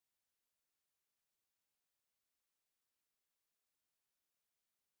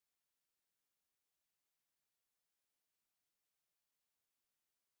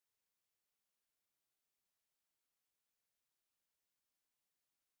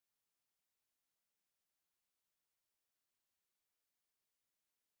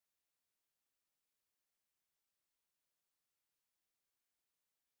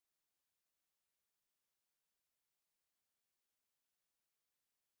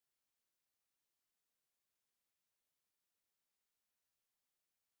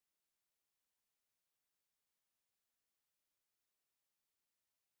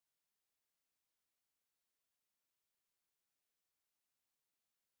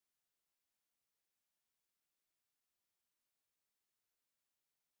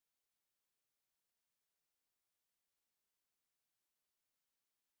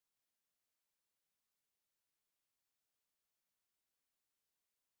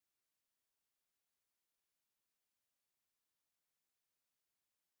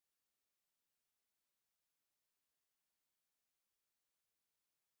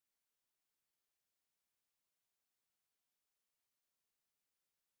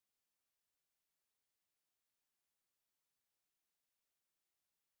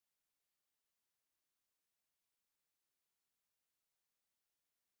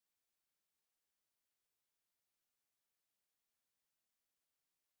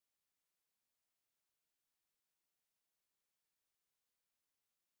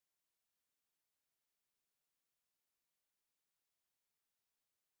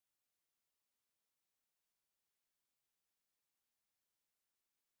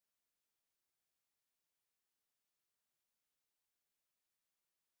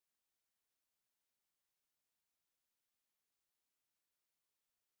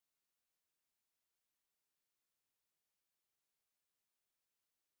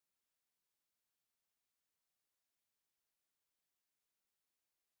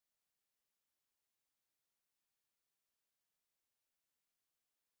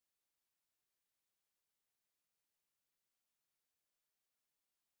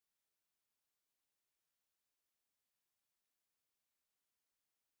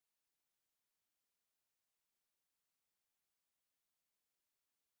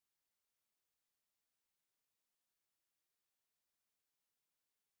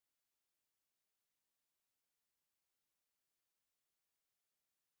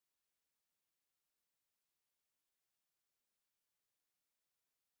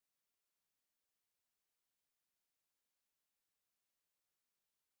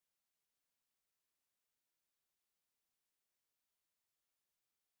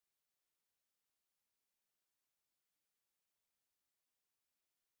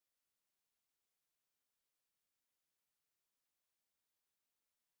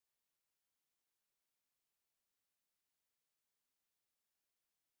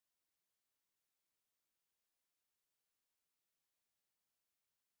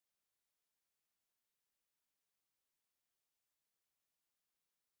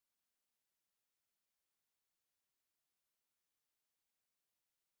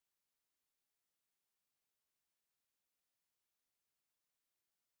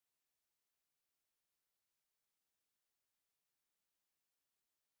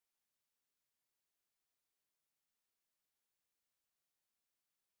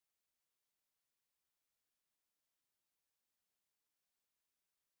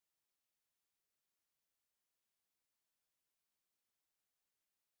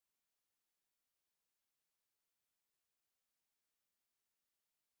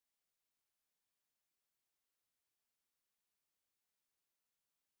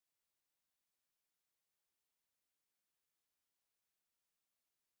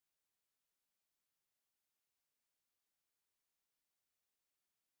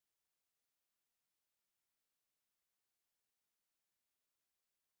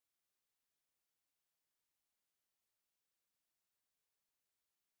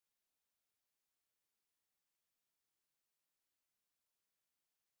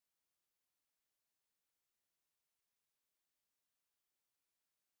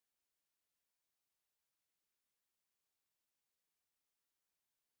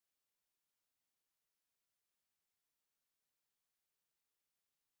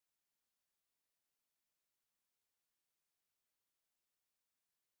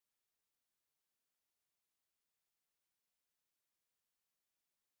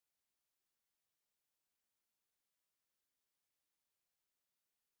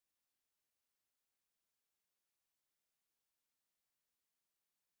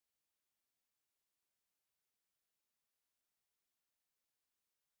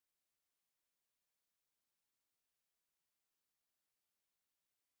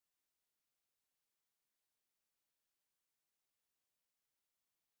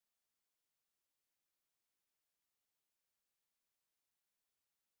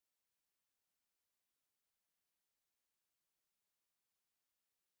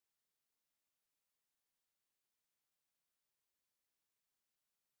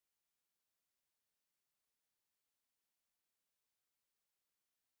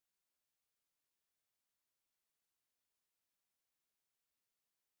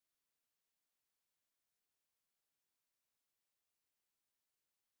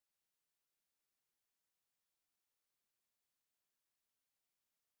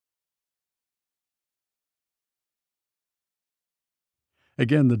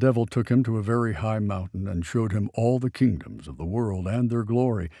Again the devil took him to a very high mountain and showed him all the kingdoms of the world and their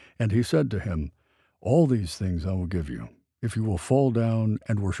glory. And he said to him, "All these things I will give you, if you will fall down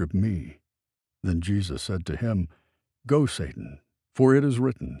and worship me." Then Jesus said to him, "Go, Satan, for it is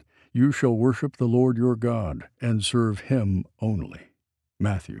written, you shall worship the Lord your God and serve him only."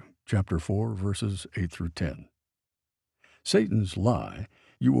 Matthew chapter 4, verses 8 through 10. Satan's lie,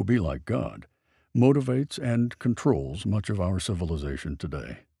 "You will be like God," motivates and controls much of our civilization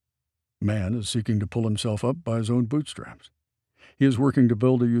today. Man is seeking to pull himself up by his own bootstraps. He is working to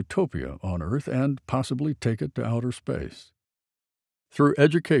build a utopia on Earth and possibly take it to outer space. Through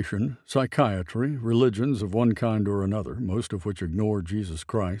education, psychiatry, religions of one kind or another, most of which ignore Jesus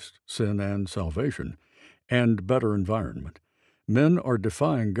Christ, sin and salvation, and better environment, men are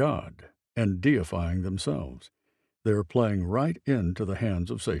defying God and deifying themselves. They are playing right into the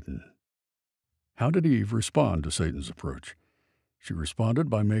hands of Satan. How did Eve respond to Satan's approach? She responded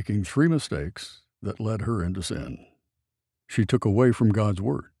by making 3 mistakes that led her into sin. She took away from God's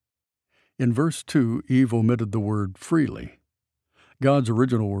word. In verse 2, Eve omitted the word freely. God's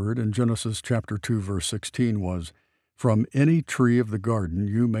original word in Genesis chapter 2, verse 16 was, "From any tree of the garden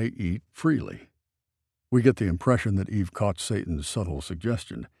you may eat freely." We get the impression that Eve caught Satan's subtle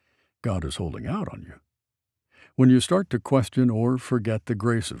suggestion, God is holding out on you. When you start to question or forget the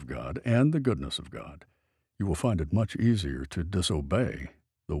grace of God and the goodness of God, you will find it much easier to disobey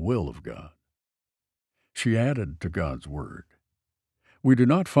the will of God. She added to God's word. We do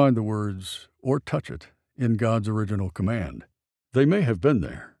not find the words, "or touch it," in God's original command. They may have been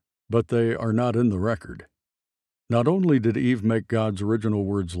there, but they are not in the record. Not only did Eve make God's original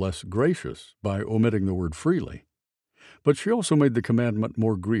words less gracious by omitting the word freely, but she also made the commandment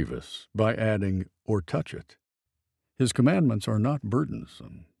more grievous by adding, "or touch it." His commandments are not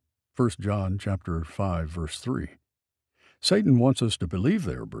burdensome. 1 John chapter 5, verse 3. Satan wants us to believe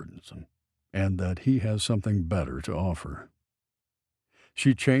they are burdensome and that he has something better to offer.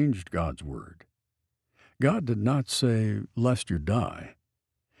 She changed God's word. God did not say, "lest you die."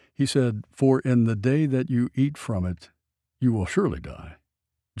 He said, "For in the day that you eat from it, you will surely die."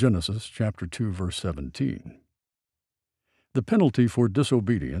 Genesis chapter 2, verse 17. The penalty for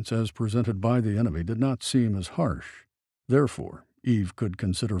disobedience as presented by the enemy did not seem as harsh. Therefore, Eve could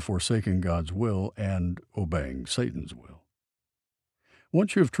consider forsaking God's will and obeying Satan's will.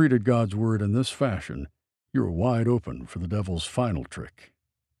 Once you have treated God's word in this fashion, you are wide open for the devil's final trick.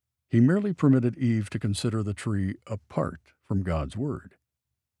 He merely permitted Eve to consider the tree apart from God's word.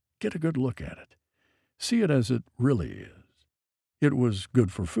 Get a good look at it. See it as it really is. It was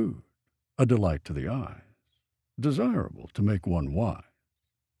good for food, a delight to the eyes, desirable to make one wise.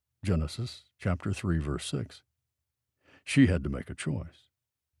 Genesis chapter 3, verse 6. She had to make a choice.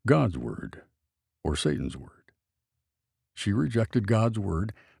 God's word or Satan's word. She rejected God's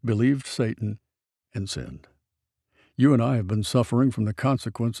word, believed Satan, and sinned. You and I have been suffering from the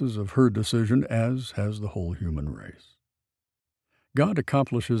consequences of her decision, as has the whole human race. God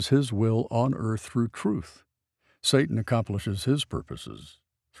accomplishes his will on earth through truth. Satan accomplishes his purposes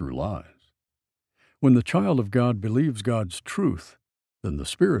through lies. When the child of God believes God's truth, then the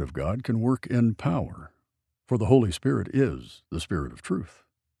Spirit of God can work in power. For the Holy Spirit is the Spirit of truth.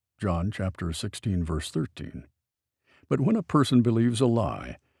 John chapter 16, verse 13. But when a person believes a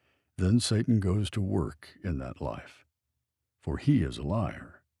lie, then Satan goes to work in that life. For he is a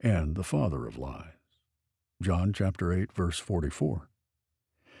liar and the father of lies. John chapter 8, verse 44.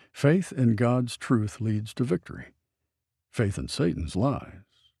 Faith in God's truth leads to victory. Faith in Satan's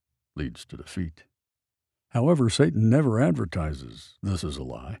lies leads to defeat. However, Satan never advertises this is a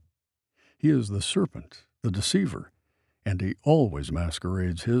lie. He is the serpent, the deceiver, and he always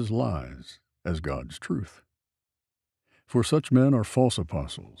masquerades his lies as God's truth. For such men are false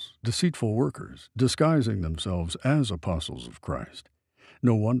apostles, deceitful workers, disguising themselves as apostles of Christ.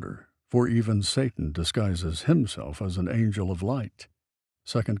 No wonder, for even Satan disguises himself as an angel of light.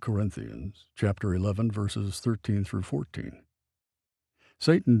 2 Corinthians chapter 11, verses 13 through 14.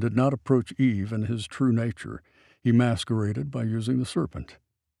 Satan did not approach Eve in his true nature. He masqueraded by using the serpent.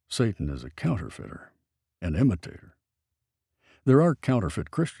 Satan is a counterfeiter, an imitator. There are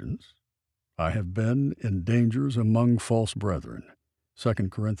counterfeit Christians. I have been in dangers among false brethren. 2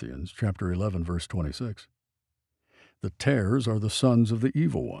 Corinthians chapter 11, verse 26. The tares are the sons of the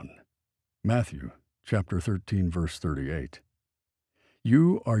evil one. Matthew chapter 13, verse 38.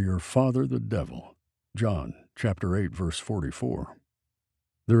 You are your father the devil. John chapter 8, verse 44.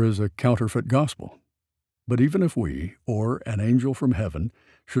 There is a counterfeit gospel. But even if we, or an angel from heaven,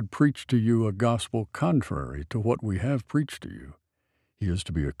 should preach to you a gospel contrary to what we have preached to you, he is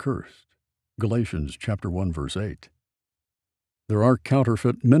to be accursed. Galatians chapter 1, verse 8. There are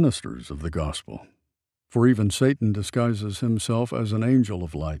counterfeit ministers of the gospel, for even Satan disguises himself as an angel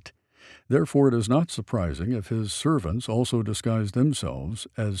of light. Therefore it is not surprising if his servants also disguise themselves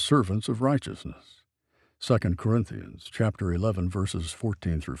as servants of righteousness. 2 Corinthians chapter 11, verses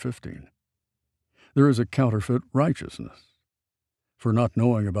 14 through 15. There is a counterfeit righteousness. For not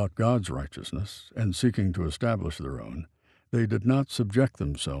knowing about God's righteousness and seeking to establish their own, they did not subject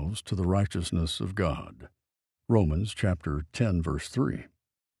themselves to the righteousness of God. Romans chapter 10, verse 3.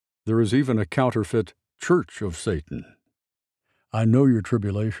 There is even a counterfeit church of Satan. I know your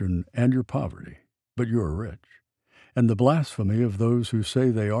tribulation and your poverty, but you are rich, and the blasphemy of those who say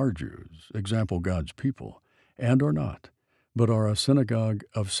they are Jews, example God's people, and are not, but are a synagogue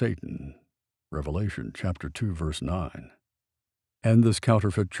of Satan. Revelation chapter 2, verse 9. And this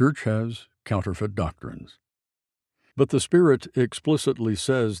counterfeit church has counterfeit doctrines. But the Spirit explicitly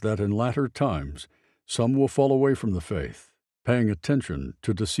says that in latter times some will fall away from the faith, paying attention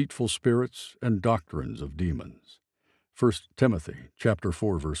to deceitful spirits and doctrines of demons. 1 Timothy chapter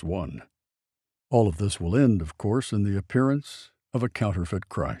 4, verse 1. All of this will end, of course, in the appearance of a counterfeit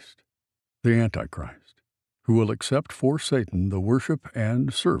Christ, the Antichrist, who will accept for Satan the worship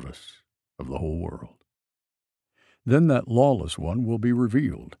and service of the whole world. Then that lawless one will be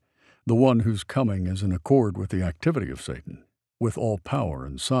revealed, the one whose coming is in accord with the activity of Satan, with all power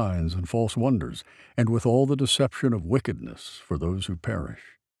and signs and false wonders, and with all the deception of wickedness for those who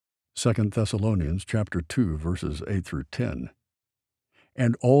perish. 2 Thessalonians chapter 2, verses 8 through 10.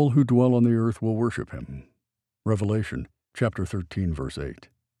 And all who dwell on the earth will worship him. Revelation chapter 13, verse 8.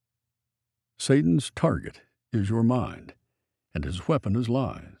 Satan's target is your mind, and his weapon is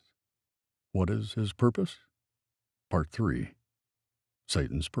lies. What is his purpose? Part 3.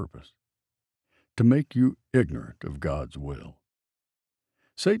 Satan's purpose. To make you ignorant of God's will.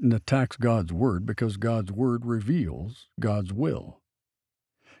 Satan attacks God's word because God's word reveals God's will.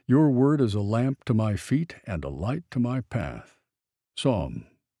 Your word is a lamp to my feet and a light to my path. Psalm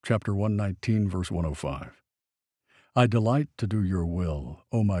chapter 119, verse 105. I delight to do your will,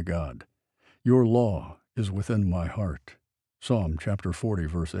 O my God. Your law is within my heart. Psalm chapter 40,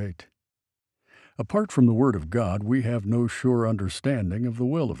 verse 8. Apart from the Word of God, we have no sure understanding of the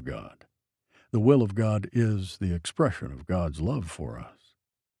will of God. The will of God is the expression of God's love for us.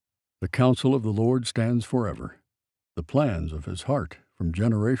 The counsel of the Lord stands forever, the plans of his heart from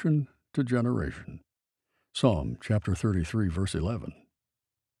generation to generation. Psalm chapter 33, verse 11.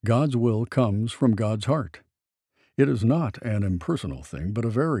 God's will comes from God's heart. It is not an impersonal thing, but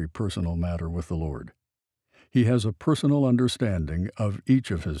a very personal matter with the Lord. He has a personal understanding of each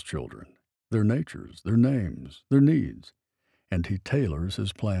of his children, their natures, their names, their needs, and he tailors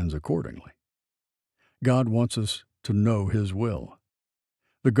his plans accordingly. God wants us to know his will.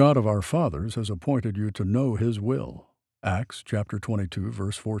 The God of our fathers has appointed you to know his will. Acts chapter 22,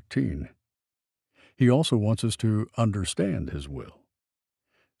 verse 14. He also wants us to understand his will.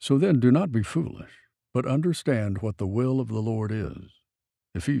 So then do not be foolish, but understand what the will of the Lord is.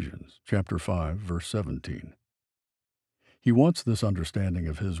 Ephesians chapter 5, verse 17. He wants this understanding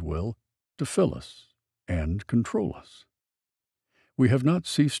of his will to fill us and control us. We have not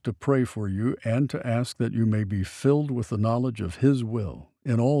ceased to pray for you and to ask that you may be filled with the knowledge of his will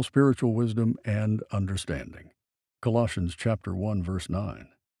in all spiritual wisdom and understanding. Colossians chapter 1, verse 9.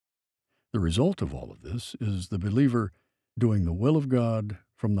 The result of all of this is the believer doing the will of God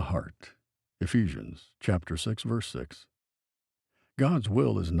from the heart. Ephesians chapter 6, verse 6. God's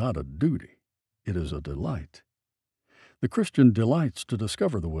will is not a duty, it is a delight. The Christian delights to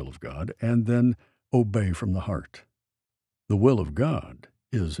discover the will of God and then obey from the heart. The will of God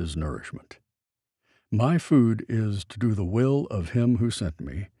is his nourishment. My food is to do the will of him who sent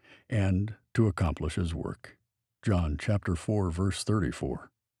me and to accomplish his work. John chapter 4, verse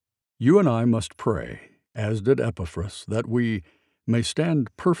 34. You and I must pray, as did Epaphras, that we may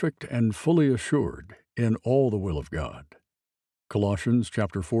stand perfect and fully assured in all the will of God. Colossians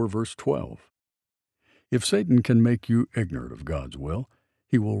chapter 4, verse 12. If Satan can make you ignorant of God's will,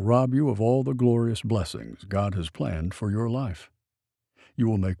 he will rob you of all the glorious blessings God has planned for your life. You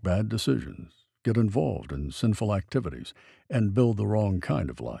will make bad decisions, get involved in sinful activities, and build the wrong kind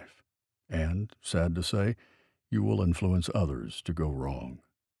of life. And, sad to say, you will influence others to go wrong.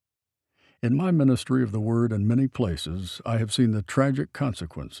 In my ministry of the Word in many places, I have seen the tragic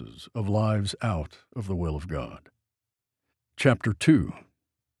consequences of lives out of the will of God. Chapter 2.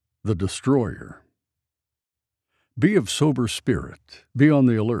 The Destroyer. Be of sober spirit, be on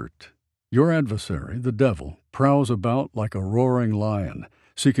the alert. Your adversary, the devil, prowls about like a roaring lion,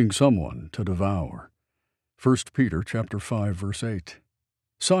 seeking someone to devour. 1 Peter chapter 5, verse 8.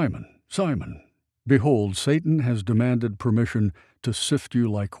 Simon, Simon, Behold, Satan has demanded permission to sift you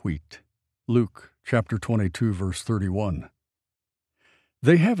like wheat. Luke chapter 22, verse 31.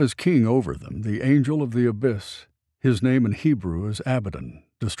 They have as king over them the angel of the abyss. His name in Hebrew is Abaddon,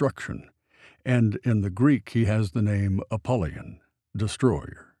 destruction, and in the Greek he has the name Apollyon,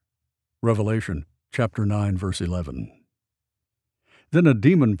 destroyer. Revelation chapter 9, verse 11. Then a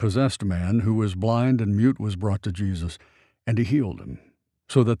demon-possessed man who was blind and mute was brought to Jesus, and he healed him,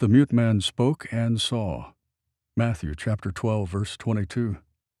 so that the mute man spoke and saw. Matthew chapter 12, verse 22.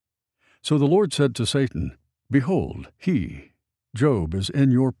 So the Lord said to Satan, Behold, he, Job, is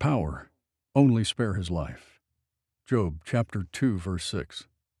in your power. Only spare his life. Job chapter 2, verse 6.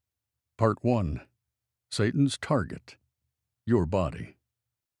 Part 1. Satan's target, your body.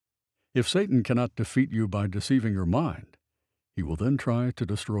 If Satan cannot defeat you by deceiving your mind, he will then try to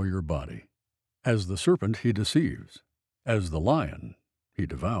destroy your body. As the serpent, he deceives. As the lion, he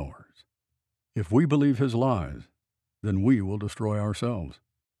devours. If we believe his lies, then we will destroy ourselves.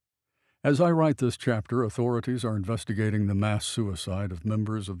 As I write this chapter, authorities are investigating the mass suicide of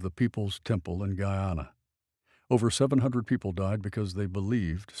members of the People's Temple in Guyana. Over 700 people died because they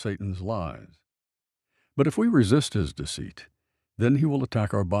believed Satan's lies. But if we resist his deceit, then he will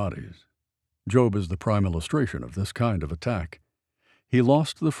attack our bodies. Job is the prime illustration of this kind of attack. He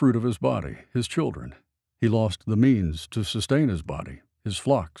lost the fruit of his body, his children. He lost the means to sustain his body, his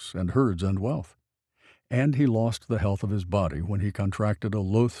flocks and herds and wealth. And he lost the health of his body when he contracted a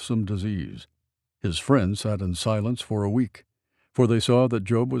loathsome disease. His friends sat in silence for a week, for they saw that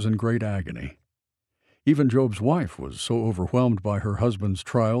Job was in great agony. Even Job's wife was so overwhelmed by her husband's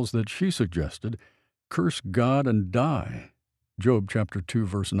trials that she suggested, "Curse God and die." Job chapter 2,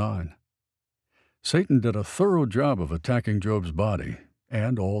 verse 9. Satan did a thorough job of attacking Job's body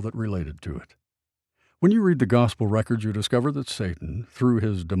and all that related to it. When you read the gospel records, you discover that Satan, through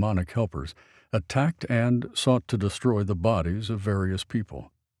his demonic helpers, attacked and sought to destroy the bodies of various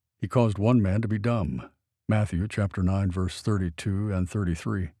people. He caused one man to be dumb, Matthew chapter 9, verse 32 and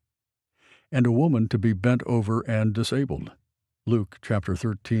 33, and a woman to be bent over and disabled, Luke chapter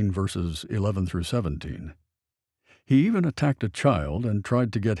 13, verses 11 through 17. He even attacked a child and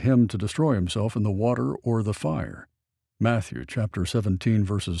tried to get him to destroy himself in the water or the fire, Matthew chapter 17,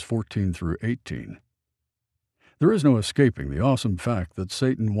 verses 14 through 18. There is no escaping the awesome fact that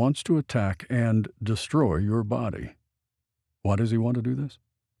Satan wants to attack and destroy your body. Why does he want to do this?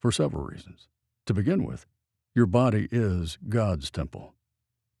 For several reasons. To begin with, your body is God's temple.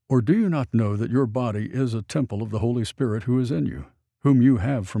 Or do you not know that your body is a temple of the Holy Spirit who is in you, whom you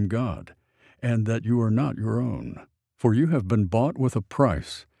have from God, and that you are not your own? For you have been bought with a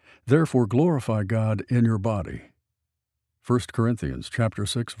price. Therefore glorify God in your body. 1 Corinthians chapter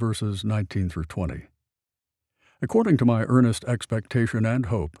 6, verses 19 through 20. According to my earnest expectation and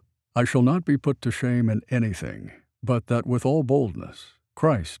hope, I shall not be put to shame in anything, but that with all boldness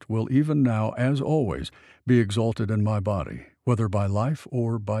Christ will even now, as always, be exalted in my body, whether by life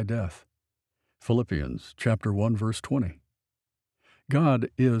or by death. Philippians chapter 1, verse 20.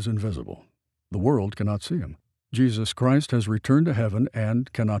 God is invisible. The world cannot see him. Jesus Christ has returned to heaven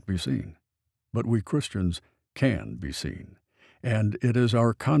and cannot be seen. But we Christians can be seen, and it is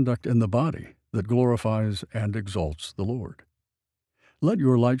our conduct in the body that glorifies and exalts the Lord. Let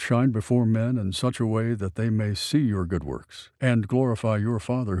your light shine before men in such a way that they may see your good works and glorify your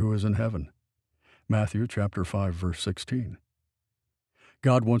Father who is in heaven. Matthew chapter 5, verse 16.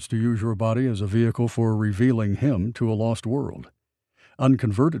 God wants to use your body as a vehicle for revealing Him to a lost world.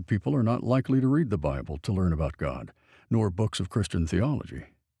 Unconverted people are not likely to read the Bible to learn about God, nor books of Christian theology,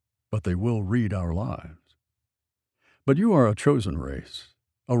 but they will read our lives. But you are a chosen race,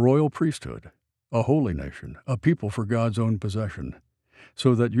 a royal priesthood, a holy nation, a people for God's own possession,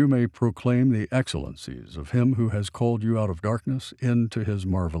 so that you may proclaim the excellencies of Him who has called you out of darkness into His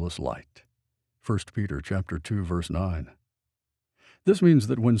marvelous light. 1 Peter chapter 2, verse 9. This means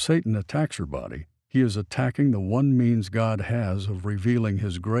that when Satan attacks your body, he is attacking the one means God has of revealing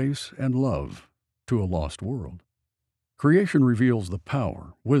His grace and love to a lost world. Creation reveals the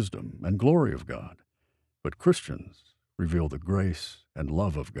power, wisdom, and glory of God, but Christians reveal the grace and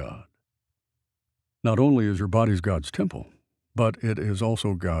love of God. Not only is your body God's temple, but it is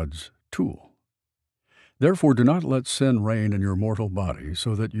also God's tool. Therefore, do not let sin reign in your mortal body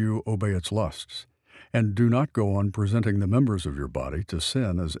so that you obey its lusts, and do not go on presenting the members of your body to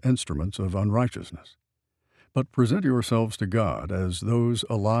sin as instruments of unrighteousness. But present yourselves to God as those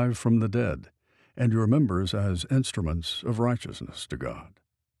alive from the dead, and your members as instruments of righteousness to God.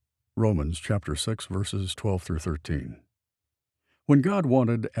 Romans chapter 6, verses 12 through 13. When God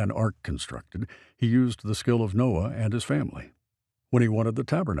wanted an ark constructed, He used the skill of Noah and his family. When He wanted the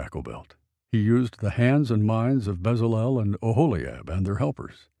tabernacle built, He used the hands and minds of Bezalel and Oholiab and their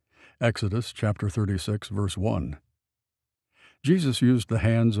helpers. Exodus chapter 36, verse 1. Jesus used the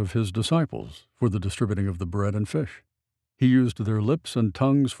hands of his disciples for the distributing of the bread and fish. He used their lips and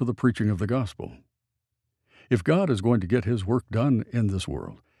tongues for the preaching of the gospel. If God is going to get his work done in this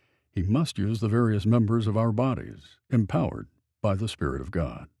world, he must use the various members of our bodies, empowered by the Spirit of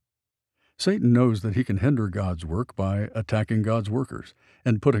God. Satan knows that he can hinder God's work by attacking God's workers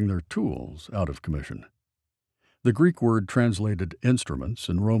and putting their tools out of commission. The Greek word translated instruments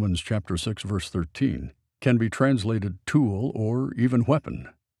in Romans chapter 6, verse 13, can be translated tool or even weapon.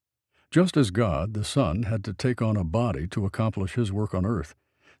 Just as God, the Son, had to take on a body to accomplish his work on earth,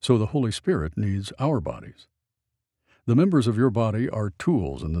 so the Holy Spirit needs our bodies. The members of your body are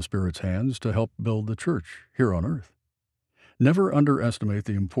tools in the Spirit's hands to help build the church here on earth. Never underestimate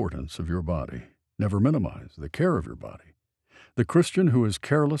the importance of your body. Never minimize the care of your body. The Christian who is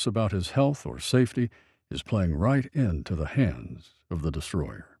careless about his health or safety is playing right into the hands of the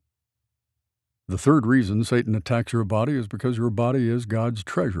destroyer. The third reason Satan attacks your body is because your body is God's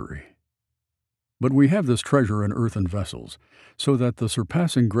treasury. But we have this treasure in earthen vessels, so that the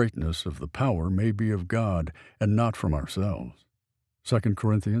surpassing greatness of the power may be of God and not from ourselves. 2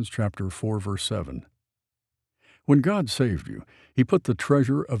 Corinthians chapter 4, verse 7. When God saved you, he put the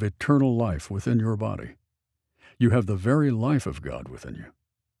treasure of eternal life within your body. You have the very life of God within you.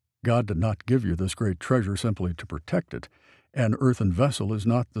 God did not give you this great treasure simply to protect it. An earthen vessel is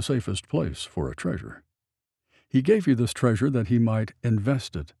not the safest place for a treasure. He gave you this treasure that he might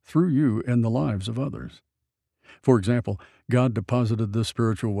invest it through you in the lives of others. For example, God deposited this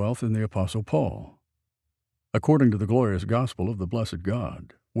spiritual wealth in the Apostle Paul. According to the glorious gospel of the blessed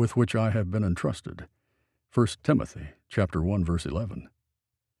God, with which I have been entrusted. 1 Timothy chapter 1, verse 11.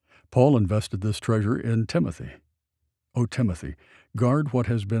 Paul invested this treasure in Timothy. O Timothy, guard what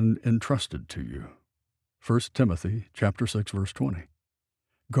has been entrusted to you. 1 Timothy chapter 6, verse 20.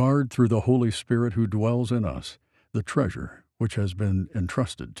 Guard through the Holy Spirit who dwells in us the treasure which has been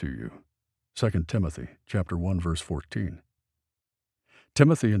entrusted to you. 2 Timothy chapter 1, verse 14.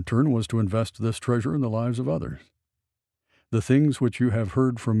 Timothy, in turn, was to invest this treasure in the lives of others. The things which you have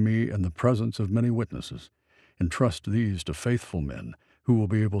heard from me in the presence of many witnesses, entrust these to faithful men who will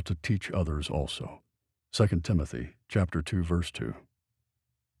be able to teach others also. 2 Timothy chapter 2, verse 2.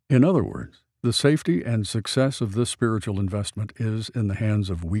 In other words, the safety and success of this spiritual investment is in the hands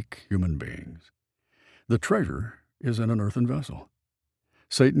of weak human beings. The treasure is in an earthen vessel.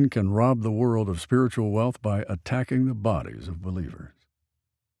 Satan can rob the world of spiritual wealth by attacking the bodies of believers.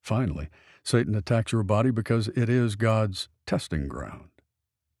 Finally, Satan attacks your body because it is God's testing ground.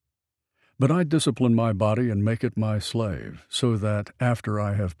 But I discipline my body and make it my slave, so that after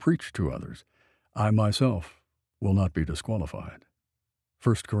I have preached to others, I myself will not be disqualified.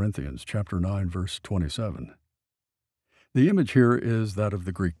 1 Corinthians chapter 9, verse 27. The image here is that of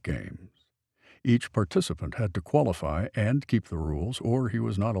the Greek games. Each participant had to qualify and keep the rules, or he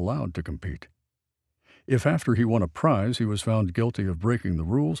was not allowed to compete. If after he won a prize he was found guilty of breaking the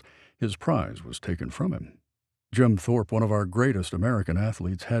rules, his prize was taken from him. Jim Thorpe, one of our greatest American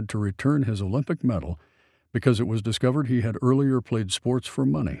athletes, had to return his Olympic medal because it was discovered he had earlier played sports for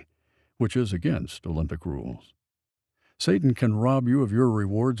money, which is against Olympic rules. Satan can rob you of your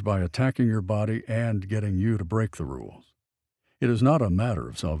rewards by attacking your body and getting you to break the rules. It is not a matter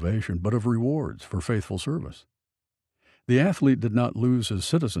of salvation, but of rewards for faithful service. The athlete did not lose his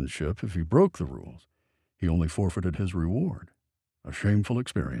citizenship if he broke the rules. He only forfeited his reward. A shameful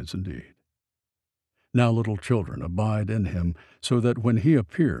experience indeed. Now, little children, abide in him, so that when he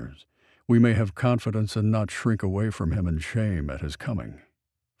appears, we may have confidence and not shrink away from him in shame at his coming.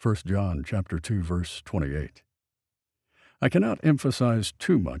 1 John chapter 2, verse 28. I cannot emphasize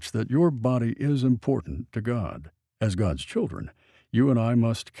too much that your body is important to God. As God's children, you and I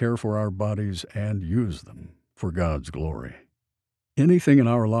must care for our bodies and use them for God's glory. Anything in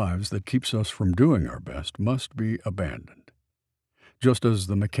our lives that keeps us from doing our best must be abandoned. Just as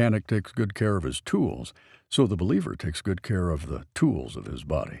the mechanic takes good care of his tools, so the believer takes good care of the tools of his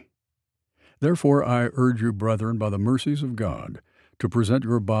body. Therefore, I urge you, brethren, by the mercies of God, to present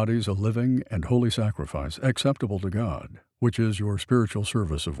your bodies a living and holy sacrifice, acceptable to God, which is your spiritual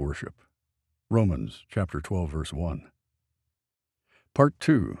service of worship. Romans chapter 12, verse 1. Part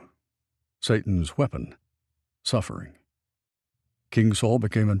 2. Satan's weapon, suffering. King Saul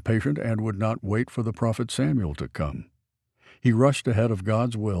became impatient and would not wait for the prophet Samuel to come. He rushed ahead of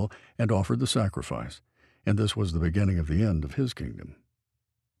God's will and offered the sacrifice, and this was the beginning of the end of his kingdom.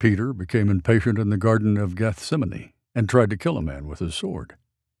 Peter became impatient in the Garden of Gethsemane and tried to kill a man with his sword.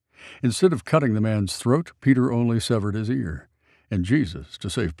 Instead of cutting the man's throat, Peter only severed his ear, and Jesus, to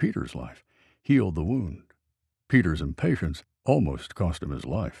save Peter's life, healed the wound. Peter's impatience almost cost him his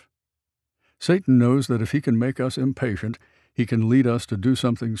life. Satan knows that if he can make us impatient, he can lead us to do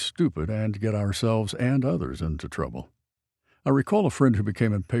something stupid and get ourselves and others into trouble. I recall a friend who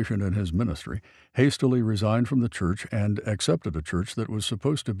became impatient in his ministry, hastily resigned from the church, and accepted a church that was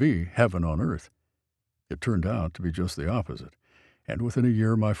supposed to be heaven on earth. It turned out to be just the opposite, and within a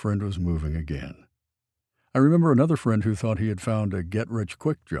year my friend was moving again. I remember another friend who thought he had found a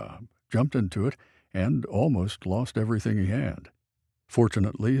get-rich-quick job, jumped into it, and almost lost everything he had.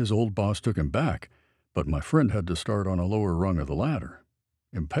 Fortunately, his old boss took him back, but my friend had to start on a lower rung of the ladder.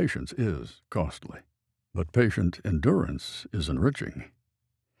 Impatience is costly, but patient endurance is enriching.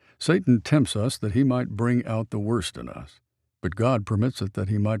 Satan tempts us that he might bring out the worst in us, but God permits it that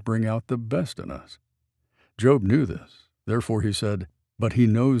he might bring out the best in us. Job knew this. Therefore he said, "But he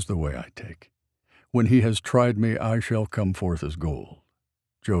knows the way I take. When he has tried me, I shall come forth as gold."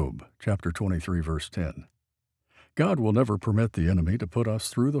 Job chapter 23, verse 10. God will never permit the enemy to put us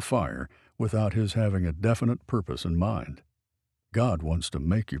through the fire without his having a definite purpose in mind. God wants to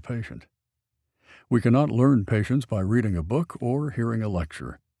make you patient. We cannot learn patience by reading a book or hearing a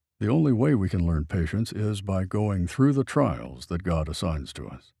lecture. The only way we can learn patience is by going through the trials that God assigns to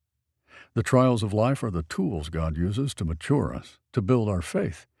us. The trials of life are the tools God uses to mature us, to build our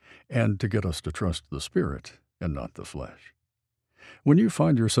faith, and to get us to trust the Spirit and not the flesh. When you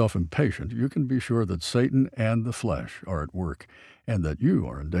find yourself impatient, you can be sure that Satan and the flesh are at work, and that you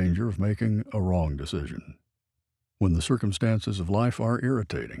are in danger of making a wrong decision. When the circumstances of life are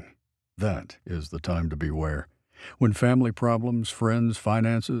irritating, that is the time to beware. When family problems, friends,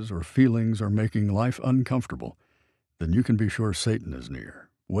 finances, or feelings are making life uncomfortable, then you can be sure Satan is near,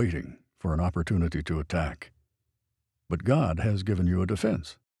 waiting for an opportunity to attack. But God has given you a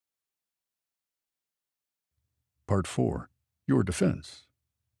defense. Part 4. Your defense.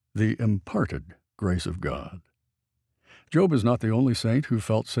 The imparted grace of God. Job is not the only saint who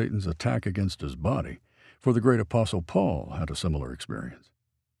felt Satan's attack against his body, for the great apostle Paul had a similar experience.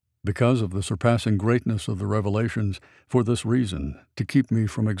 Because of the surpassing greatness of the revelations, for this reason, to keep me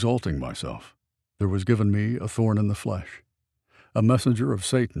from exalting myself, there was given me a thorn in the flesh, a messenger of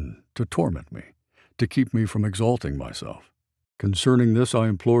Satan to torment me, to keep me from exalting myself. Concerning this I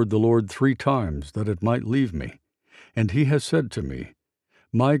implored the Lord 3 times that it might leave me. And he has said to me,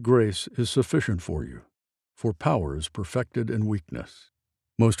 "My grace is sufficient for you, for power is perfected in weakness."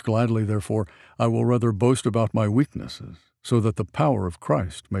 Most gladly, therefore, I will rather boast about my weaknesses, so that the power of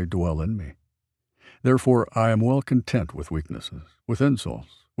Christ may dwell in me. Therefore I am well content with weaknesses, with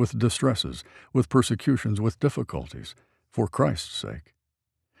insults, with distresses, with persecutions, with difficulties, for Christ's sake.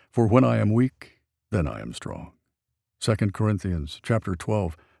 For when I am weak, then I am strong. 2 Corinthians chapter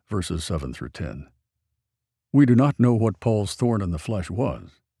 12, verses 7 through 10. We do not know what Paul's thorn in the flesh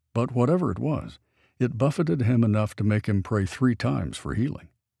was, but whatever it was, it buffeted him enough to make him pray 3 times for healing.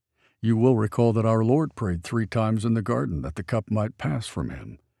 You will recall that our Lord prayed 3 times in the garden that the cup might pass from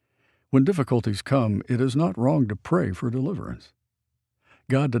him. When difficulties come, it is not wrong to pray for deliverance.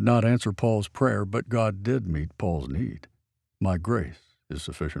 God did not answer Paul's prayer, but God did meet Paul's need. My grace is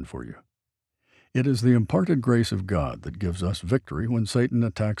sufficient for you. It is the imparted grace of God that gives us victory when Satan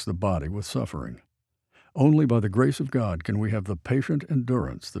attacks the body with suffering. Only by the grace of God can we have the patient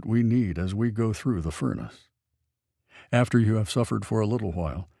endurance that we need as we go through the furnace. After you have suffered for a little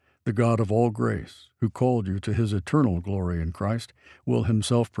while, the God of all grace, who called you to his eternal glory in Christ, will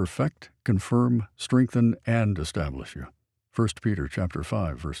himself perfect, confirm, strengthen, and establish you. 1 Peter chapter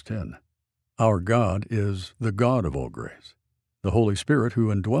 5, verse 10. Our God is the God of all grace. The Holy Spirit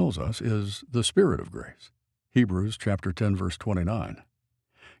who indwells us is the Spirit of grace. Hebrews chapter 10, verse 29.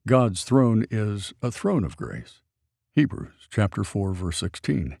 God's throne is a throne of grace. Hebrews chapter 4, verse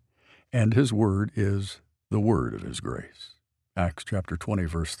 16. And his word is the word of his grace. Acts chapter 20,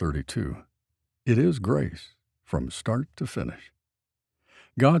 verse 32. It is grace from start to finish.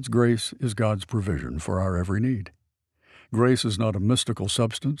 God's grace is God's provision for our every need. Grace is not a mystical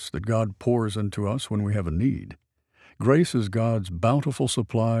substance that God pours into us when we have a need. Grace is God's bountiful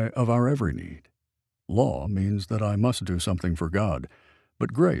supply of our every need. Law means that I must do something for God,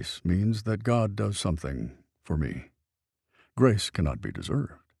 but grace means that God does something for me. Grace cannot be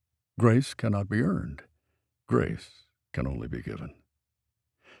deserved. Grace cannot be earned. Grace can only be given.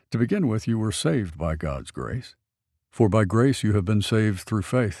 To begin with, you were saved by God's grace. For by grace you have been saved through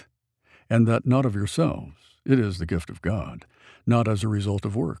faith, and that not of yourselves. It is the gift of God, not as a result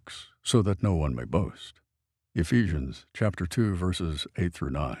of works, so that no one may boast. Ephesians chapter 2, verses 8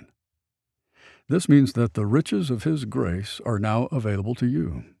 through 9. This means that the riches of his grace are now available to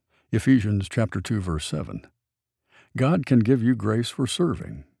you. Ephesians chapter 2, verse 7. God can give you grace for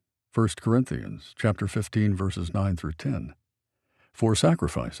serving. 1 Corinthians chapter 15, verses 9 through 10. For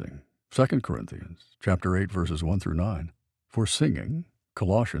sacrificing, 2 Corinthians chapter 8, verses 1 through 9. For singing,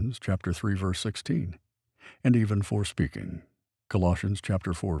 Colossians chapter 3, verse 16. And even for speaking, Colossians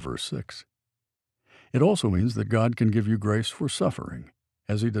chapter 4, verse 6. It also means that God can give you grace for suffering,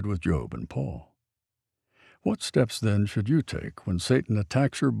 as he did with Job and Paul. What steps then should you take when Satan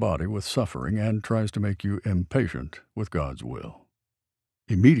attacks your body with suffering and tries to make you impatient with God's will?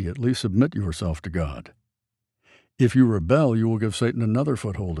 Immediately submit yourself to God. If you rebel, you will give Satan another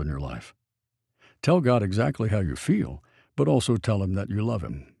foothold in your life. Tell God exactly how you feel, but also tell him that you love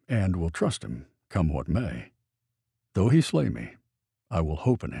him and will trust him, come what may. Though he slay me, I will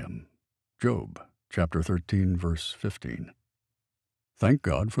hope in him. Job chapter 13, verse 15. Thank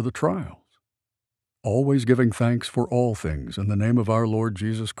God for the trials. Always giving thanks for all things in the name of our Lord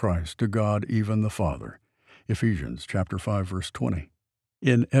Jesus Christ to God even the Father. Ephesians chapter 5, verse 20.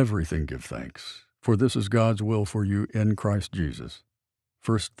 In everything give thanks, for this is God's will for you in Christ Jesus.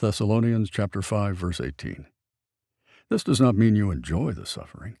 1 Thessalonians chapter 5, verse 18. This does not mean you enjoy the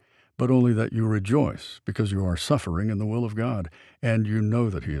suffering, but only that you rejoice because you are suffering in the will of God, and you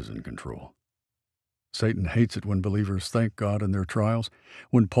know that he is in control. Satan hates it when believers thank God in their trials.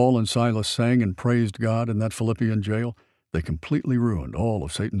 When Paul and Silas sang and praised God in that Philippian jail, they completely ruined all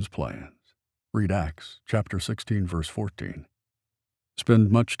of Satan's plans. Read Acts chapter 16, verse 14.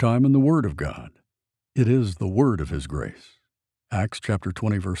 Spend much time in the Word of God. It is the word of his grace. Acts chapter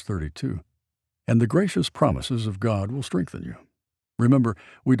 20, verse 32. And the gracious promises of God will strengthen you. Remember,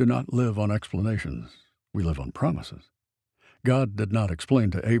 we do not live on explanations. We live on promises. God did not explain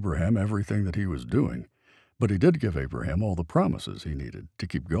to Abraham everything that he was doing, but he did give Abraham all the promises he needed to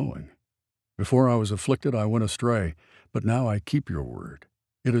keep going. Before I was afflicted, I went astray, but now I keep your word.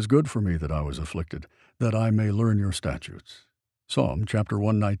 It is good for me that I was afflicted, that I may learn your statutes. Psalm chapter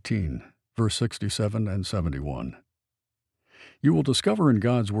 119, verse 67 and 71. You will discover in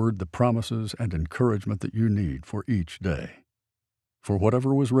God's word the promises and encouragement that you need for each day. For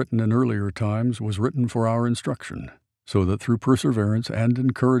whatever was written in earlier times was written for our instruction, so that through perseverance and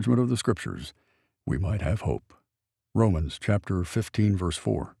encouragement of the Scriptures, we might have hope. Romans chapter 15, verse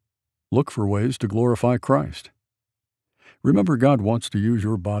 4. Look for ways to glorify Christ. Remember, God wants to use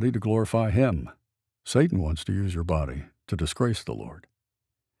your body to glorify him. Satan wants to use your body to disgrace the Lord.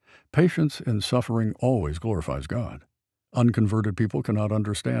 Patience in suffering always glorifies God. Unconverted people cannot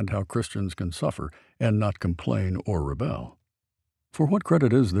understand how Christians can suffer and not complain or rebel. For what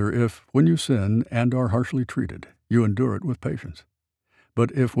credit is there if, when you sin and are harshly treated, you endure it with patience?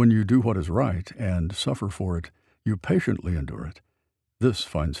 But if when you do what is right and suffer for it, you patiently endure it, this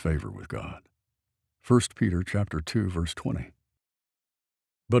finds favor with God. 1 Peter chapter 2, verse 20.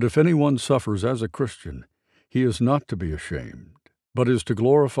 But if anyone suffers as a Christian, he is not to be ashamed, but is to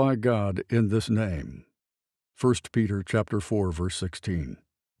glorify God in this name. 1 Peter chapter 4, verse 16.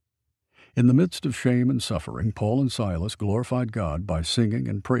 In the midst of shame and suffering, Paul and Silas glorified God by singing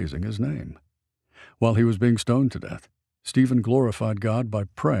and praising his name. While he was being stoned to death, Stephen glorified God by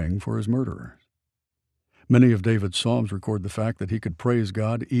praying for his murderers. Many of David's psalms record the fact that he could praise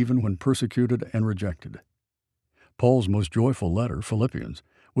God even when persecuted and rejected. Paul's most joyful letter, Philippians,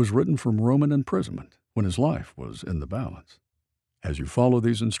 was written from Roman imprisonment when his life was in the balance. As you follow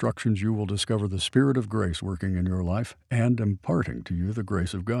these instructions, you will discover the Spirit of grace working in your life and imparting to you the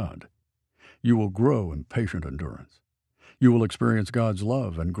grace of God. You will grow in patient endurance. You will experience God's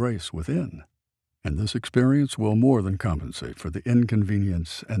love and grace within, and this experience will more than compensate for the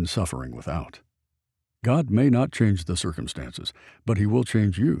inconvenience and suffering without. God may not change the circumstances, but he will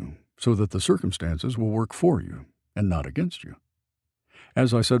change you so that the circumstances will work for you and not against you.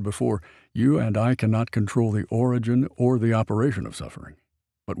 As I said before, you and I cannot control the origin or the operation of suffering,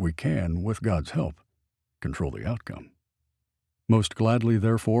 but we can, with God's help, control the outcome. Most gladly,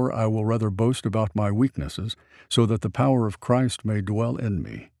 therefore, I will rather boast about my weaknesses, so that the power of Christ may dwell in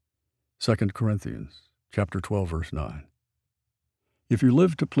me. 2 Corinthians chapter 12, verse 9. If you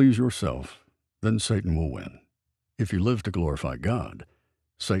live to please yourself, then Satan will win. If you live to glorify God,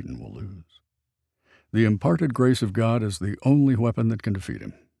 Satan will lose. The imparted grace of God is the only weapon that can defeat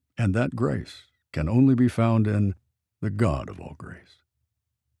him, and that grace can only be found in the God of all grace.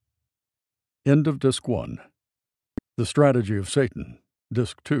 End of Disc 1. The Strategy of Satan,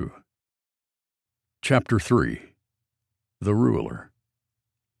 Disc 2. Chapter 3. The Ruler.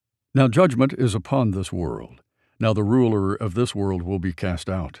 Now judgment is upon this world. Now the ruler of this world will be cast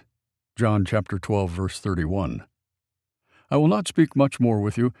out. John chapter 12, verse 31. I will not speak much more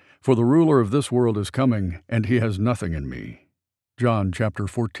with you, for the ruler of this world is coming, and he has nothing in me. John chapter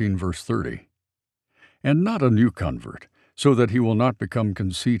 14, verse 30. And not a new convert, so that he will not become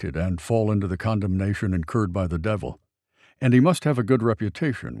conceited and fall into the condemnation incurred by the devil. And he must have a good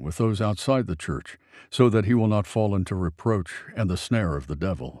reputation with those outside the church, so that he will not fall into reproach and the snare of the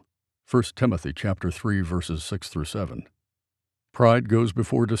devil. 1 Timothy chapter 3, verses 6 through 7. Pride goes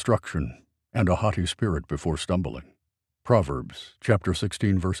before destruction, and a haughty spirit before stumbling. Proverbs chapter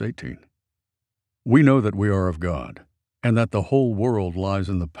 16, verse 18. We know that we are of God, and that the whole world lies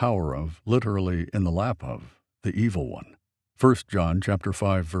in the power of, literally in the lap of, the evil one. 1 John chapter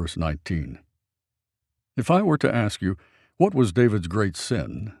 5, verse 19. If I were to ask you, what was David's great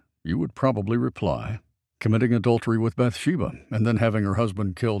sin, you would probably reply, committing adultery with Bathsheba and then having her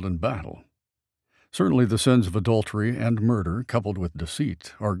husband killed in battle. Certainly the sins of adultery and murder, coupled with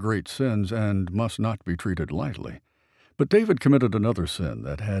deceit, are great sins and must not be treated lightly. But David committed another sin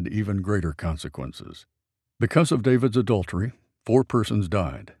that had even greater consequences. Because of David's adultery, 4 persons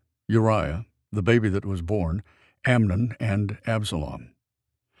died: Uriah, the baby that was born, Amnon, and Absalom.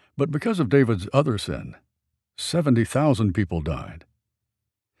 But because of David's other sin, 70,000 people died.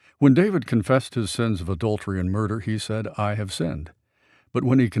 When David confessed his sins of adultery and murder, he said, "I have sinned." But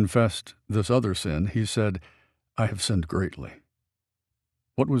when he confessed this other sin, he said, "I have sinned greatly."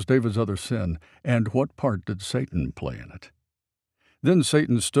 What was David's other sin, and what part did Satan play in it? Then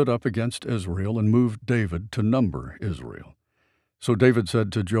Satan stood up against Israel and moved David to number Israel. So David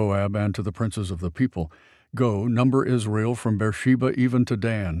said to Joab and to the princes of the people, "Go, number Israel from Beersheba even to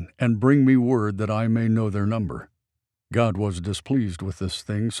Dan, and bring me word that I may know their number." God was displeased with this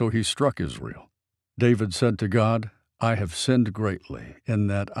thing, so he struck Israel. David said to God, "I have sinned greatly in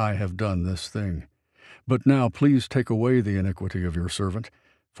that I have done this thing. But now please take away the iniquity of your servant,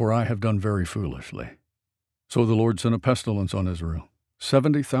 for I have done very foolishly." So the Lord sent a pestilence on Israel.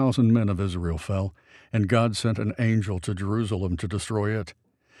 70,000 men of Israel fell, and God sent an angel to Jerusalem to destroy it.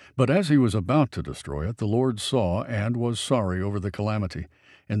 But as he was about to destroy it, the Lord saw and was sorry over the calamity,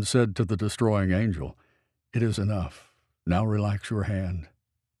 and said to the destroying angel, "It is enough. Now relax your hand."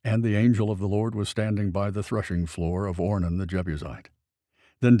 And the angel of the Lord was standing by the threshing floor of Ornan the Jebusite.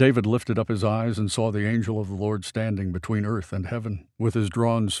 Then David lifted up his eyes and saw the angel of the Lord standing between earth and heaven, with his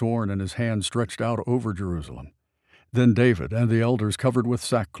drawn sword and his hand stretched out over Jerusalem. Then David and the elders covered with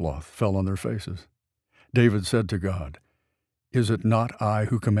sackcloth fell on their faces. David said to God, "Is it not I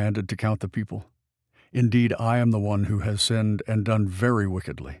who commanded to count the people? Indeed, I am the one who has sinned and done very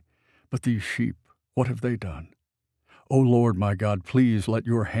wickedly. But these sheep, what have they done? O Lord my God, please let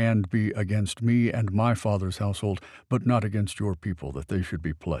your hand be against me and my father's household, but not against your people, that they should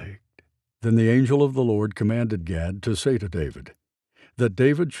be plagued." Then the angel of the Lord commanded Gad to say to David, that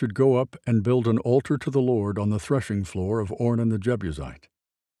David should go up and build an altar to the Lord on the threshing floor of Ornan the Jebusite.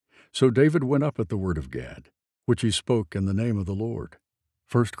 So David went up at the word of Gad, which he spoke in the name of the Lord.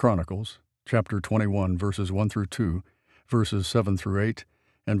 1 Chronicles chapter 21, verses 1 through 2, verses 7 through 8,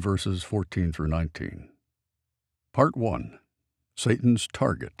 and verses 14 through 19. Part 1. Satan's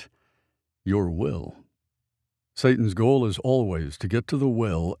target. Your will. Satan's goal is always to get to the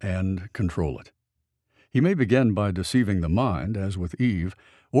will and control it. He may begin by deceiving the mind, as with Eve,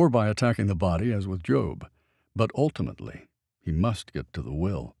 or by attacking the body, as with Job, but ultimately he must get to the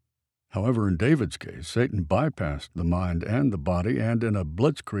will. However, in David's case, Satan bypassed the mind and the body, and in a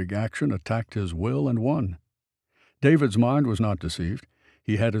blitzkrieg action attacked his will and won. David's mind was not deceived.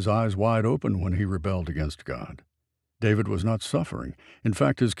 He had his eyes wide open when he rebelled against God. David was not suffering. In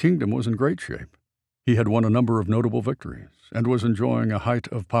fact, his kingdom was in great shape. He had won a number of notable victories and was enjoying a height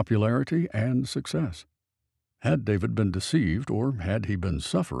of popularity and success. Had David been deceived, or had he been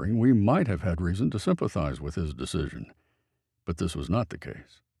suffering, we might have had reason to sympathize with his decision. But this was not the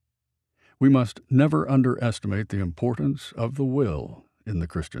case. We must never underestimate the importance of the will in the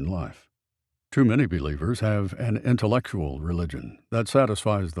Christian life. Too many believers have an intellectual religion that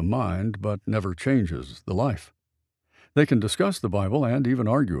satisfies the mind but never changes the life. They can discuss the Bible and even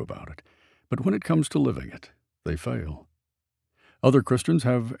argue about it, but when it comes to living it, they fail. Other Christians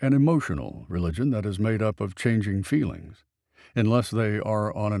have an emotional religion that is made up of changing feelings. Unless they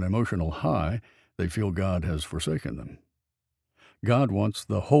are on an emotional high, they feel God has forsaken them. God wants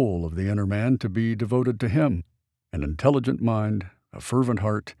the whole of the inner man to be devoted to Him, an intelligent mind, a fervent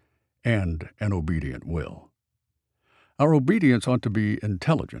heart, and an obedient will. Our obedience ought to be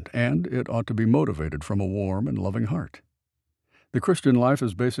intelligent, and it ought to be motivated from a warm and loving heart. The Christian life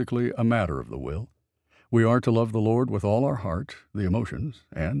is basically a matter of the will. We are to love the Lord with all our heart, the emotions,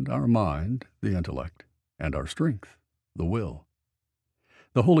 and our mind, the intellect, and our strength, the will.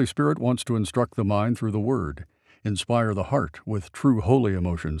 The Holy Spirit wants to instruct the mind through the Word, inspire the heart with true holy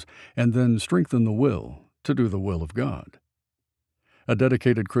emotions, and then strengthen the will to do the will of God. A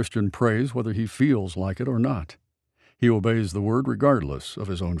dedicated Christian prays whether he feels like it or not. He obeys the word regardless of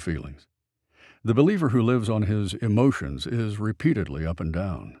his own feelings. The believer who lives on his emotions is repeatedly up and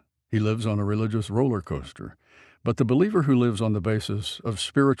down. He lives on a religious roller coaster. But the believer who lives on the basis of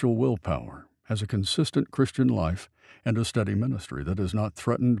spiritual willpower has a consistent Christian life and a steady ministry that is not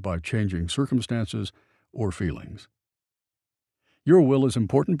threatened by changing circumstances or feelings. Your will is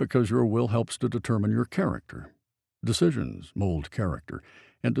important because your will helps to determine your character. Decisions mold character,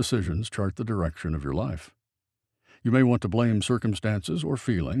 and decisions chart the direction of your life. You may want to blame circumstances or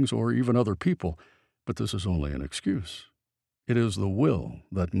feelings or even other people, but this is only an excuse. It is the will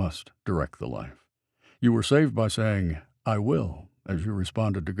that must direct the life. You were saved by saying, "I will," as you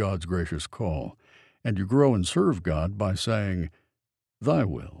responded to God's gracious call, and you grow and serve God by saying, "Thy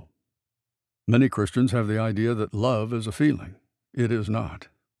will." Many Christians have the idea that love is a feeling. It is not.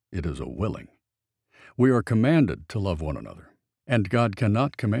 It is a willing. We are commanded to love one another, and God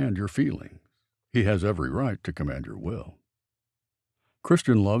cannot command your feelings. He has every right to command your will.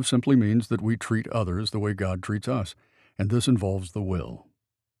 Christian love simply means that we treat others the way God treats us, and this involves the will.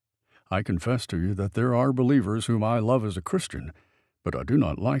 I confess to you that there are believers whom I love as a Christian, but I do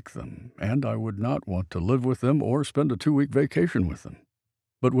not like them, and I would not want to live with them or spend a 2-week vacation with them.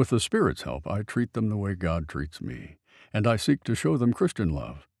 But with the Spirit's help, I treat them the way God treats me, and I seek to show them Christian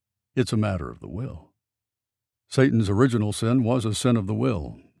love. It's a matter of the will. Satan's original sin was a sin of the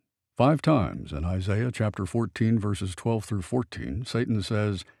will. 5 times in Isaiah chapter 14, verses 12 through 14, Satan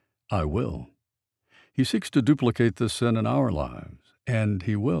says, "I will." He seeks to duplicate this sin in our lives, and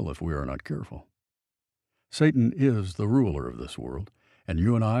he will if we are not careful. Satan is the ruler of this world, and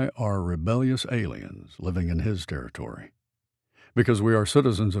you and I are rebellious aliens living in his territory. Because we are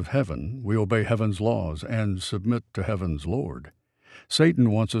citizens of heaven, we obey heaven's laws and submit to heaven's Lord.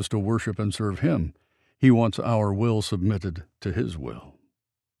 Satan wants us to worship and serve him. He wants our will submitted to his will.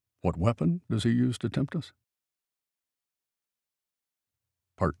 What weapon does he use to tempt us?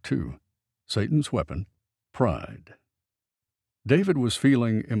 Part 2. Satan's weapon, pride. David was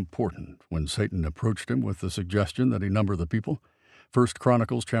feeling important when Satan approached him with the suggestion that he number the people. 1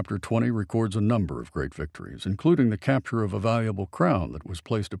 Chronicles chapter 20 records a number of great victories, including the capture of a valuable crown that was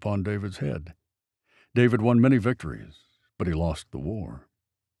placed upon David's head. David won many victories, but he lost the war,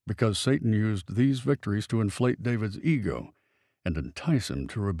 because Satan used these victories to inflate David's ego and entice him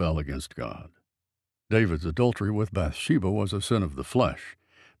to rebel against God. David's adultery with Bathsheba was a sin of the flesh,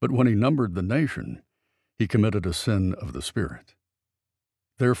 but when he numbered the nation, he committed a sin of the Spirit.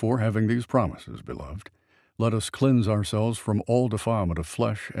 Therefore, having these promises, beloved, let us cleanse ourselves from all defilement of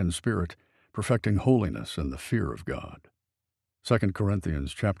flesh and spirit, perfecting holiness in the fear of God. 2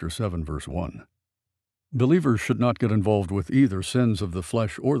 Corinthians chapter 7, verse 1. Believers should not get involved with either sins of the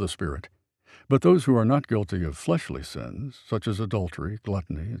flesh or the spirit, but those who are not guilty of fleshly sins, such as adultery,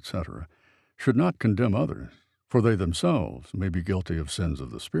 gluttony, etc., should not condemn others, for they themselves may be guilty of sins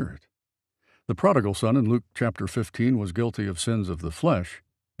of the spirit. The prodigal son in Luke chapter 15 was guilty of sins of the flesh,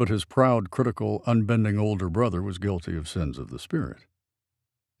 but his proud, critical, unbending older brother was guilty of sins of the spirit.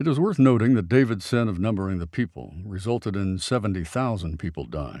 It is worth noting that David's sin of numbering the people resulted in 70,000 people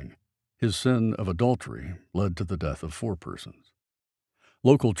dying. His sin of adultery led to the death of 4 persons.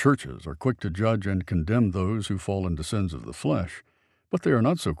 Local churches are quick to judge and condemn those who fall into sins of the flesh, but they are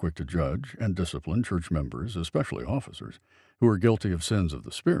not so quick to judge and discipline church members, especially officers, who are guilty of sins of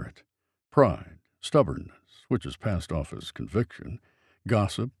the spirit: pride, stubbornness, which is passed off as conviction,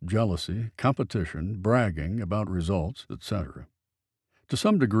 gossip, jealousy, competition, bragging about results, etc. To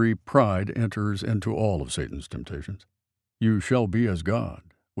some degree, pride enters into all of Satan's temptations. "You shall be as God"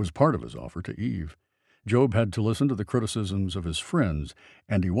 was part of his offer to Eve. Job had to listen to the criticisms of his friends,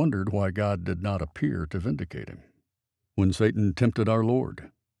 and he wondered why God did not appear to vindicate him. When Satan tempted our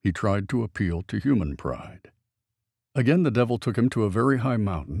Lord, he tried to appeal to human pride. Again the devil took him to a very high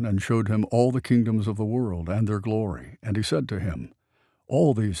mountain and showed him all the kingdoms of the world and their glory, and he said to him,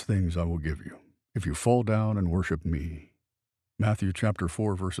 "All these things I will give you, if you fall down and worship me." Matthew chapter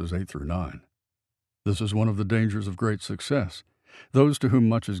 4, verses 8 through 9. This is one of the dangers of great success. Those to whom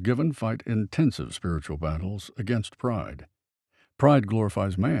much is given fight intensive spiritual battles against pride. Pride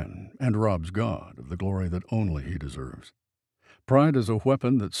glorifies man and robs God of the glory that only he deserves. Pride is a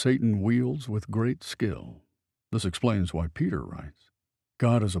weapon that Satan wields with great skill. This explains why Peter writes,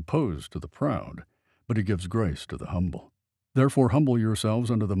 "God is opposed to the proud, but he gives grace to the humble. Therefore humble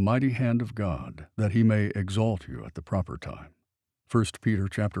yourselves under the mighty hand of God, that he may exalt you at the proper time." 1 Peter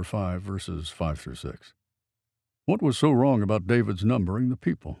chapter 5, verses 5 through 6. What was so wrong about David's numbering the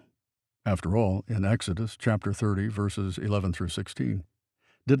people? After all, in Exodus chapter 30, verses 11 through 16,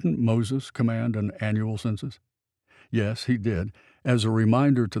 didn't Moses command an annual census? Yes, he did, as a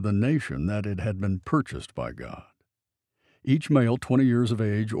reminder to the nation that it had been purchased by God. Each male 20 years of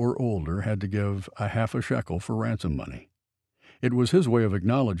age or older had to give a half a shekel for ransom money. It was his way of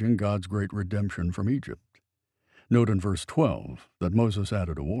acknowledging God's great redemption from Egypt. Note in verse 12 that Moses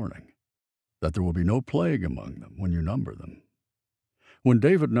added a warning, that there will be no plague among them when you number them. When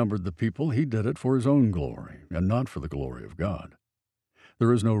David numbered the people, he did it for his own glory and not for the glory of God.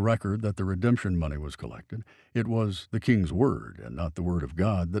 There is no record that the redemption money was collected. It was the king's word and not the word of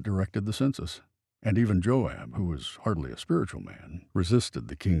God that directed the census. And even Joab, who was hardly a spiritual man, resisted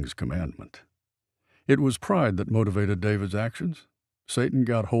the king's commandment. It was pride that motivated David's actions. Satan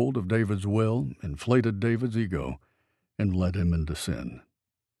got hold of David's will, inflated David's ego, and led him into sin.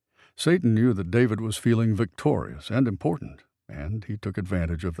 Satan knew that David was feeling victorious and important, and he took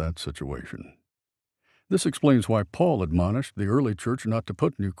advantage of that situation. This explains why Paul admonished the early church not to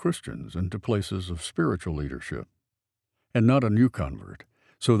put new Christians into places of spiritual leadership, and not a new convert,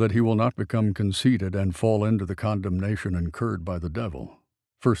 so that he will not become conceited and fall into the condemnation incurred by the devil.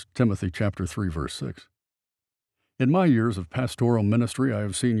 1 Timothy chapter 3, verse 6. In my years of pastoral ministry, I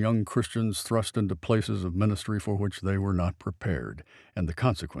have seen young Christians thrust into places of ministry for which they were not prepared, and the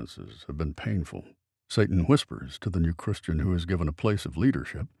consequences have been painful. Satan whispers to the new Christian who is given a place of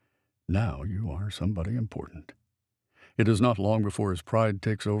leadership, "Now you are somebody important." It is not long before his pride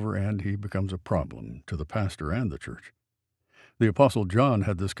takes over and he becomes a problem to the pastor and the church. The Apostle John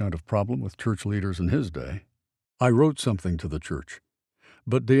had this kind of problem with church leaders in his day. "I wrote something to the church,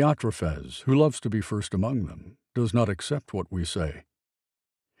 but Diotrephes, who loves to be first among them, does not accept what we say."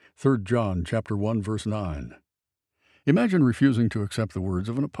 3 John chapter 1, verse 9. Imagine refusing to accept the words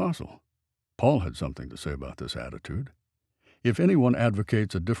of an apostle. Paul had something to say about this attitude. If anyone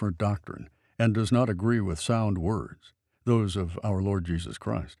advocates a different doctrine and does not agree with sound words, those of our Lord Jesus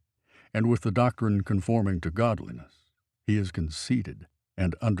Christ, and with the doctrine conforming to godliness, he is conceited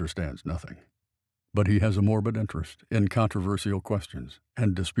and understands nothing. But he has a morbid interest in controversial questions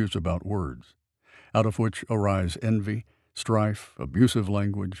and disputes about words, out of which arise envy, strife, abusive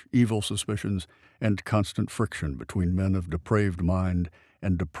language, evil suspicions, and constant friction between men of depraved mind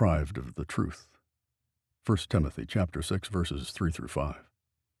and deprived of the truth. 1 Timothy chapter 6, verses 3 through 5.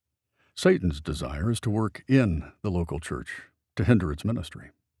 Satan's desire is to work in the local church, to hinder its ministry.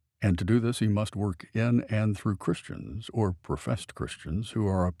 And to do this, he must work in and through Christians, or professed Christians, who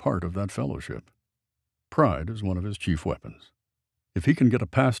are a part of that fellowship. Pride is one of his chief weapons. If he can get a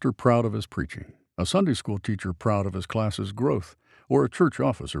pastor proud of his preaching, a Sunday school teacher proud of his class's growth, or a church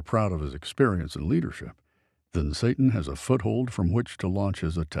officer proud of his experience in leadership, then Satan has a foothold from which to launch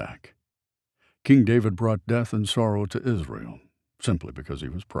his attack. King David brought death and sorrow to Israel simply because he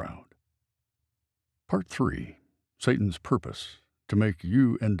was proud. Part 3. Satan's purpose: to make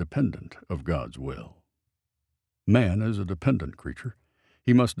you independent of God's will. Man is a dependent creature.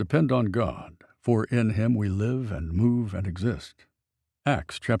 He must depend on God, for in him we live and move and exist.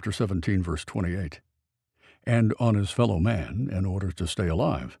 Acts chapter 17, verse 28. And on his fellow man in order to stay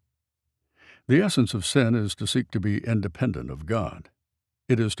alive. The essence of sin is to seek to be independent of God.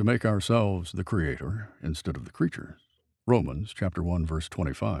 It is to make ourselves the creator instead of the creatures. Romans chapter 1, verse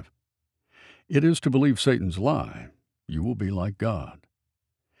 25. It is to believe Satan's lie, "You will be like God."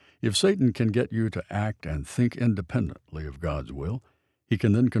 If Satan can get you to act and think independently of God's will, he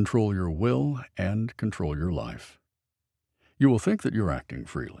can then control your will and control your life. You will think that you're acting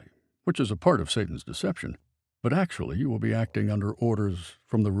freely, which is a part of Satan's deception, but actually you will be acting under orders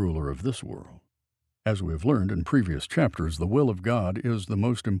from the ruler of this world. As we have learned in previous chapters, the will of God is the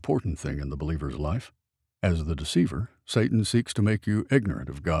most important thing in the believer's life. As the deceiver, Satan seeks to make you ignorant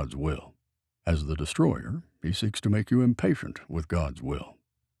of God's will. As the destroyer, he seeks to make you impatient with God's will.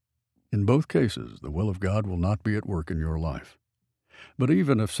 In both cases, the will of God will not be at work in your life. But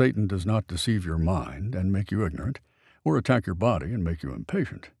even if Satan does not deceive your mind and make you ignorant, or attack your body and make you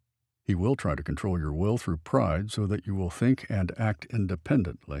impatient, he will try to control your will through pride so that you will think and act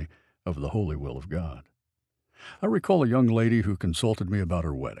independently of the holy will of God. I recall a young lady who consulted me about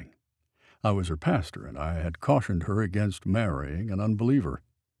her wedding. I was her pastor, and I had cautioned her against marrying an unbeliever.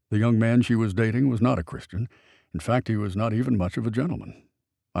 The young man she was dating was not a Christian. In fact, he was not even much of a gentleman.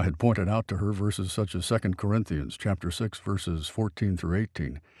 I had pointed out to her verses such as 2 Corinthians chapter 6, verses 14 through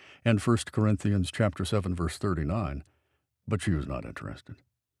 18, and 1 Corinthians chapter 7, verse 39, but she was not interested.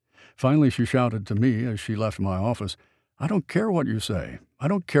 Finally, she shouted to me as she left my office, "I don't care what you say. I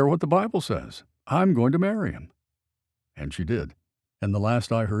don't care what the Bible says. I'm going to marry him." And she did. And the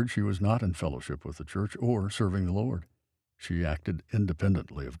last I heard, she was not in fellowship with the church or serving the Lord. She acted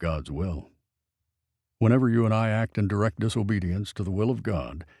independently of God's will. Whenever you and I act in direct disobedience to the will of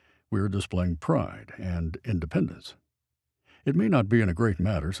God, we are displaying pride and independence. It may not be in a great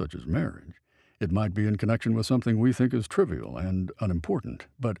matter such as marriage. It might be in connection with something we think is trivial and unimportant,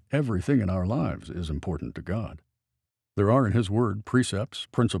 but everything in our lives is important to God. There are in His Word precepts,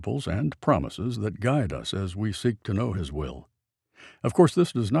 principles, and promises that guide us as we seek to know His will. Of course,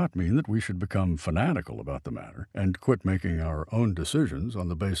 this does not mean that we should become fanatical about the matter and quit making our own decisions on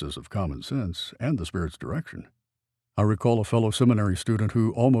the basis of common sense and the Spirit's direction. I recall a fellow seminary student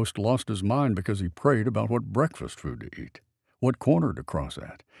who almost lost his mind because he prayed about what breakfast food to eat, what corner to cross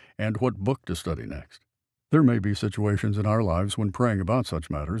at, and what book to study next. There may be situations in our lives when praying about such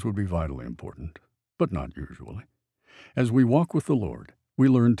matters would be vitally important, but not usually. As we walk with the Lord, we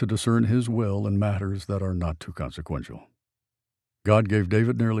learn to discern His will in matters that are not too consequential. God gave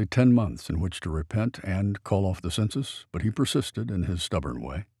David nearly 10 months in which to repent and call off the census, but he persisted in his stubborn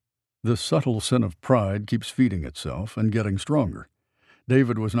way. This subtle sin of pride keeps feeding itself and getting stronger.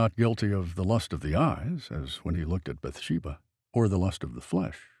 David was not guilty of the lust of the eyes, as when he looked at Bathsheba, or the lust of the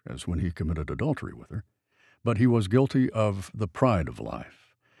flesh, as when he committed adultery with her, but he was guilty of the pride of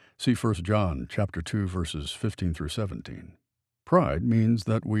life. See 1 John chapter 2, verses 15 through 17. Pride means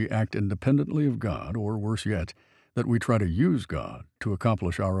that we act independently of God, or worse yet, that we try to use God to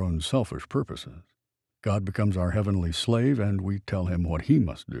accomplish our own selfish purposes. God becomes our heavenly slave, and we tell Him what He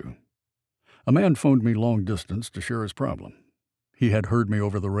must do. A man phoned me long distance to share his problem. He had heard me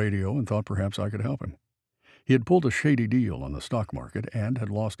over the radio and thought perhaps I could help him. He had pulled a shady deal on the stock market and had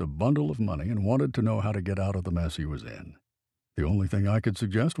lost a bundle of money and wanted to know how to get out of the mess he was in. The only thing I could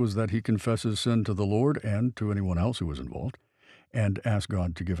suggest was that he confess his sin to the Lord and to anyone else who was involved, and ask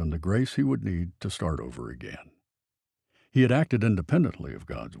God to give him the grace he would need to start over again. He had acted independently of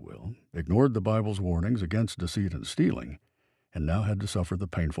God's will, ignored the Bible's warnings against deceit and stealing, and now had to suffer the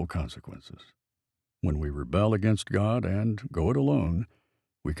painful consequences. When we rebel against God and go it alone,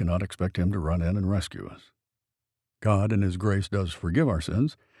 we cannot expect Him to run in and rescue us. God in His grace does forgive our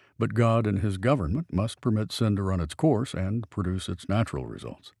sins, but God in His government must permit sin to run its course and produce its natural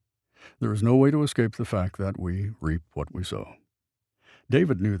results. There is no way to escape the fact that we reap what we sow.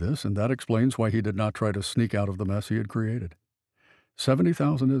 David knew this, and that explains why he did not try to sneak out of the mess he had created.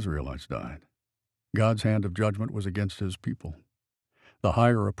 70,000 Israelites died. God's hand of judgment was against His people. The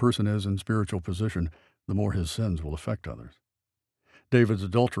higher a person is in spiritual position, the more his sins will affect others. David's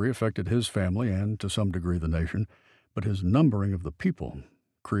adultery affected his family and, to some degree, the nation, but his numbering of the people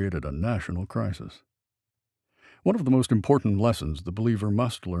created a national crisis. One of the most important lessons the believer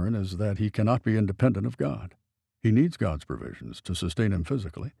must learn is that he cannot be independent of God. He needs God's provisions to sustain him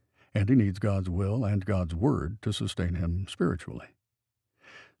physically, and he needs God's will and God's word to sustain him spiritually.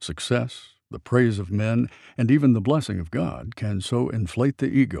 Success, the praise of men, and even the blessing of God can so inflate the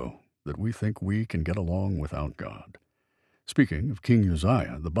ego that we think we can get along without God. Speaking of King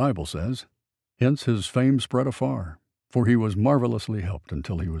Uzziah, the Bible says, "Hence his fame spread afar, for he was marvelously helped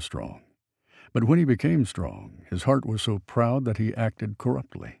until he was strong. But when he became strong, his heart was so proud that he acted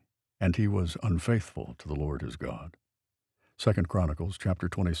corruptly, and he was unfaithful to the Lord his God." 2 Chronicles chapter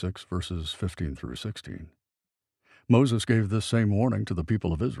 26, verses 15 through 16. Moses gave this same warning to the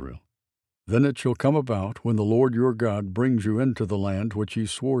people of Israel. "Then it shall come about, when the Lord your God brings you into the land which He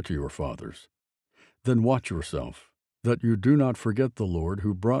swore to your fathers, then watch yourself, that you do not forget the Lord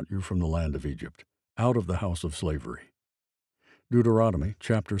who brought you from the land of Egypt, out of the house of slavery." Deuteronomy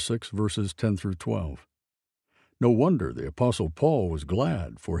chapter 6, verses 10 through 12. No wonder the Apostle Paul was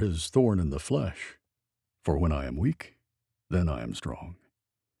glad for his thorn in the flesh. "For when I am weak, then I am strong."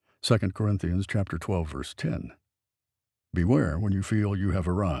 2 Corinthians chapter 12, verse 10. Beware when you feel you have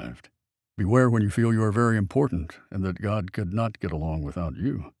arrived. Beware when you feel you are very important and that God could not get along without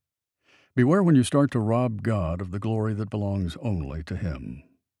you. Beware when you start to rob God of the glory that belongs only to Him.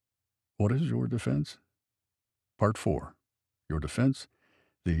 What is your defense? Part 4. Your defense?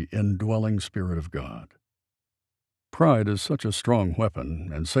 The indwelling Spirit of God. Pride is such a strong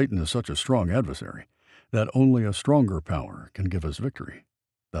weapon, and Satan is such a strong adversary, that only a stronger power can give us victory.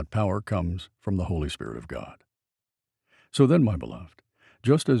 That power comes from the Holy Spirit of God. So then, my beloved,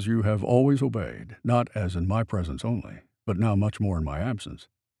 just as you have always obeyed, not as in my presence only, but now much more in my absence,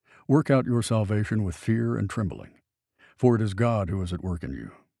 work out your salvation with fear and trembling. For it is God who is at work in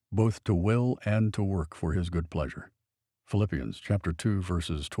you, both to will and to work for His good pleasure. Philippians chapter 2,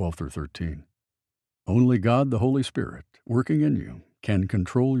 verses 12 through 13. Only God, the Holy Spirit, working in you, can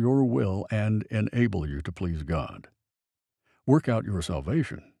control your will and enable you to please God. Work out your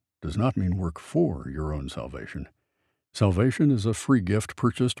salvation does not mean work for your own salvation. Salvation is a free gift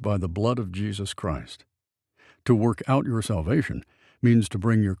purchased by the blood of Jesus Christ. To work out your salvation means to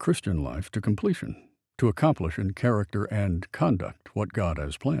bring your Christian life to completion, to accomplish in character and conduct what God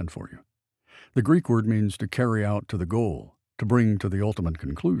has planned for you. The Greek word means to carry out to the goal, to bring to the ultimate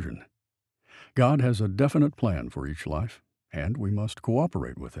conclusion. God has a definite plan for each life, and we must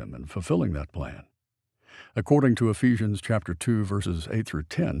cooperate with Him in fulfilling that plan. According to Ephesians chapter 2, verses 8 through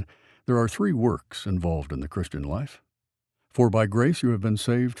 10, there are 3 works involved in the Christian life. For by grace you have been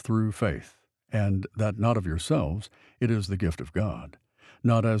saved through faith, and that not of yourselves, it is the gift of God,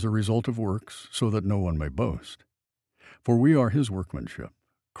 not as a result of works, so that no one may boast. For we are His workmanship,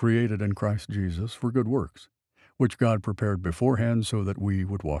 created in Christ Jesus for good works, which God prepared beforehand so that we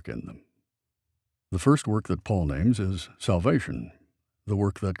would walk in them. The first work that Paul names is salvation, the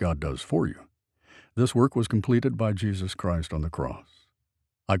work that God does for you. This work was completed by Jesus Christ on the cross.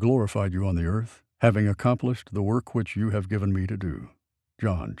 I glorified you on the earth, having accomplished the work which you have given me to do.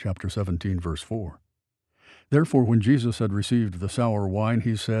 John chapter 17, verse 4. Therefore, when Jesus had received the sour wine,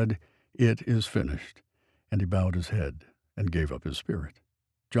 he said, "It is finished," and he bowed his head and gave up his spirit.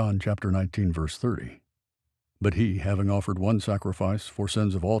 John chapter 19, verse 30. But he, having offered one sacrifice for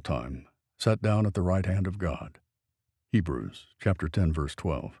sins of all time, sat down at the right hand of God. Hebrews chapter 10, verse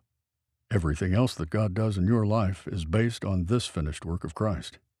 12. Everything else that God does in your life is based on this finished work of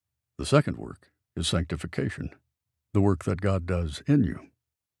Christ. The second work is sanctification, the work that God does in you.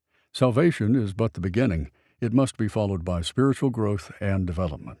 Salvation is but the beginning. It must be followed by spiritual growth and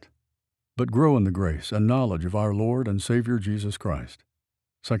development. But grow in the grace and knowledge of our Lord and Savior Jesus Christ.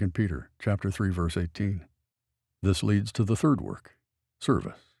 2 Peter chapter 3, verse 18. This leads to the third work,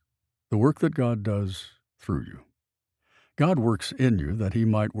 service, the work that God does through you. God works in you that He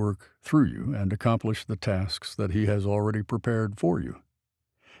might work through you and accomplish the tasks that He has already prepared for you.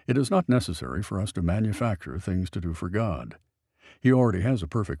 It is not necessary for us to manufacture things to do for God. He already has a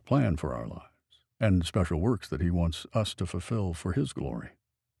perfect plan for our lives and special works that He wants us to fulfill for His glory.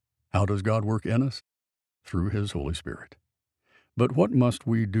 How does God work in us? Through His Holy Spirit. But what must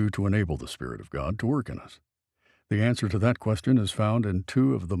we do to enable the Spirit of God to work in us? The answer to that question is found in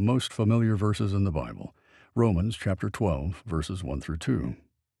 2 of the most familiar verses in the Bible, Romans chapter 12, verses 1 through 2.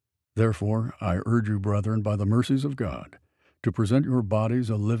 Therefore, I urge you, brethren, by the mercies of God, to present your bodies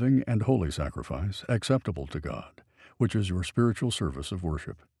a living and holy sacrifice, acceptable to God, which is your spiritual service of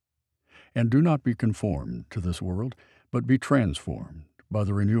worship. And do not be conformed to this world, but be transformed by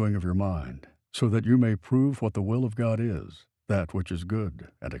the renewing of your mind, so that you may prove what the will of God is, that which is good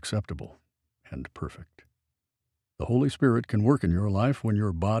and acceptable and perfect. The Holy Spirit can work in your life when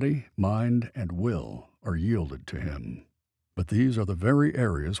your body, mind, and will are yielded to Him. But these are the very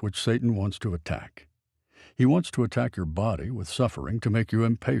areas which Satan wants to attack. He wants to attack your body with suffering to make you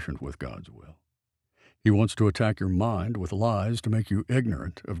impatient with God's will. He wants to attack your mind with lies to make you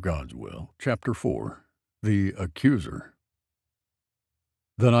ignorant of God's will. Chapter 4. The Accuser.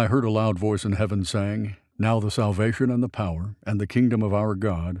 Then I heard a loud voice in heaven saying, Now the salvation and the power and the kingdom of our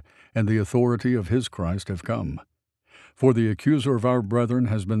God and the authority of His Christ have come. For the accuser of our brethren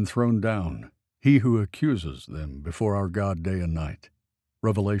has been thrown down, he who accuses them before our God day and night.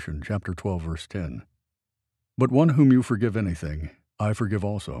 Revelation chapter 12, verse 10. But one whom you forgive anything, I forgive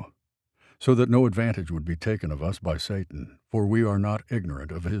also, so that no advantage would be taken of us by Satan, for we are not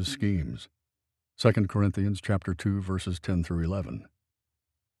ignorant of his schemes. 2 Corinthians chapter 2, verses 10 through 11.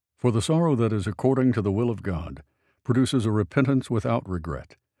 For the sorrow that is according to the will of God produces a repentance without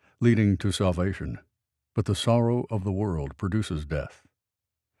regret, leading to salvation, but the sorrow of the world produces death.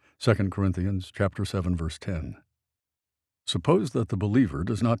 2 Corinthians chapter 7, verse 10. Suppose that the believer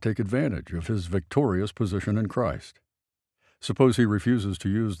does not take advantage of his victorious position in Christ. Suppose he refuses to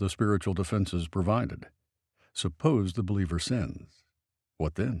use the spiritual defenses provided. Suppose the believer sins.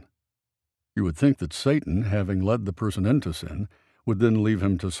 What then? You would think that Satan, having led the person into sin, would then leave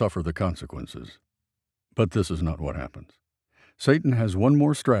him to suffer the consequences. But this is not what happens. Satan has one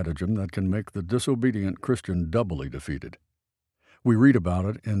more stratagem that can make the disobedient Christian doubly defeated. We read about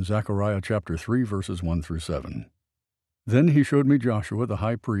it in Zechariah chapter 3, verses 1 through 7. Then he showed me Joshua the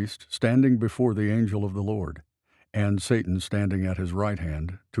high priest standing before the angel of the Lord, and Satan standing at his right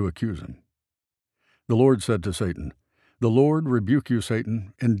hand to accuse him. The Lord said to Satan, The Lord rebuke you,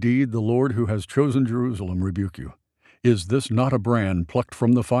 Satan. Indeed, the Lord who has chosen Jerusalem rebuke you. Is this not a brand plucked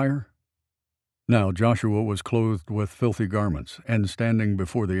from the fire? Now Joshua was clothed with filthy garments, and standing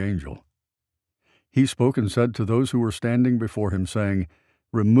before the angel. He spoke and said to those who were standing before him, saying,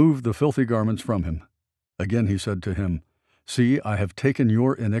 Remove the filthy garments from him. Again he said to him, See, I have taken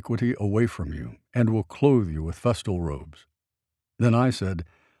your iniquity away from you, and will clothe you with festal robes. Then I said,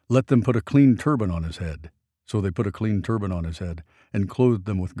 Let them put a clean turban on his head. So they put a clean turban on his head, and clothed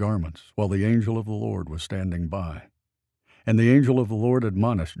them with garments, while the angel of the Lord was standing by. And the angel of the Lord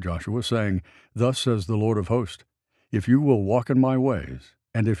admonished Joshua, saying, Thus says the Lord of hosts, If you will walk in my ways,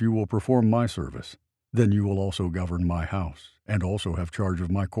 and if you will perform my service, then you will also govern my house, and also have charge of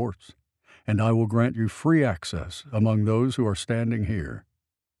my courts. and I will grant you free access among those who are standing here.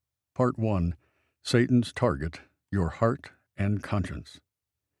 Part 1. Satan's Target, Your Heart and Conscience.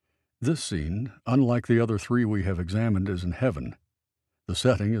 This scene, unlike the other three we have examined, is in heaven. The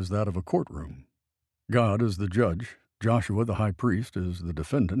setting is that of a courtroom. God is the judge, Joshua the high priest is the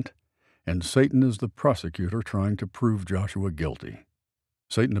defendant, and Satan is the prosecutor trying to prove Joshua guilty.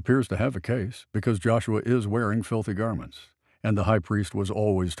 Satan appears to have a case because Joshua is wearing filthy garments, and the high priest was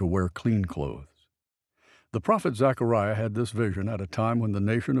always to wear clean clothes. The prophet Zechariah had this vision at a time when the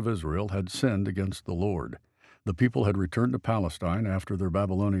nation of Israel had sinned against the Lord. The people had returned to Palestine after their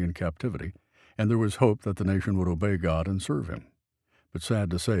Babylonian captivity, and there was hope that the nation would obey God and serve him. But sad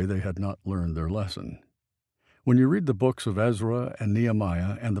to say, they had not learned their lesson. When you read the books of Ezra and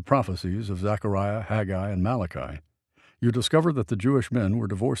Nehemiah and the prophecies of Zechariah, Haggai, and Malachi, you discover that the Jewish men were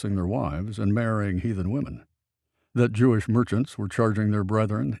divorcing their wives and marrying heathen women, that Jewish merchants were charging their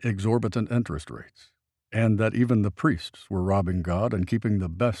brethren exorbitant interest rates, and that even the priests were robbing God and keeping the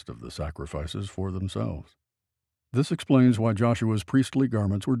best of the sacrifices for themselves. This explains why Joshua's priestly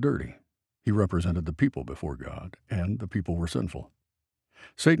garments were dirty. He represented the people before God, and the people were sinful.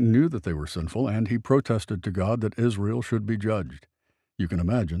 Satan knew that they were sinful, and he protested to God that Israel should be judged. You can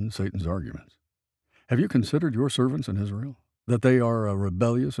imagine Satan's arguments. Have you considered your servants in Israel, that they are a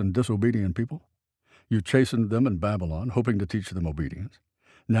rebellious and disobedient people? You chastened them in Babylon, hoping to teach them obedience.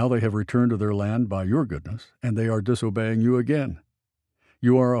 Now they have returned to their land by your goodness, and they are disobeying you again.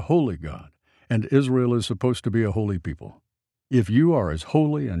 You are a holy God, and Israel is supposed to be a holy people. If you are as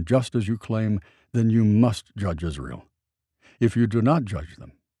holy and just as you claim, then you must judge Israel. If you do not judge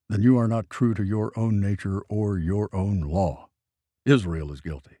them, then you are not true to your own nature or your own law. Israel is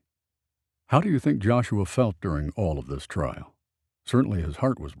guilty. How do you think Joshua felt during all of this trial? Certainly his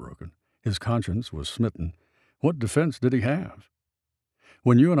heart was broken. His conscience was smitten. What defense did he have?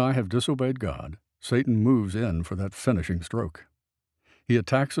 When you and I have disobeyed God, Satan moves in for that finishing stroke. He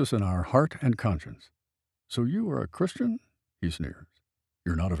attacks us in our heart and conscience. So you are a Christian? He sneers.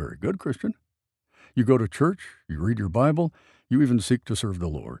 You're not a very good Christian. You go to church, you read your Bible, you even seek to serve the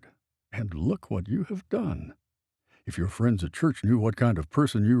Lord. And look what you have done. If your friends at church knew what kind of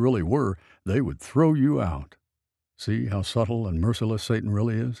person you really were, they would throw you out. See how subtle and merciless Satan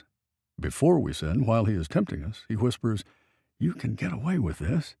really is? Before we sin, while he is tempting us, he whispers, "You can get away with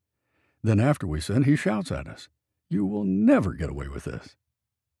this." Then after we sin, he shouts at us, "You will never get away with this."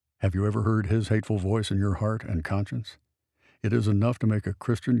 Have you ever heard his hateful voice in your heart and conscience? It is enough to make a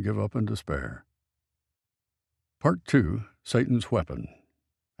Christian give up in despair. Part 2. Satan's Weapon.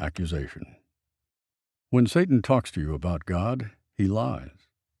 Accusation. When Satan talks to you about God, he lies.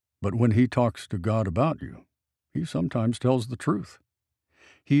 But when he talks to God about you, he sometimes tells the truth.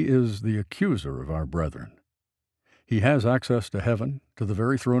 He is the accuser of our brethren. He has access to heaven, to the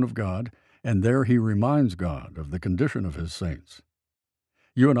very throne of God, and there he reminds God of the condition of his saints.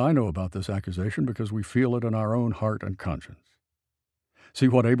 You and I know about this accusation because we feel it in our own heart and conscience. See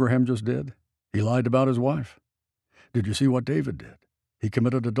what Abraham just did? He lied about his wife. Did you see what David did? He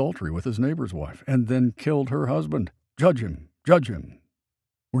committed adultery with his neighbor's wife and then killed her husband. Judge him! Judge him!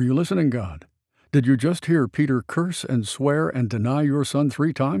 Were you listening, God? Did you just hear Peter curse and swear and deny your son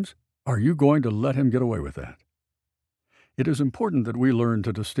 3 times? Are you going to let him get away with that? It is important that we learn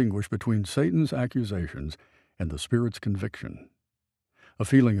to distinguish between Satan's accusations and the Spirit's conviction. A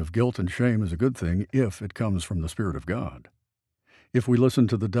feeling of guilt and shame is a good thing if it comes from the Spirit of God. If we listen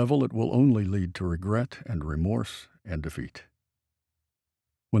to the devil, it will only lead to regret and remorse and defeat.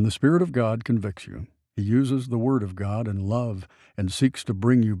 When the Spirit of God convicts you, he uses the Word of God in love and seeks to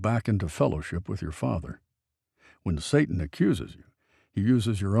bring you back into fellowship with your Father. When Satan accuses you, he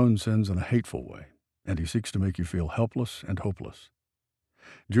uses your own sins in a hateful way, and he seeks to make you feel helpless and hopeless.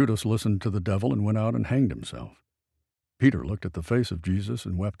 Judas listened to the devil and went out and hanged himself. Peter looked at the face of Jesus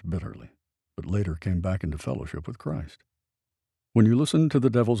and wept bitterly, but later came back into fellowship with Christ. When you listen to the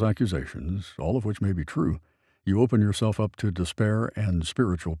devil's accusations, all of which may be true, you open yourself up to despair and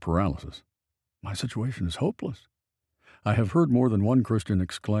spiritual paralysis. My situation is hopeless. I have heard more than one Christian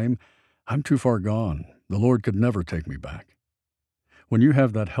exclaim, "I'm too far gone. The Lord could never take me back." When you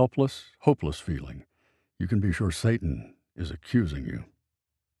have that helpless, hopeless feeling, you can be sure Satan is accusing you.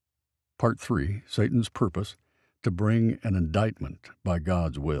 Part 3. Satan's Purpose: to bring an indictment by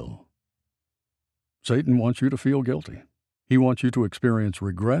God's will. Satan wants you to feel guilty. He wants you to experience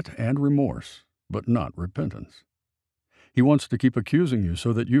regret and remorse, but not repentance. He wants to keep accusing you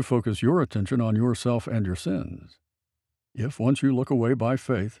so that you focus your attention on yourself and your sins. If once you look away by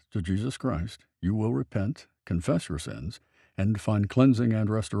faith to Jesus Christ, you will repent, confess your sins, and find cleansing and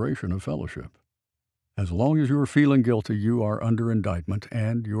restoration of fellowship. As long as you are feeling guilty, you are under indictment,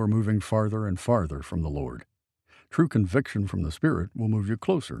 and you are moving farther and farther from the Lord. True conviction from the Spirit will move you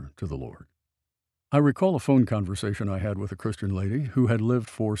closer to the Lord. I recall a phone conversation I had with a Christian lady who had lived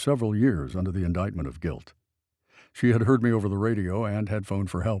for several years under the indictment of guilt. She had heard me over the radio and had phoned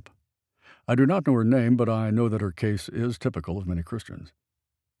for help. I do not know her name, but I know that her case is typical of many Christians.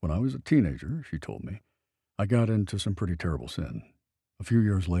 When I was a teenager, she told me, I got into some pretty terrible sin. A few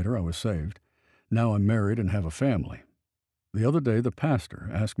years later, I was saved. Now I'm married and have a family. The other day, the pastor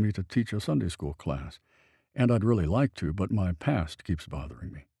asked me to teach a Sunday school class, and I'd really like to, but my past keeps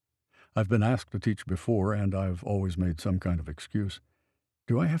bothering me. I've been asked to teach before, and I've always made some kind of excuse.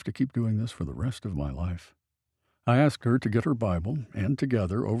 Do I have to keep doing this for the rest of my life? I asked her to get her Bible, and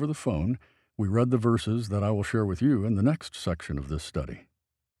together, over the phone, we read the verses that I will share with you in the next section of this study.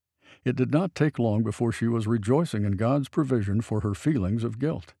 It did not take long before she was rejoicing in God's provision for her feelings of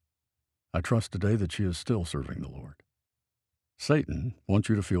guilt. I trust today that she is still serving the Lord. Satan wants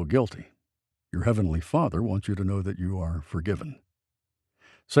you to feel guilty. Your Heavenly Father wants you to know that you are forgiven.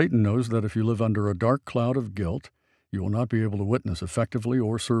 Satan knows that if you live under a dark cloud of guilt, you will not be able to witness effectively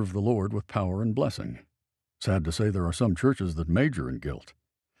or serve the Lord with power and blessing. Sad to say, there are some churches that major in guilt.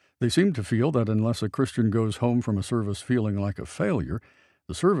 They seem to feel that unless a Christian goes home from a service feeling like a failure,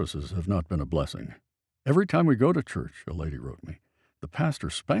 the services have not been a blessing. Every time we go to church, a lady wrote me, the pastor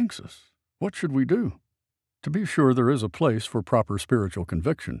spanks us. What should we do? To be sure, there is a place for proper spiritual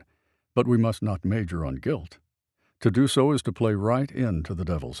conviction, but we must not major on guilt. To do so is to play right into the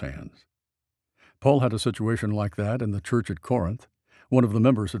devil's hands. Paul had a situation like that in the church at Corinth. One of the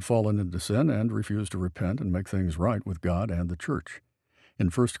members had fallen into sin and refused to repent and make things right with God and the church. In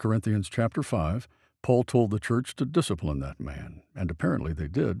 1 Corinthians chapter 5, Paul told the church to discipline that man, and apparently they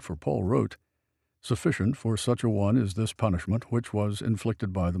did, for Paul wrote, "Sufficient for such a one is this punishment which was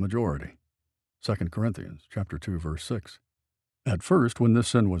inflicted by the majority." 2 Corinthians chapter 2, verse 6. At first, when this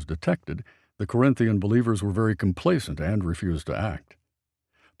sin was detected, the Corinthian believers were very complacent and refused to act.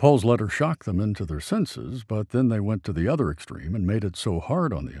 Paul's letter shocked them into their senses, but then they went to the other extreme and made it so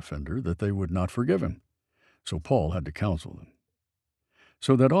hard on the offender that they would not forgive him. So Paul had to counsel them.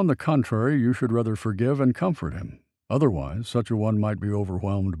 So that on the contrary, you should rather forgive and comfort him. Otherwise, such a one might be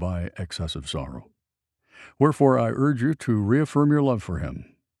overwhelmed by excessive sorrow. Wherefore I urge you to reaffirm your love for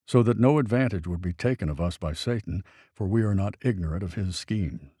him, so that no advantage would be taken of us by Satan, for we are not ignorant of his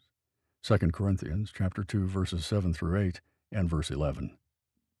schemes. 2 Corinthians chapter 2, verses 7 through 8 and verse 11.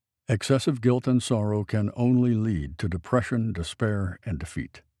 Excessive guilt and sorrow can only lead to depression, despair, and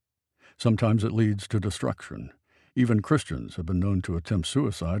defeat. Sometimes it leads to destruction. Even Christians have been known to attempt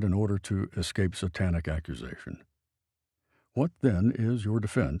suicide in order to escape satanic accusation. What then is your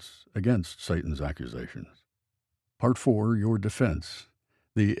defense against Satan's accusations? Part 4, your defense,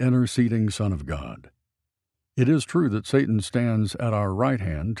 the interceding Son of God. It is true that Satan stands at our right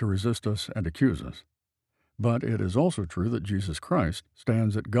hand to resist us and accuse us. But it is also true that Jesus Christ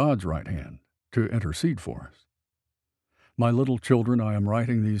stands at God's right hand to intercede for us. My little children, I am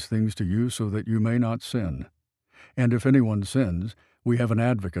writing these things to you so that you may not sin. And if anyone sins, we have an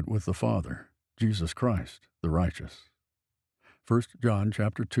advocate with the Father, Jesus Christ, the righteous. 1 John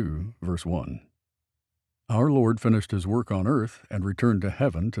chapter 2, verse 1. Our Lord finished his work on earth and returned to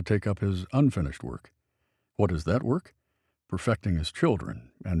heaven to take up his unfinished work. What is that work? Perfecting his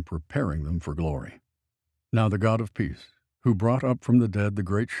children and preparing them for glory. Now the God of peace, who brought up from the dead the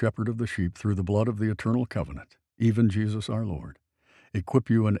great shepherd of the sheep through the blood of the eternal covenant, even Jesus our Lord, equip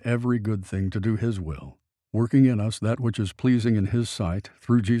you in every good thing to do his will, working in us that which is pleasing in his sight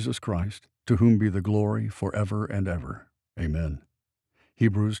through Jesus Christ, to whom be the glory forever and ever. Amen.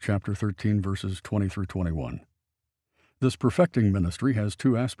 Hebrews chapter 13, verses 20 through 21. This perfecting ministry has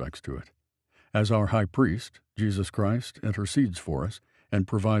two aspects to it. As our high priest, Jesus Christ intercedes for us and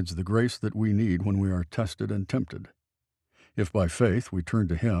provides the grace that we need when we are tested and tempted. If by faith we turn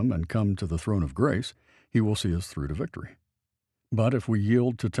to him and come to the throne of grace, he will see us through to victory. But if we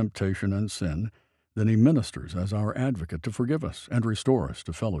yield to temptation and sin, then he ministers as our advocate to forgive us and restore us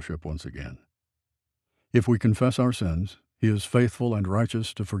to fellowship once again. If we confess our sins, he is faithful and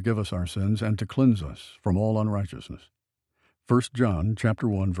righteous to forgive us our sins and to cleanse us from all unrighteousness. 1 John chapter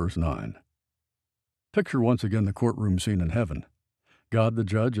 1, verse 9. Picture once again the courtroom scene in heaven. God the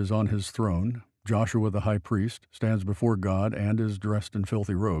judge is on his throne. Joshua the high priest stands before God and is dressed in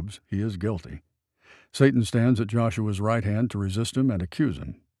filthy robes. He is guilty. Satan stands at Joshua's right hand to resist him and accuse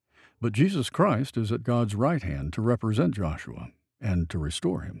him. But Jesus Christ is at God's right hand to represent Joshua and to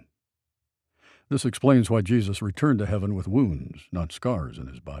restore him. This explains why Jesus returned to heaven with wounds, not scars in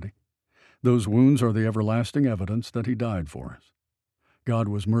his body. Those wounds are the everlasting evidence that he died for us. God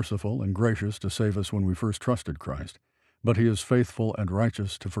was merciful and gracious to save us when we first trusted Christ, but He is faithful and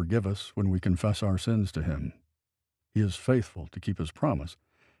righteous to forgive us when we confess our sins to Him. He is faithful to keep His promise,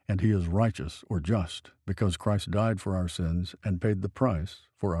 and He is righteous or just because Christ died for our sins and paid the price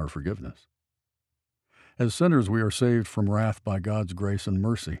for our forgiveness. As sinners, we are saved from wrath by God's grace and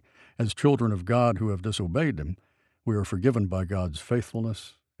mercy. As children of God who have disobeyed Him, we are forgiven by God's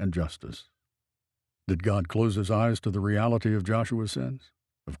faithfulness and justice. Did God close His eyes to the reality of Joshua's sins?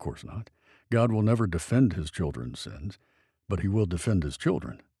 Of course not. God will never defend His children's sins, but He will defend His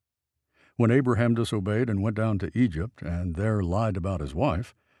children. When Abraham disobeyed and went down to Egypt and there lied about his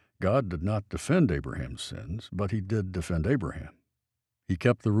wife, God did not defend Abraham's sins, but He did defend Abraham. He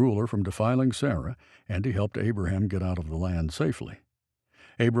kept the ruler from defiling Sarah, and He helped Abraham get out of the land safely.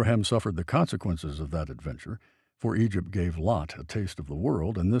 Abraham suffered the consequences of that adventure, for Egypt gave Lot a taste of the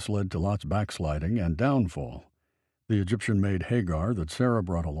world, and this led to Lot's backsliding and downfall. The Egyptian-made Hagar that Sarah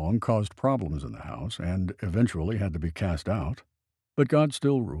brought along caused problems in the house and eventually had to be cast out. But God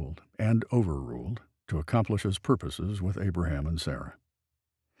still ruled and overruled to accomplish His purposes with Abraham and Sarah.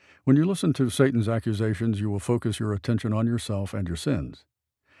 When you listen to Satan's accusations, you will focus your attention on yourself and your sins,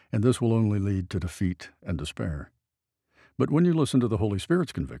 and this will only lead to defeat and despair. But when you listen to the Holy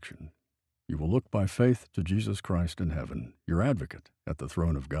Spirit's conviction, you will look by faith to Jesus Christ in heaven, your advocate at the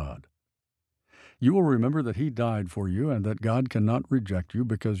throne of God. You will remember that He died for you and that God cannot reject you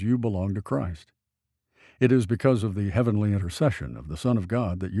because you belong to Christ. It is because of the heavenly intercession of the Son of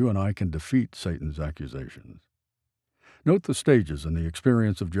God that you and I can defeat Satan's accusations. Note the stages in the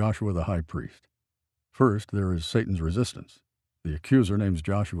experience of Joshua the high priest. First, there is Satan's resistance. The accuser names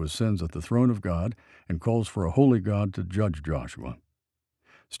Joshua's sins at the throne of God and calls for a holy God to judge Joshua.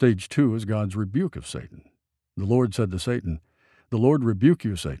 Stage 2 is God's rebuke of Satan. The Lord said to Satan, "The Lord rebuke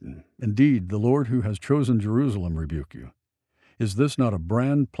you, Satan. Indeed, the Lord who has chosen Jerusalem rebuke you. Is this not a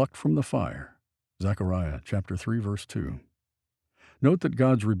brand plucked from the fire?" Zechariah chapter 3, verse 2. Note that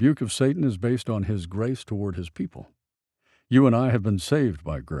God's rebuke of Satan is based on His grace toward His people. You and I have been saved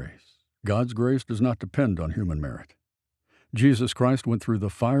by grace. God's grace does not depend on human merit. Jesus Christ went through the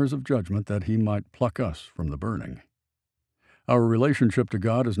fires of judgment that He might pluck us from the burning. Our relationship to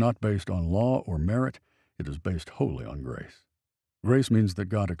God is not based on law or merit. It is based wholly on grace. Grace means that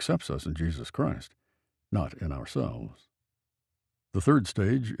God accepts us in Jesus Christ, not in ourselves. The third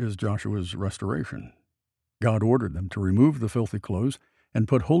stage is Joshua's restoration. God ordered them to remove the filthy clothes and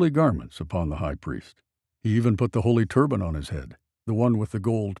put holy garments upon the high priest. He even put the holy turban on his head, the one with the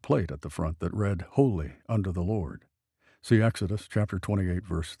gold plate at the front that read, "Holy unto the Lord." See Exodus chapter 28,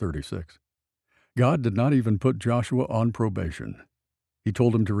 verse 36. God did not even put Joshua on probation. He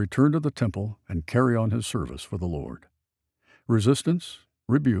told him to return to the temple and carry on his service for the Lord. Resistance,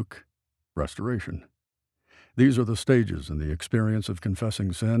 rebuke, restoration. These are the stages in the experience of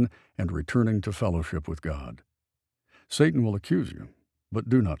confessing sin and returning to fellowship with God. Satan will accuse you, but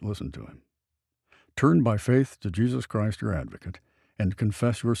do not listen to him. Turn by faith to Jesus Christ, your advocate, and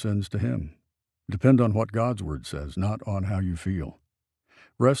confess your sins to Him. Depend on what God's Word says, not on how you feel.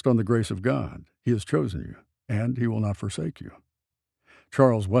 Rest on the grace of God. He has chosen you, and He will not forsake you.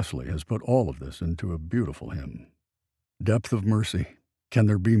 Charles Wesley has put all of this into a beautiful hymn. Depth of mercy, can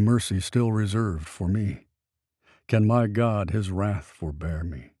there be mercy still reserved for me? Can my God His wrath forbear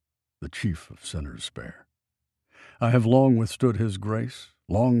me, the chief of sinners spare? I have long withstood His grace,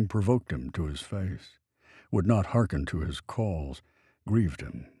 long provoked Him to His face, would not hearken to His calls, grieved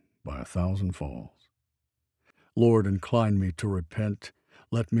Him by 1,000 falls. Lord, incline me to repent,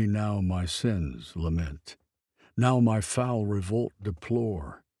 let me now my sins lament. Now my foul revolt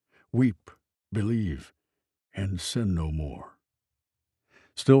deplore, weep, believe, and sin no more.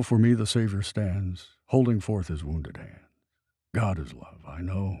 Still for me the Savior stands, holding forth His wounded hand. God is love, I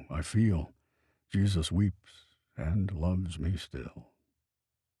know, I feel. Jesus weeps and loves me still.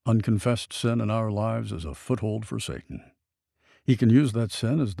 Unconfessed sin in our lives is a foothold for Satan. He can use that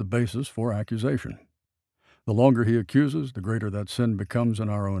sin as the basis for accusation. The longer he accuses, the greater that sin becomes in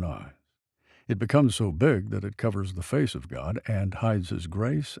our own eyes. It becomes so big that it covers the face of God and hides His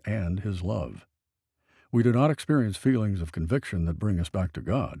grace and His love. We do not experience feelings of conviction that bring us back to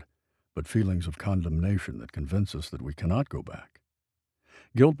God, but feelings of condemnation that convince us that we cannot go back.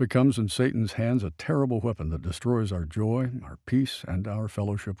 Guilt becomes in Satan's hands a terrible weapon that destroys our joy, our peace, and our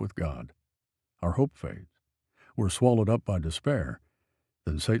fellowship with God. Our hope fades. We're swallowed up by despair.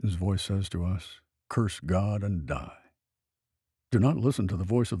 Then Satan's voice says to us, "Curse God and die." Do not listen to the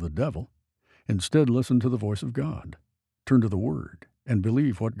voice of the devil. Instead, listen to the voice of God. Turn to the Word and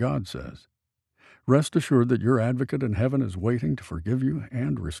believe what God says. Rest assured that your advocate in heaven is waiting to forgive you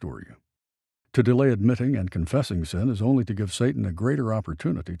and restore you. To delay admitting and confessing sin is only to give Satan a greater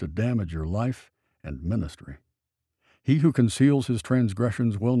opportunity to damage your life and ministry. He who conceals his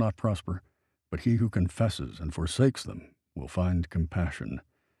transgressions will not prosper, but he who confesses and forsakes them will find compassion.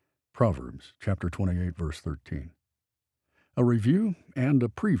 Proverbs chapter 28, verse 13. A review and a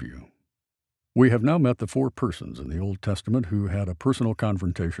preview. We have now met the 4 persons in the Old Testament who had a personal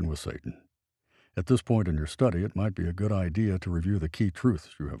confrontation with Satan. At this point in your study, it might be a good idea to review the key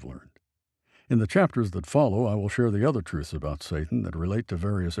truths you have learned. In the chapters that follow, I will share the other truths about Satan that relate to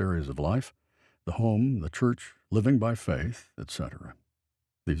various areas of life, the home, the church, living by faith, etc.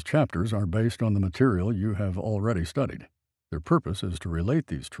 These chapters are based on the material you have already studied. Their purpose is to relate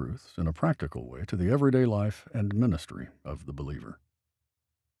these truths in a practical way to the everyday life and ministry of the believer.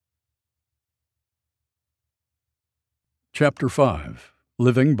 Chapter 5.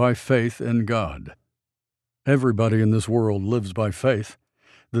 Living by Faith in God. Everybody in this world lives by faith.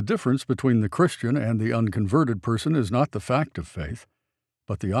 The difference between the Christian and the unconverted person is not the fact of faith,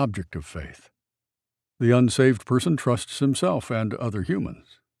 but the object of faith. The unsaved person trusts himself and other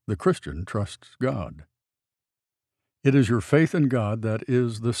humans. The Christian trusts God. It is your faith in God that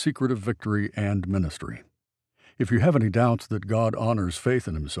is the secret of victory and ministry. If you have any doubts that God honors faith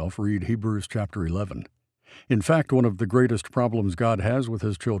in himself, read Hebrews chapter 11. In fact, one of the greatest problems God has with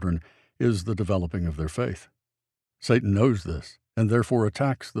his children is the developing of their faith. Satan knows this, and therefore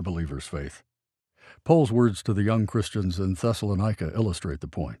attacks the believer's faith. Paul's words to the young Christians in Thessalonica illustrate the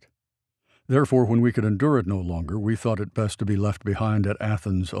point. Therefore, when we could endure it no longer, we thought it best to be left behind at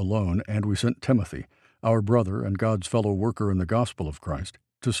Athens alone, and we sent Timothy, our brother and God's fellow worker in the gospel of Christ,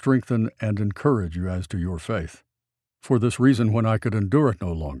 to strengthen and encourage you as to your faith. For this reason, when I could endure it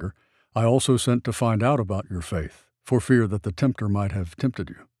no longer, I also sent to find out about your faith, for fear that the tempter might have tempted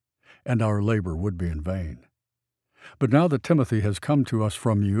you, and our labor would be in vain. But now that Timothy has come to us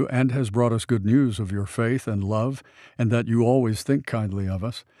from you and has brought us good news of your faith and love, and that you always think kindly of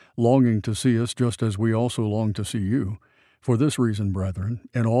us, longing to see us just as we also long to see you, for this reason, brethren,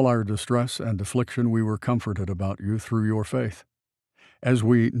 in all our distress and affliction we were comforted about you through your faith. As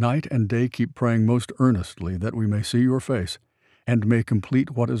we night and day keep praying most earnestly that we may see your face, and may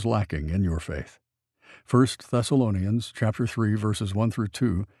complete what is lacking in your faith. 1 Thessalonians chapter 3, verses 1 through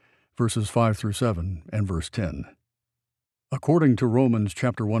 2, verses 5 through 7, and verse 10. According to Romans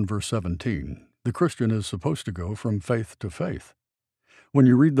chapter 1, verse 17, the Christian is supposed to go from faith to faith. When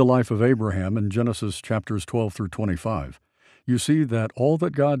you read the life of Abraham in Genesis chapters 12 through 25, you see that all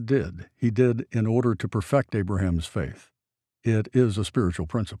that God did, he did in order to perfect Abraham's faith. It is a spiritual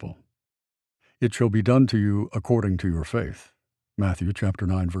principle. It shall be done to you according to your faith. Matthew chapter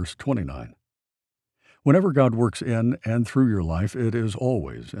 9, verse 29. Whenever God works in and through your life, it is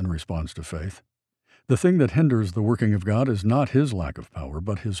always in response to faith. The thing that hinders the working of God is not his lack of power,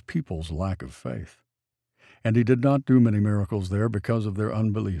 but his people's lack of faith. And he did not do many miracles there because of their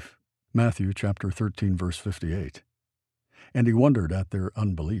unbelief. Matthew chapter 13, verse 58. And he wondered at their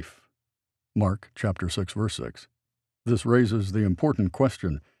unbelief. Mark chapter 6, verse 6. This raises the important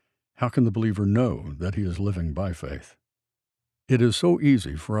question, how can the believer know that he is living by faith? It is so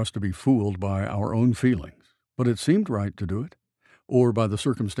easy for us to be fooled by our own feelings, but it seemed right to do it, or by the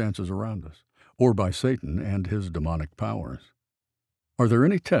circumstances around us, or by Satan and his demonic powers. Are there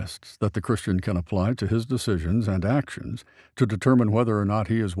any tests that the Christian can apply to his decisions and actions to determine whether or not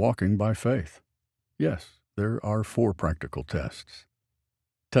he is walking by faith? Yes, there are 4 practical tests.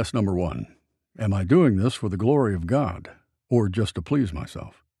 Test number 1. Am I doing this for the glory of God, or just to please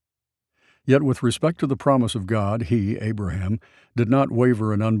myself? Yet with respect to the promise of God, he, Abraham, did not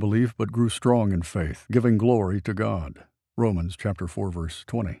waver in unbelief but grew strong in faith, giving glory to God. Romans chapter 4, verse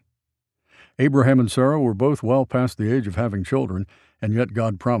 20. Abraham and Sarah were both well past the age of having children, and yet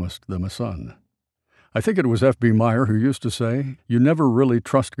God promised them a son. I think it was F.B. Meyer who used to say, "You never really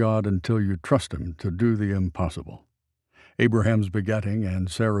trust God until you trust him to do the impossible." Abraham's begetting and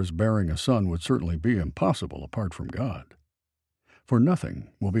Sarah's bearing a son would certainly be impossible apart from God. For nothing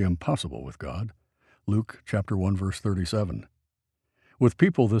will be impossible with God. Luke chapter 1, verse 37. With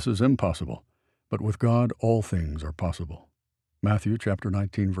people this is impossible, but with God all things are possible. Matthew chapter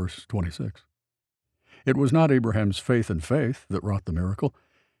 19, verse 26. It was not Abraham's faith in faith that wrought the miracle.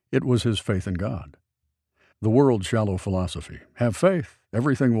 It was his faith in God. The world's shallow philosophy, have faith,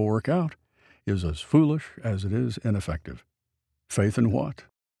 everything will work out, is as foolish as it is ineffective. Faith in what?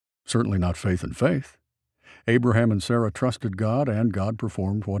 Certainly not faith in faith. Abraham and Sarah trusted God, and God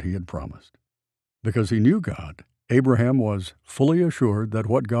performed what he had promised. Because he knew God, Abraham was fully assured that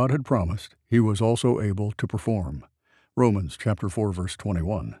what God had promised, he was also able to perform. Romans chapter 4, verse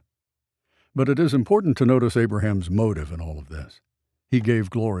 21. But it is important to notice Abraham's motive in all of this. He gave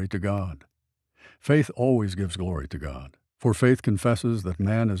glory to God. Faith always gives glory to God, for faith confesses that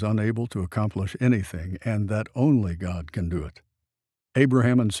man is unable to accomplish anything and that only God can do it.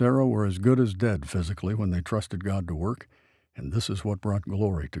 Abraham and Sarah were as good as dead physically when they trusted God to work, and this is what brought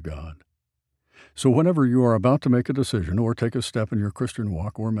glory to God. So whenever you are about to make a decision or take a step in your Christian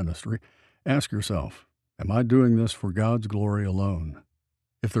walk or ministry, ask yourself, am I doing this for God's glory alone?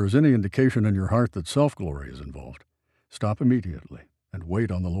 If there is any indication in your heart that self-glory is involved, stop immediately and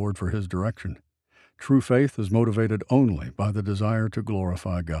wait on the Lord for His direction. True faith is motivated only by the desire to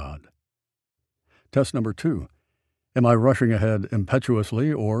glorify God. Test number 2. Am I rushing ahead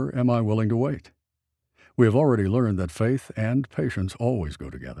impetuously or am I willing to wait? We have already learned that faith and patience always go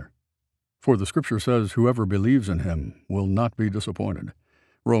together. For the Scripture says, whoever believes in Him will not be disappointed.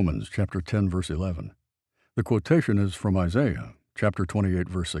 Romans chapter 10, verse 11. The quotation is from Isaiah chapter 28,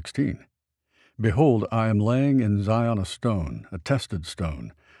 verse 16. Behold, I am laying in Zion a stone, a tested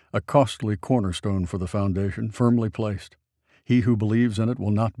stone, a costly cornerstone for the foundation, firmly placed. He who believes in it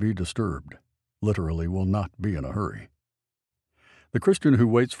will not be disturbed. Literally, will not be in a hurry. The Christian who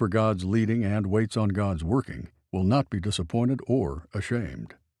waits for God's leading and waits on God's working will not be disappointed or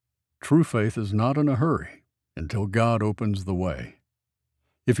ashamed. True faith is not in a hurry until God opens the way.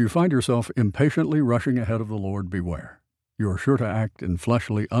 If you find yourself impatiently rushing ahead of the Lord, beware. You are sure to act in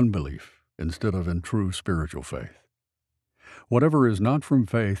fleshly unbelief instead of in true spiritual faith. Whatever is not from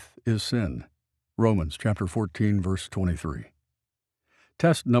faith is sin. Romans chapter 14, verse 23.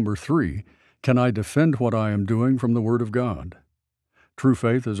 Test number 3. Can I defend what I am doing from the Word of God? True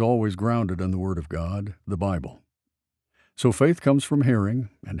faith is always grounded in the Word of God, the Bible. So faith comes from hearing,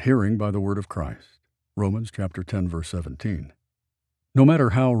 and hearing by the Word of Christ. Romans chapter 10, verse 17. No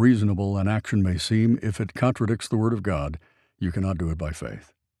matter how reasonable an action may seem, if it contradicts the Word of God, you cannot do it by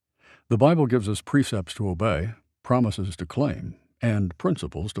faith. The Bible gives us precepts to obey, promises to claim, and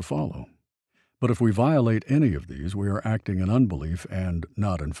principles to follow. But if we violate any of these, we are acting in unbelief and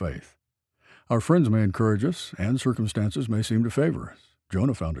not in faith. Our friends may encourage us, and circumstances may seem to favor us.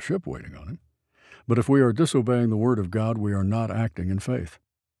 Jonah found a ship waiting on him. But if we are disobeying the Word of God, we are not acting in faith.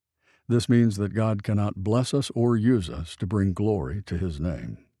 This means that God cannot bless us or use us to bring glory to His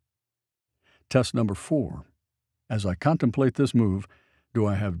name. Test number 4. As I contemplate this move, do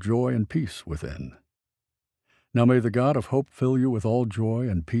I have joy and peace within? Now may the God of hope fill you with all joy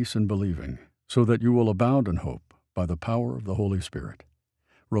and peace in believing, so that you will abound in hope by the power of the Holy Spirit.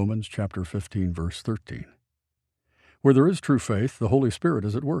 Romans chapter 15, verse 13. Where there is true faith, the Holy Spirit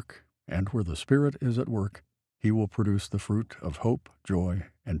is at work, and where the Spirit is at work, He will produce the fruit of hope, joy,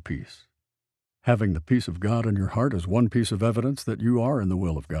 and peace. Having the peace of God in your heart is one piece of evidence that you are in the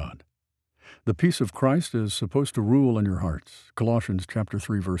will of God. The peace of Christ is supposed to rule in your hearts, Colossians chapter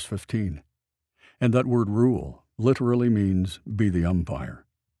 3, verse 15. And that word rule literally means be the umpire.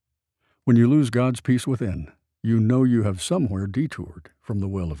 When you lose God's peace within, you know you have somewhere detoured from the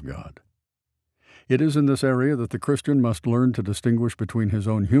will of God. It is in this area that the Christian must learn to distinguish between his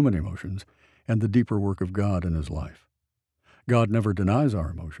own human emotions and the deeper work of God in his life. God never denies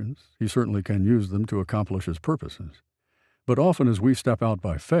our emotions. He certainly can use them to accomplish His purposes. But often as we step out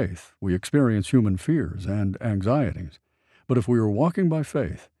by faith, we experience human fears and anxieties. But if we are walking by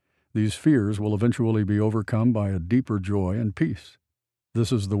faith, these fears will eventually be overcome by a deeper joy and peace.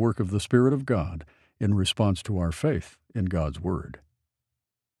 This is the work of the Spirit of God in response to our faith in God's Word.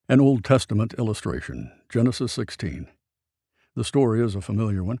 An Old Testament illustration, Genesis 16. The story is a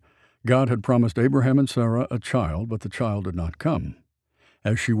familiar one. God had promised Abraham and Sarah a child, but the child did not come.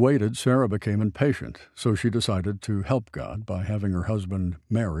 As she waited, Sarah became impatient, so she decided to help God by having her husband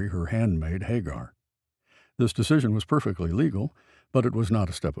marry her handmaid Hagar. This decision was perfectly legal, but it was not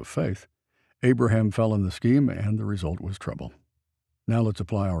a step of faith. Abraham fell in the scheme, and the result was trouble. Now let's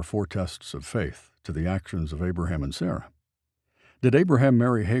apply our 4 tests of faith to the actions of Abraham and Sarah. Did Abraham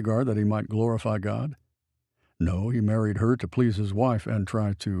marry Hagar that he might glorify God? No, he married her to please his wife and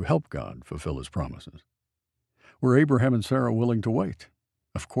try to help God fulfill His promises. Were Abraham and Sarah willing to wait?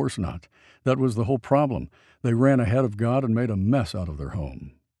 Of course not. That was the whole problem. They ran ahead of God and made a mess out of their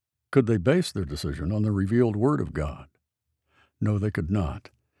home. Could they base their decision on the revealed Word of God? No, they could not.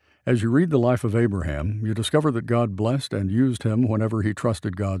 As you read the life of Abraham, you discover that God blessed and used him whenever he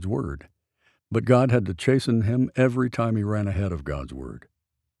trusted God's Word. But God had to chasten him every time he ran ahead of God's Word.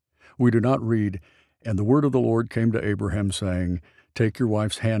 We do not read, "And the word of the Lord came to Abraham, saying, Take your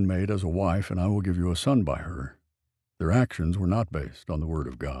wife's handmaid as a wife, and I will give you a son by her." Their actions were not based on the Word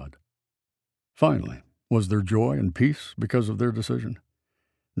of God. Finally, was there joy and peace because of their decision?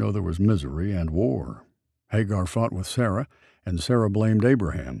 No, there was misery and war. Hagar fought with Sarah, and Sarah blamed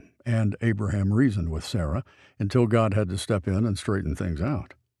Abraham, and Abraham reasoned with Sarah until God had to step in and straighten things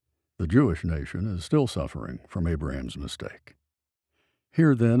out. The Jewish nation is still suffering from Abraham's mistake.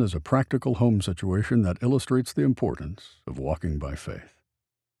 Here, then, is a practical home situation that illustrates the importance of walking by faith.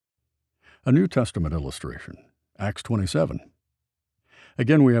 A New Testament illustration, Acts 27.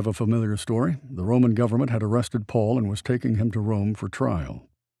 Again, we have a familiar story. The Roman government had arrested Paul and was taking him to Rome for trial.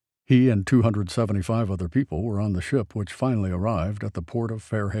 He and 275 other people were on the ship which finally arrived at the port of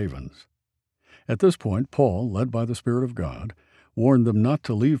Fair Havens. At this point, Paul, led by the Spirit of God, warned them not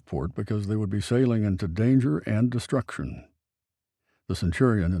to leave port because they would be sailing into danger and destruction. The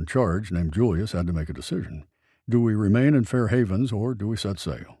centurion in charge, named Julius, had to make a decision. Do we remain in Fair Havens or do we set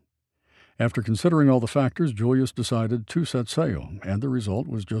sail? After considering all the factors, Julius decided to set sail, and the result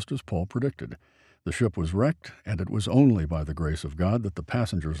was just as Paul predicted. The ship was wrecked, and it was only by the grace of God that the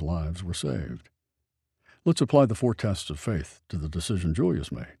passengers' lives were saved. Let's apply the 4 tests of faith to the decision Julius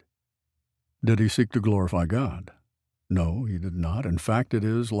made. Did he seek to glorify God? No, he did not. In fact, it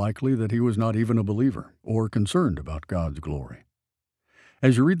is likely that he was not even a believer or concerned about God's glory.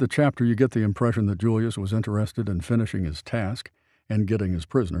 As you read the chapter, you get the impression that Julius was interested in finishing his task and getting his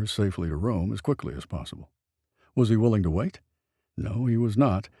prisoners safely to Rome as quickly as possible. Was he willing to wait? No, he was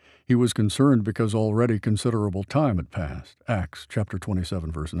not. He was concerned because already considerable time had passed, Acts chapter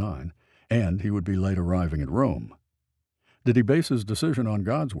 27, verse 9, and he would be late arriving at Rome. Did he base his decision on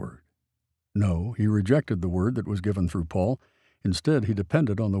God's word? No, he rejected the word that was given through Paul. Instead, he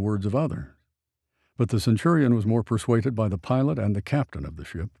depended on the words of others. But the centurion was more persuaded by the pilot and the captain of the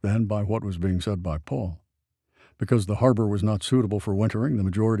ship than by what was being said by Paul. Because the harbor was not suitable for wintering, the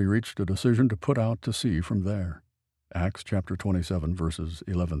majority reached a decision to put out to sea from there. Acts chapter 27, verses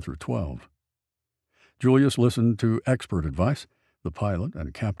 11 through 12. Julius listened to expert advice, the pilot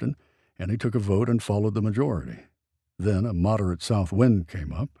and captain, and he took a vote and followed the majority. Then a moderate south wind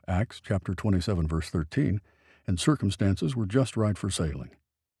came up, Acts chapter 27, verse 13, and circumstances were just right for sailing.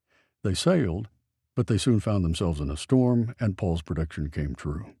 They sailed, but they soon found themselves in a storm, and Paul's prediction came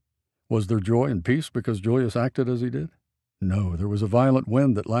true. Was there joy and peace because Julius acted as he did? No, there was a violent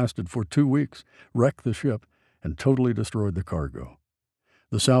wind that lasted for 2 weeks, wrecked the ship, and totally destroyed the cargo.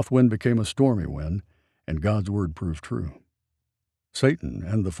 The south wind became a stormy wind, and God's word proved true. Satan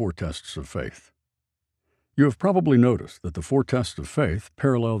and the 4 tests of faith. You have probably noticed that the 4 tests of faith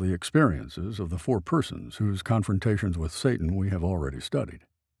parallel the experiences of the 4 persons whose confrontations with Satan we have already studied.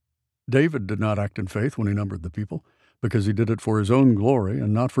 David did not act in faith when he numbered the people, because he did it for his own glory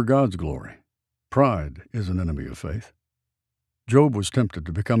and not for God's glory. Pride is an enemy of faith. Job was tempted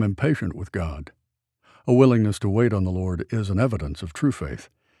to become impatient with God. A willingness to wait on the Lord is an evidence of true faith.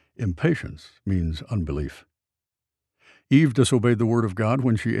 Impatience means unbelief. Eve disobeyed the word of God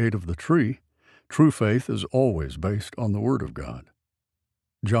when she ate of the tree. True faith is always based on the word of God.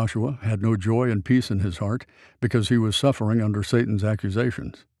 Joshua had no joy and peace in his heart because he was suffering under Satan's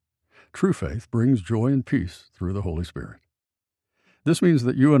accusations. True faith brings joy and peace through the Holy Spirit. This means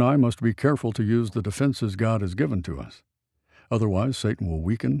that you and I must be careful to use the defenses God has given to us. Otherwise, Satan will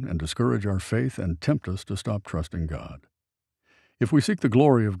weaken and discourage our faith and tempt us to stop trusting God. If we seek the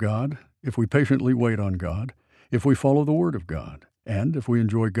glory of God, if we patiently wait on God, if we follow the Word of God, and if we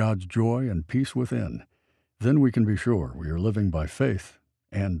enjoy God's joy and peace within, then we can be sure we are living by faith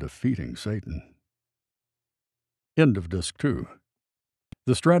and defeating Satan. End of Disc 2.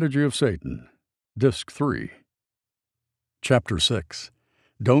 The Strategy of Satan, Disc 3. Chapter 6.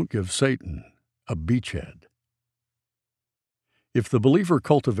 Don't Give Satan a Beachhead. If the believer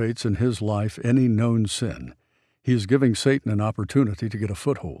cultivates in his life any known sin, he is giving Satan an opportunity to get a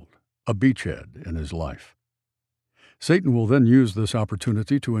foothold, a beachhead in his life. Satan will then use this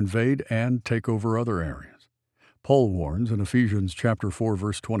opportunity to invade and take over other areas. Paul warns in Ephesians chapter 4,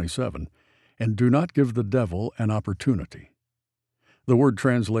 verse 27, "And do not give the devil an opportunity." The word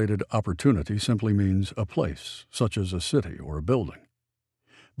translated opportunity simply means a place, such as a city or a building.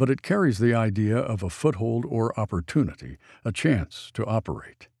 But it carries the idea of a foothold or opportunity, a chance to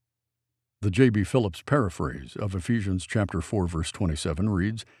operate. The J.B. Phillips paraphrase of Ephesians chapter 4, verse 27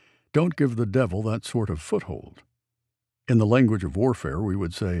 reads, "Don't give the devil that sort of foothold." In the language of warfare, we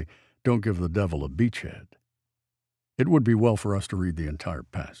would say, "Don't give the devil a beachhead." It would be well for us to read the entire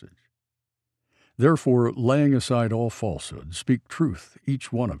passage. Therefore, laying aside all falsehood, speak truth,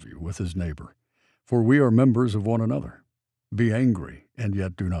 each one of you, with his neighbor, for we are members of one another. Be angry, and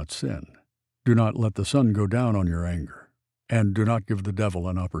yet do not sin. Do not let the sun go down on your anger, and do not give the devil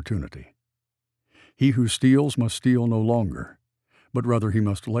an opportunity. He who steals must steal no longer, but rather he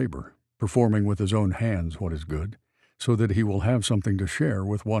must labor, performing with his own hands what is good, so that he will have something to share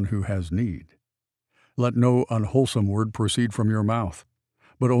with one who has need. Let no unwholesome word proceed from your mouth,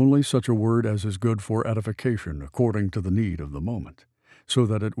 but only such a word as is good for edification according to the need of the moment, so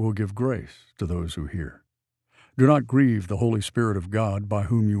that it will give grace to those who hear. Do not grieve the Holy Spirit of God, by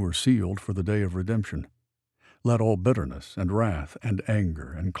whom you were sealed for the day of redemption. Let all bitterness and wrath and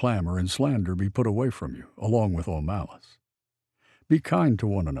anger and clamor and slander be put away from you, along with all malice. Be kind to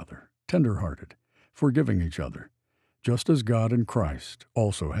one another, tender-hearted, forgiving each other, just as God in Christ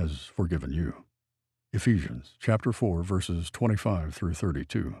also has forgiven you. Ephesians chapter 4, verses 25 through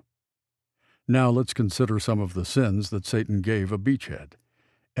 32. Now let's consider some of the sins that Satan gave a beachhead,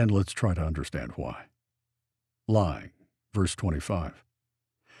 and let's try to understand why. Lying, verse 25.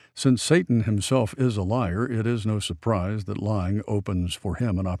 Since Satan himself is a liar, it is no surprise that lying opens for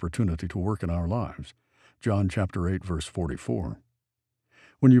him an opportunity to work in our lives. John chapter 8, verse 44.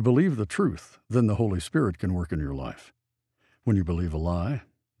 When you believe the truth, then the Holy Spirit can work in your life. When you believe a lie,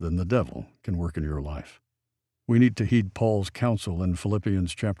 then the devil can work in your life. We need to heed Paul's counsel in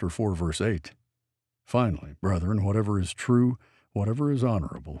Philippians chapter 4, verse 8. Finally, brethren, whatever is true, whatever is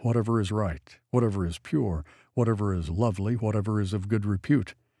honorable, whatever is right, whatever is pure, whatever is lovely, whatever is of good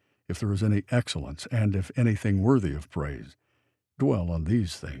repute, if there is any excellence, and if anything worthy of praise, dwell on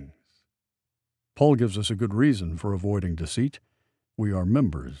these things. Paul gives us a good reason for avoiding deceit. We are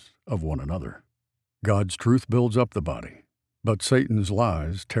members of one another. God's truth builds up the body, but Satan's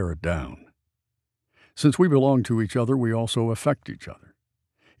lies tear it down. Since we belong to each other, we also affect each other.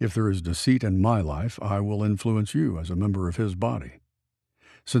 If there is deceit in my life, I will influence you as a member of his body.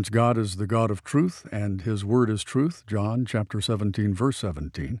 Since God is the God of truth, and his word is truth, John chapter 17, verse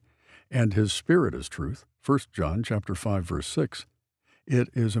 17, and his Spirit is truth, 1 John chapter 5, verse 6, it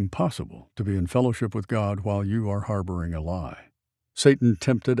is impossible to be in fellowship with God while you are harboring a lie. Satan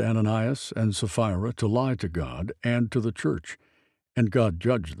tempted Ananias and Sapphira to lie to God and to the church, and God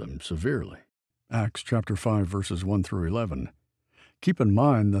judged them severely. Acts chapter 5, verses 1 through 11. Keep in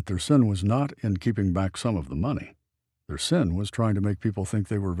mind that their sin was not in keeping back some of the money. Their sin was trying to make people think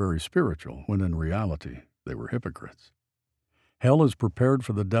they were very spiritual, when in reality they were hypocrites. Hell is prepared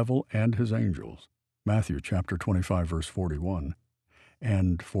for the devil and his angels, Matthew chapter 25, verse 41,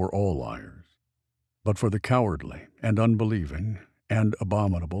 and for all liars. But for the cowardly and unbelieving and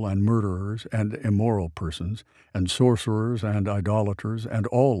abominable and murderers and immoral persons and sorcerers and idolaters and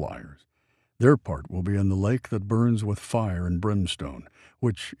all liars, their part will be in the lake that burns with fire and brimstone,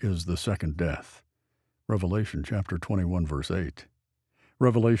 which is the second death. Revelation chapter 21, verse 8.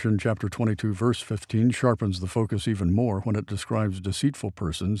 Revelation chapter 22, verse 15 sharpens the focus even more when it describes deceitful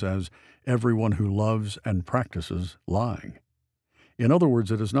persons as everyone who loves and practices lying. In other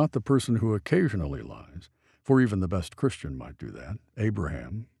words, it is not the person who occasionally lies, for even the best Christian might do that,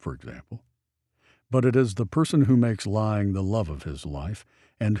 Abraham, for example. But it is the person who makes lying the love of his life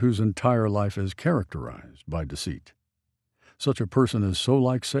and whose entire life is characterized by deceit. Such a person is so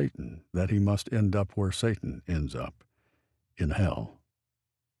like Satan that he must end up where Satan ends up, in hell.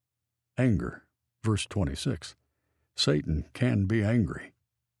 Anger, verse 26. Satan can be angry.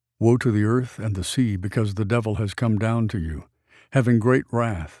 Woe to the earth and the sea, because the devil has come down to you, having great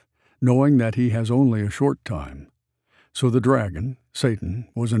wrath, knowing that he has only a short time. So the dragon, Satan,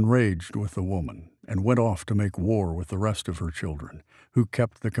 was enraged with the woman, and went off to make war with the rest of her children, who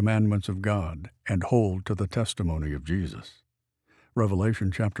kept the commandments of God and hold to the testimony of Jesus.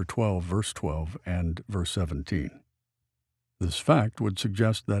 Revelation chapter 12, verse 12 and verse 17. This fact would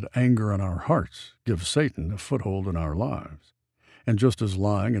suggest that anger in our hearts gives Satan a foothold in our lives. And just as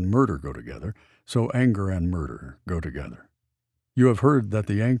lying and murder go together, so anger and murder go together. You have heard that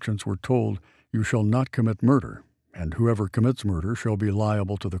the ancients were told, "You shall not commit murder, and whoever commits murder shall be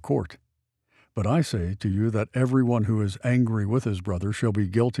liable to the court." But I say to you that everyone who is angry with his brother shall be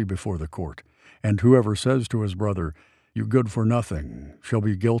guilty before the court, and whoever says to his brother, "You good for nothing," shall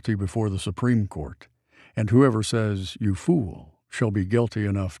be guilty before the Supreme Court. And whoever says, "You fool," shall be guilty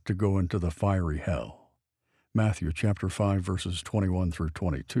enough to go into the fiery hell. Matthew chapter 5, verses 21 through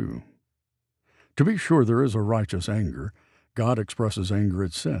 22. To be sure, there is a righteous anger. God expresses anger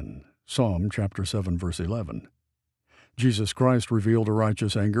at sin. Psalm chapter 7, verse 11. Jesus Christ revealed a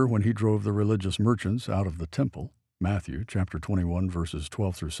righteous anger when he drove the religious merchants out of the temple. Matthew chapter 21, verses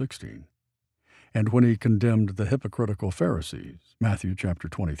 12 through 16. And when he condemned the hypocritical Pharisees. Matthew chapter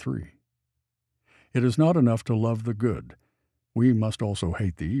 23. It is not enough to love the good. We must also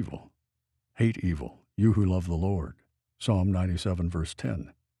hate the evil. Hate evil, you who love the Lord. Psalm 97, verse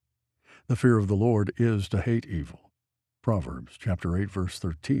 10. The fear of the Lord is to hate evil. Proverbs chapter 8, verse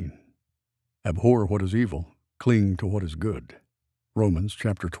 13. Abhor what is evil, cling to what is good. Romans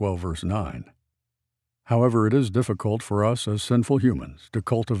chapter 12, verse 9. However, it is difficult for us as sinful humans to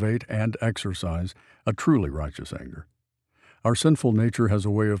cultivate and exercise a truly righteous anger. Our sinful nature has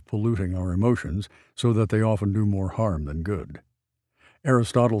a way of polluting our emotions so that they often do more harm than good.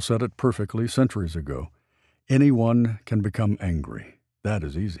 Aristotle said it perfectly centuries ago. Anyone can become angry. That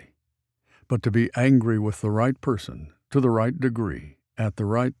is easy. But to be angry with the right person, to the right degree, at the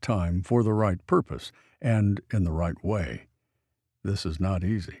right time, for the right purpose, and in the right way, this is not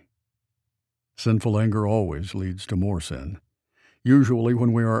easy. Sinful anger always leads to more sin. Usually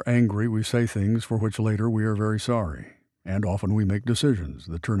when we are angry, we say things for which later we are very sorry, and often we make decisions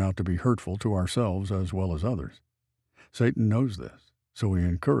that turn out to be hurtful to ourselves as well as others. Satan knows this, so he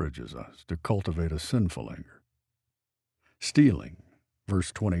encourages us to cultivate a sinful anger. Stealing,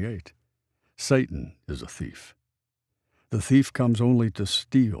 verse 28. Satan is a thief. The thief comes only to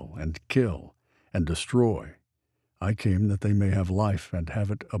steal and kill and destroy. I came that they may have life and have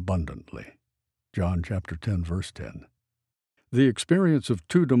it abundantly. John chapter 10, verse 10. The experience of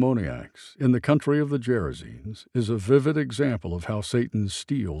two demoniacs in the country of the Gerasenes is a vivid example of how Satan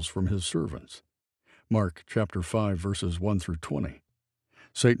steals from his servants. Mark chapter 5, verses 1 through 20.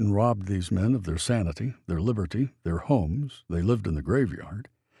 Satan robbed these men of their sanity, their liberty, their homes, they lived in the graveyard,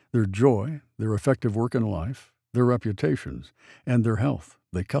 their joy, their effective work in life, their reputations, and their health.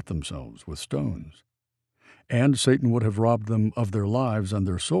 They cut themselves with stones. And Satan would have robbed them of their lives and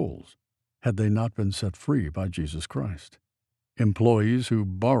their souls had they not been set free by Jesus Christ. Employees who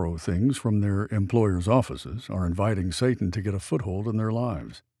borrow things from their employers' offices are inviting Satan to get a foothold in their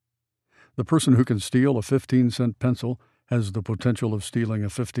lives. The person who can steal a 15-cent pencil has the potential of stealing a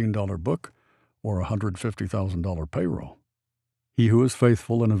 $15 book or a $150,000 payroll. He who is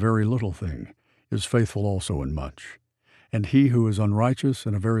faithful in a very little thing is faithful also in much, and he who is unrighteous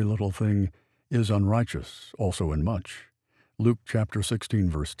in a very little thing is unrighteous also in much. Luke chapter 16,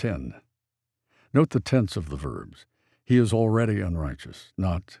 verse 10. Note the tense of the verbs. He is already unrighteous,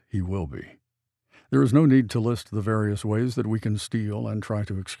 not he will be. There is no need to list the various ways that we can steal and try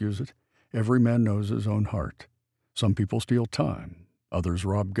to excuse it. Every man knows his own heart. Some people steal time. Others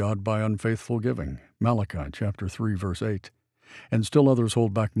rob God by unfaithful giving. Malachi chapter 3, verse 8. And still others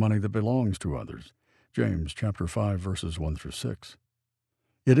hold back money that belongs to others. James chapter 5, verses 1 through 6.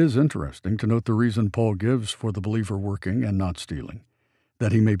 It is interesting to note the reason Paul gives for the believer working and not stealing,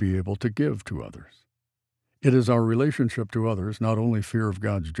 that he may be able to give to others. It is our relationship to others, not only fear of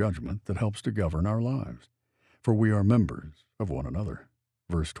God's judgment, that helps to govern our lives, for we are members of one another.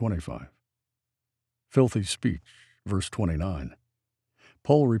 Verse 25. Filthy speech, verse 29.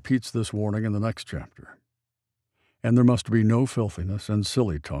 Paul repeats this warning in the next chapter. And there must be no filthiness and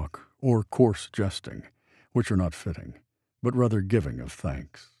silly talk or coarse jesting, which are not fitting, but rather giving of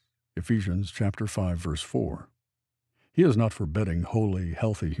thanks. Ephesians chapter 5, verse 4. He is not forbidding holy,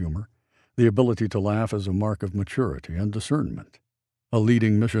 healthy humor. The ability to laugh is a mark of maturity and discernment. A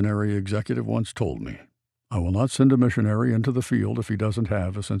leading missionary executive once told me, I will not send a missionary into the field if he doesn't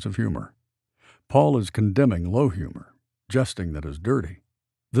have a sense of humor. Paul is condemning low humor, jesting that is dirty.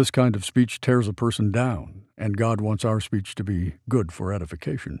 This kind of speech tears a person down, and God wants our speech to be good for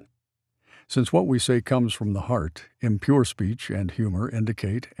edification. Since what we say comes from the heart, impure speech and humor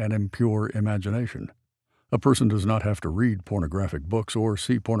indicate an impure imagination. A person does not have to read pornographic books or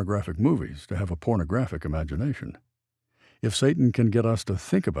see pornographic movies to have a pornographic imagination. If Satan can get us to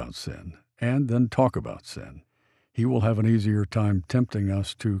think about sin and then talk about sin, he will have an easier time tempting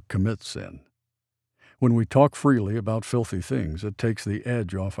us to commit sin. When we talk freely about filthy things, it takes the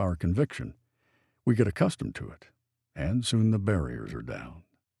edge off our conviction. We get accustomed to it, and soon the barriers are down.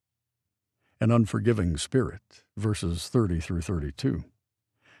 An unforgiving spirit, verses 30 through 32.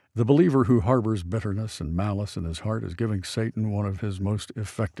 The believer who harbors bitterness and malice in his heart is giving Satan one of his most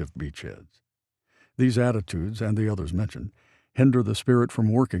effective beachheads. These attitudes, and the others mentioned, hinder the Spirit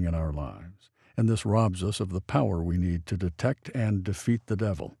from working in our lives, and this robs us of the power we need to detect and defeat the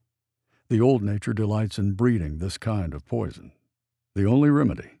devil. The old nature delights in breeding this kind of poison. The only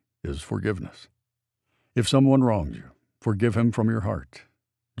remedy is forgiveness. If someone wrongs you, forgive him from your heart.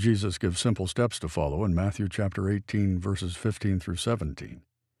 Jesus gives simple steps to follow in Matthew chapter 18, verses 15 through 17.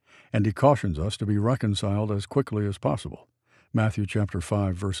 And he cautions us to be reconciled as quickly as possible. Matthew chapter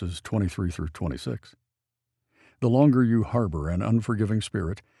 5, verses 23 through 26. The longer you harbor an unforgiving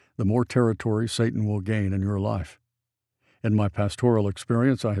spirit, the more territory Satan will gain in your life. In my pastoral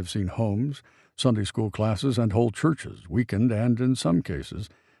experience, I have seen homes, Sunday school classes, and whole churches weakened and, in some cases,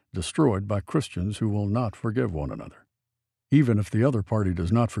 destroyed by Christians who will not forgive one another. Even if the other party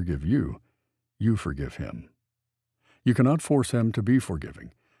does not forgive you, you forgive him. You cannot force him to be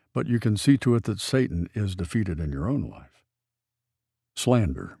forgiving, but you can see to it that Satan is defeated in your own life.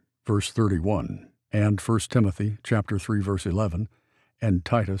 Slander, verse 31, and 1 Timothy chapter 3, verse 11, and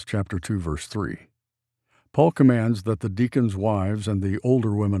Titus chapter 2, verse 3. Paul commands that the deacons' wives and the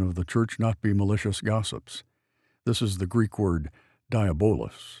older women of the church not be malicious gossips. This is the Greek word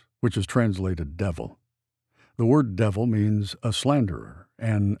diabolos, which is translated devil. The word devil means a slanderer,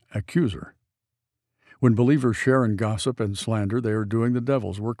 an accuser. When believers share in gossip and slander, they are doing the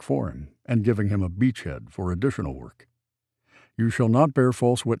devil's work for him and giving him a beachhead for additional work. You shall not bear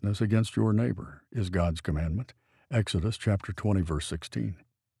false witness against your neighbor, is God's commandment. Exodus chapter 20, verse 16.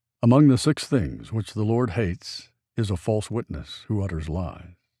 Among the 6 things which the Lord hates is a false witness who utters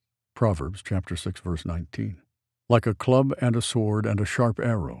lies. Proverbs chapter 6, verse 19. Like a club and a sword and a sharp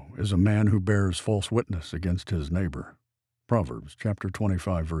arrow is a man who bears false witness against his neighbor. Proverbs chapter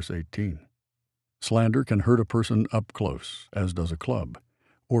 25, verse 18. Slander can hurt a person up close, as does a club,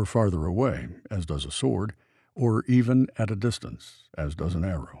 or farther away, as does a sword, or even at a distance, as does an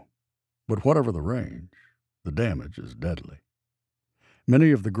arrow. But whatever the range, the damage is deadly.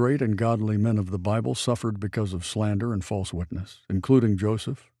 Many of the great and godly men of the Bible suffered because of slander and false witness, including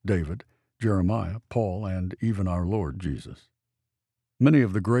Joseph, David, Jeremiah, Paul, and even our Lord Jesus. Many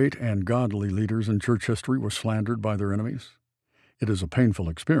of the great and godly leaders in church history were slandered by their enemies. It is a painful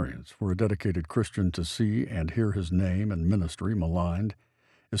experience for a dedicated Christian to see and hear his name and ministry maligned,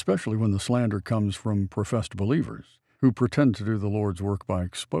 especially when the slander comes from professed believers who pretend to do the Lord's work by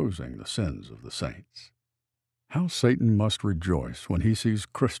exposing the sins of the saints. How Satan must rejoice when he sees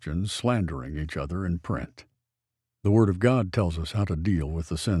Christians slandering each other in print. The Word of God tells us how to deal with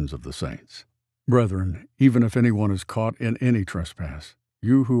the sins of the saints. Brethren, even if anyone is caught in any trespass,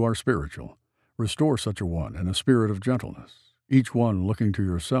 you who are spiritual, restore such a one in a spirit of gentleness, each one looking to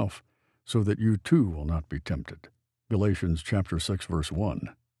yourself, so that you too will not be tempted. Galatians chapter 6, verse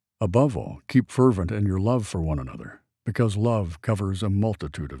 1. Above all, keep fervent in your love for one another, because love covers a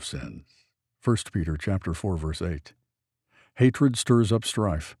multitude of sins. 1 Peter chapter 4, verse 8. Hatred stirs up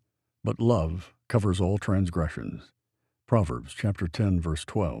strife, but love covers all transgressions. Proverbs chapter 10, verse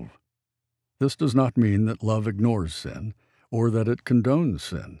 12. This does not mean that love ignores sin or that it condones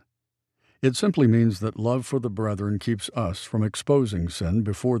sin. It simply means that love for the brethren keeps us from exposing sin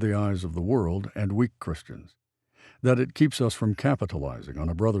before the eyes of the world and weak Christians, that it keeps us from capitalizing on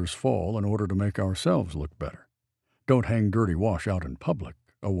a brother's fall in order to make ourselves look better. Don't hang dirty wash out in public,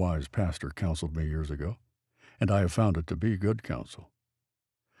 a wise pastor counseled me years ago, and I have found it to be good counsel.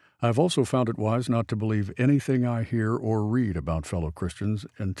 I have also found it wise not to believe anything I hear or read about fellow Christians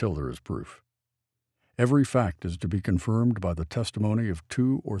until there is proof. Every fact is to be confirmed by the testimony of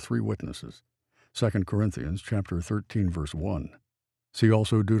 2 or 3 witnesses. 2 Corinthians chapter 13, verse 1. See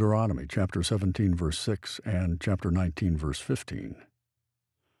also Deuteronomy chapter 17, verse 6, and chapter 19, verse 15.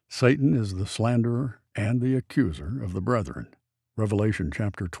 Satan is the slanderer and the accuser of the brethren. Revelation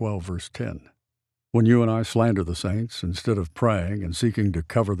chapter 12, verse 10. When you and I slander the saints, instead of praying and seeking to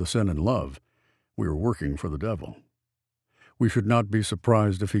cover the sin in love, we are working for the devil. We should not be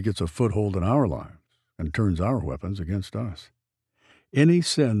surprised if he gets a foothold in our lives and turns our weapons against us. Any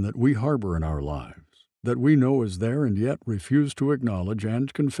sin that we harbor in our lives, that we know is there and yet refuse to acknowledge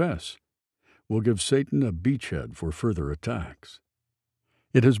and confess, will give Satan a beachhead for further attacks.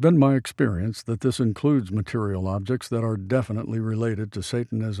 It has been my experience that this includes material objects that are definitely related to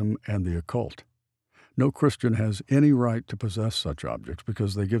Satanism and the occult. No Christian has any right to possess such objects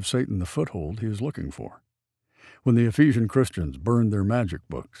because they give Satan the foothold he is looking for. When the Ephesian Christians burned their magic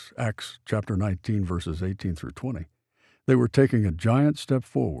books, Acts chapter 19, verses 18 through 20, they were taking a giant step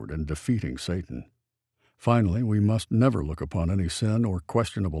forward in defeating Satan. Finally, we must never look upon any sin or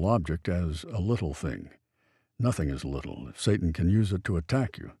questionable object as a little thing. Nothing is little if Satan can use it to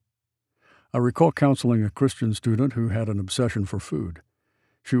attack you. I recall counseling a Christian student who had an obsession for food.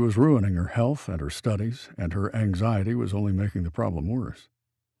 She was ruining her health and her studies, and her anxiety was only making the problem worse.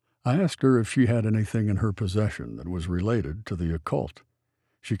 I asked her if she had anything in her possession that was related to the occult.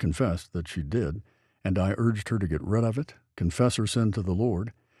 She confessed that she did, and I urged her to get rid of it, confess her sin to the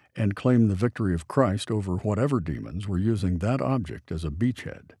Lord, and claim the victory of Christ over whatever demons were using that object as a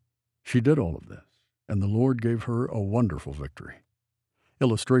beachhead. She did all of this, and the Lord gave her a wonderful victory.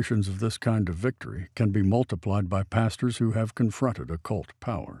 Illustrations of this kind of victory can be multiplied by pastors who have confronted occult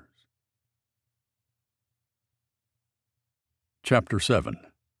powers. Chapter 7.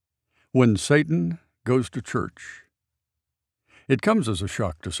 When Satan Goes to Church. It comes as a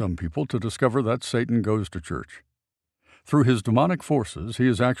shock to some people to discover that Satan goes to church. Through his demonic forces, he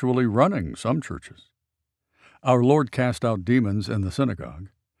is actually running some churches. Our Lord cast out demons in the synagogue,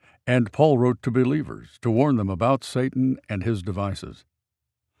 and Paul wrote to believers to warn them about Satan and his devices.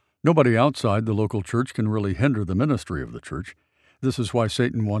 Nobody outside the local church can really hinder the ministry of the church. This is why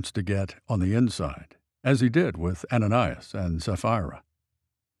Satan wants to get on the inside, as he did with Ananias and Sapphira.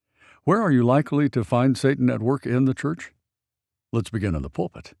 Where are you likely to find Satan at work in the church? Let's begin in the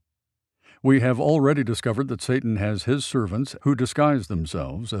pulpit. We have already discovered that Satan has his servants who disguise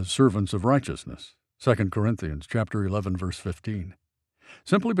themselves as servants of righteousness. 2 Corinthians chapter 11, verse 15.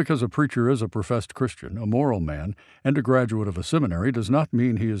 Simply because a preacher is a professed Christian, a moral man, and a graduate of a seminary does not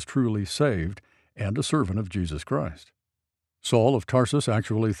mean he is truly saved and a servant of Jesus Christ. Saul of Tarsus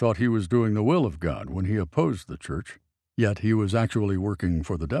actually thought he was doing the will of God when he opposed the church, yet he was actually working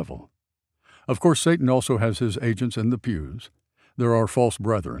for the devil. Of course, Satan also has his agents in the pews. There are false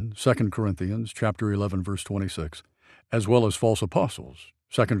brethren, 2 Corinthians chapter 11, verse 26, as well as false apostles,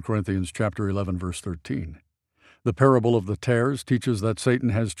 2 Corinthians chapter 11, verse 13. The parable of the tares teaches that Satan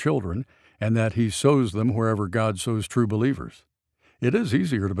has children and that he sows them wherever God sows true believers. It is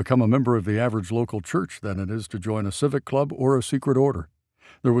easier to become a member of the average local church than it is to join a civic club or a secret order.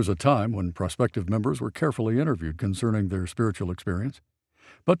 There was a time when prospective members were carefully interviewed concerning their spiritual experience,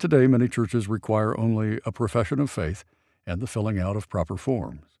 but today many churches require only a profession of faith and the filling out of proper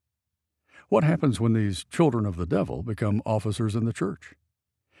forms. What happens when these children of the devil become officers in the church?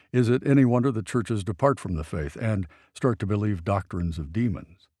 Is it any wonder that churches depart from the faith and start to believe doctrines of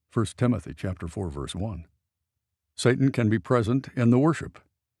demons? 1 Timothy chapter 4, verse 1. Satan can be present in the worship.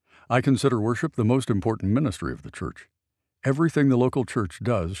 I consider worship the most important ministry of the church. Everything the local church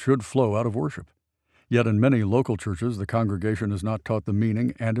does should flow out of worship. Yet in many local churches, the congregation is not taught the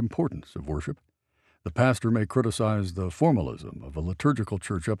meaning and importance of worship. The pastor may criticize the formalism of a liturgical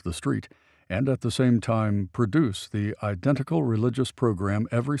church up the street and at the same time produce the identical religious program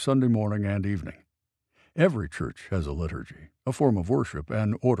every Sunday morning and evening. Every church has a liturgy, a form of worship,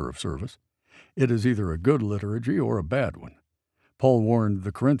 and order of service. It is either a good liturgy or a bad one. Paul warned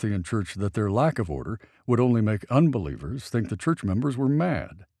the Corinthian church that their lack of order would only make unbelievers think the church members were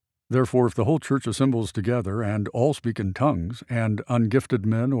mad. Therefore, if the whole church assembles together and all speak in tongues, and ungifted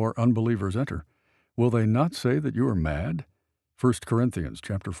men or unbelievers enter, will they not say that you are mad? 1 Corinthians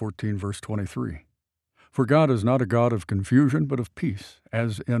chapter 14, verse 23. For God is not a God of confusion, but of peace,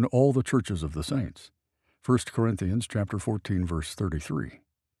 as in all the churches of the saints. 1 Corinthians chapter 14, verse 33.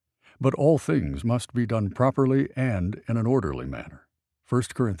 But all things must be done properly and in an orderly manner. 1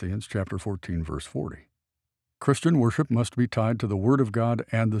 Corinthians chapter 14, verse 40. Christian worship must be tied to the Word of God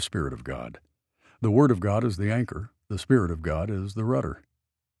and the Spirit of God. The Word of God is the anchor, the Spirit of God is the rudder.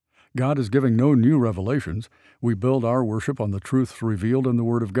 God is giving no new revelations. We build our worship on the truths revealed in the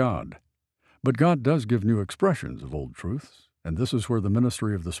Word of God. But God does give new expressions of old truths, and this is where the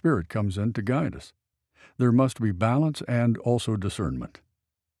ministry of the Spirit comes in to guide us. There must be balance and also discernment.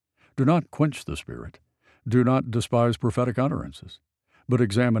 Do not quench the Spirit. Do not despise prophetic utterances, but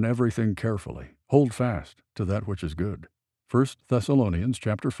examine everything carefully. Hold fast to that which is good. 1 Thessalonians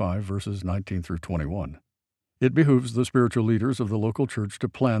chapter 5, verses 19 through 21. It behooves the spiritual leaders of the local church to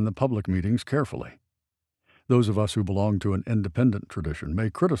plan the public meetings carefully. Those of us who belong to an independent tradition may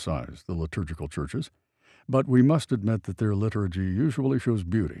criticize the liturgical churches, but we must admit that their liturgy usually shows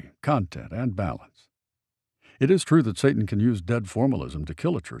beauty, content, and balance. It is true that Satan can use dead formalism to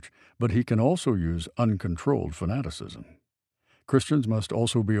kill a church, but he can also use uncontrolled fanaticism. Christians must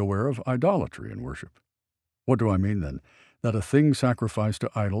also be aware of idolatry in worship. What do I mean, then? That a thing sacrificed to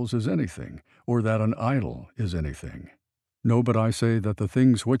idols is anything, or that an idol is anything. No, but I say that the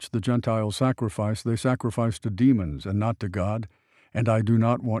things which the Gentiles sacrifice, they sacrifice to demons and not to God, and I do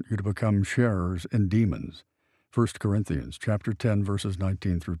not want you to become sharers in demons. 1 Corinthians chapter 10, verses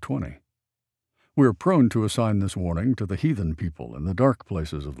 19 through 20. We are prone to assign this warning to the heathen people in the dark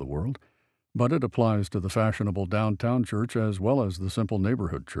places of the world, but it applies to the fashionable downtown church as well as the simple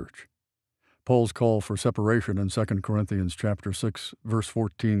neighborhood church. Paul's call for separation in 2 Corinthians chapter 6, verse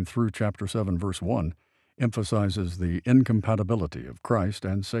 14 through chapter 7, verse 1 emphasizes the incompatibility of Christ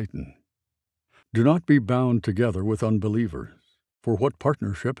and Satan. Do not be bound together with unbelievers, for what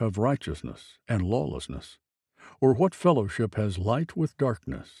partnership have righteousness and lawlessness? Or what fellowship has light with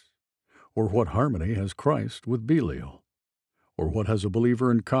darkness? Or what harmony has Christ with Belial? Or what has a believer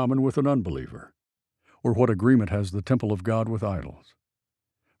in common with an unbeliever? Or what agreement has the temple of God with idols?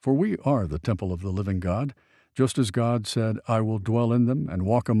 For we are the temple of the living God, just as God said, I will dwell in them and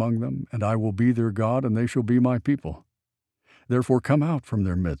walk among them, and I will be their God, and they shall be my people. Therefore come out from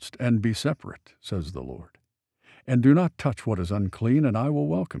their midst, and be separate, says the Lord. And do not touch what is unclean, and I will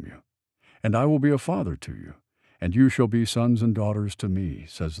welcome you. And I will be a father to you, and you shall be sons and daughters to me,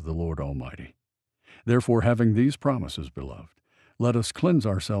 says the Lord Almighty. Therefore, having these promises, beloved, let us cleanse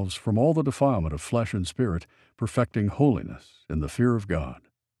ourselves from all the defilement of flesh and spirit, perfecting holiness in the fear of God.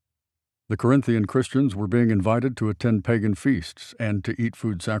 The Corinthian Christians were being invited to attend pagan feasts and to eat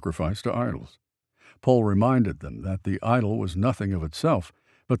food sacrificed to idols. Paul reminded them that the idol was nothing of itself,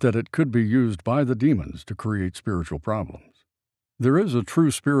 but that it could be used by the demons to create spiritual problems. There is a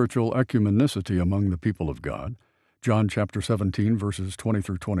true spiritual ecumenicity among the people of God, John chapter 17, verses 20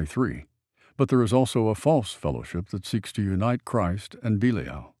 through 23. But there is also a false fellowship that seeks to unite Christ and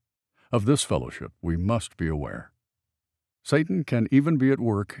Belial. Of this fellowship we must be aware. Satan can even be at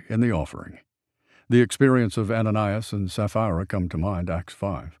work in the offering. The experience of Ananias and Sapphira come to mind, Acts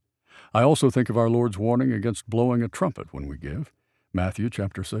 5. I also think of our Lord's warning against blowing a trumpet when we give, Matthew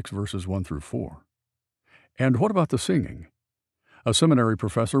chapter 6, verses 1 through 4. And what about the singing? A seminary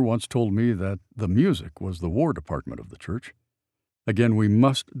professor once told me that the music was the war department of the church. Again, we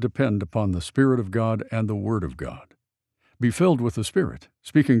must depend upon the Spirit of God and the Word of God. Be filled with the Spirit,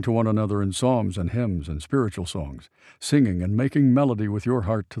 speaking to one another in psalms and hymns and spiritual songs, singing and making melody with your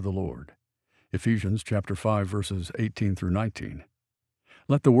heart to the Lord. Ephesians chapter 5, verses 18 through 19.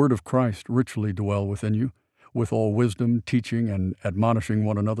 Let the word of Christ richly dwell within you, with all wisdom, teaching and admonishing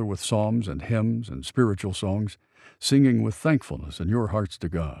one another with psalms and hymns and spiritual songs, singing with thankfulness in your hearts to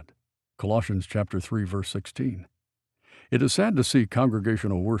God. Colossians chapter 3, verse 16. It is sad to see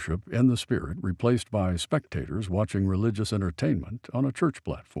congregational worship in the Spirit replaced by spectators watching religious entertainment on a church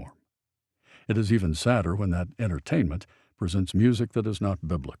platform. It is even sadder when that entertainment presents music that is not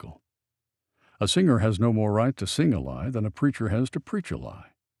biblical. A singer has no more right to sing a lie than a preacher has to preach a lie.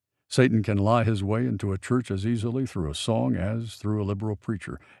 Satan can lie his way into a church as easily through a song as through a liberal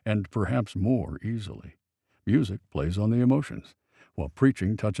preacher, and perhaps more easily. Music plays on the emotions, while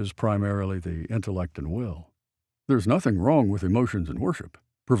preaching touches primarily the intellect and will. There's nothing wrong with emotions in worship,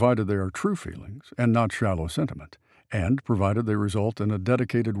 provided they are true feelings and not shallow sentiment, and provided they result in a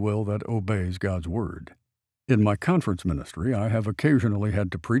dedicated will that obeys God's word. In my conference ministry, I have occasionally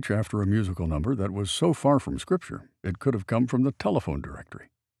had to preach after a musical number that was so far from Scripture it could have come from the telephone directory.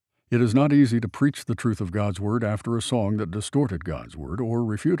 It is not easy to preach the truth of God's word after a song that distorted God's word or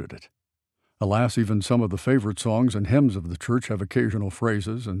refuted it. Alas, even some of the favorite songs and hymns of the church have occasional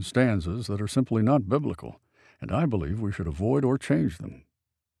phrases and stanzas that are simply not biblical, and I believe we should avoid or change them.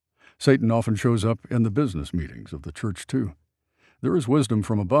 Satan often shows up in the business meetings of the church, too. There is wisdom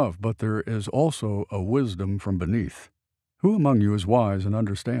from above, but there is also a wisdom from beneath. Who among you is wise and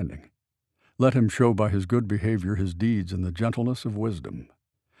understanding? Let him show by his good behavior his deeds in the gentleness of wisdom.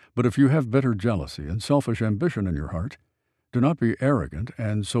 But if you have bitter jealousy and selfish ambition in your heart, do not be arrogant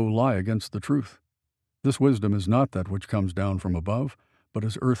and so lie against the truth. This wisdom is not that which comes down from above, but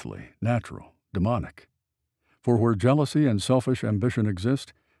is earthly, natural, demonic. For where jealousy and selfish ambition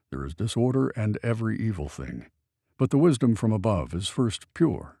exist, there is disorder and every evil thing. But the wisdom from above is first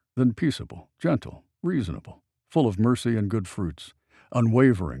pure, then peaceable, gentle, reasonable, full of mercy and good fruits,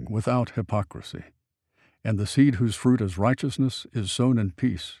 unwavering, without hypocrisy. And the seed whose fruit is righteousness is sown in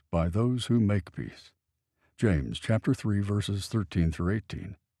peace by those who make peace. James chapter 3, verses 13 through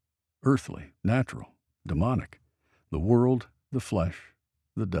 18. Earthly, natural, demonic, the world, the flesh,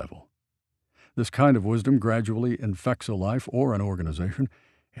 the devil. This kind of wisdom gradually infects a life or an organization,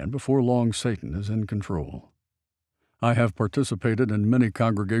 and before long Satan is in control. I have participated in many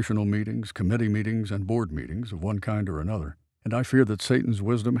congregational meetings, committee meetings, and board meetings of one kind or another, and I fear that Satan's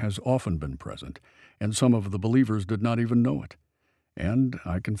wisdom has often been present, and some of the believers did not even know it. And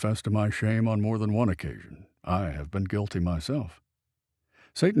I confess to my shame on more than one occasion, I have been guilty myself.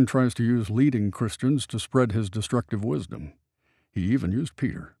 Satan tries to use leading Christians to spread his destructive wisdom. He even used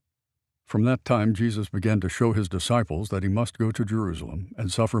Peter. From that time, Jesus began to show his disciples that he must go to Jerusalem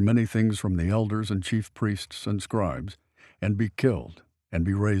and suffer many things from the elders and chief priests and scribes, and be killed, and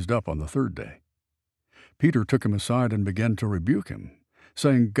be raised up on the third day. Peter took him aside and began to rebuke him,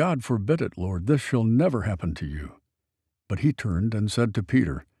 saying, "God forbid it, Lord, this shall never happen to you." But he turned and said to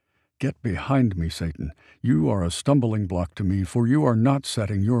Peter, "Get behind me, Satan. You are a stumbling block to me, for you are not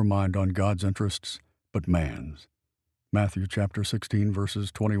setting your mind on God's interests, but man's." Matthew chapter 16,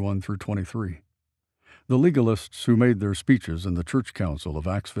 verses 21 through 23. The legalists who made their speeches in the church council of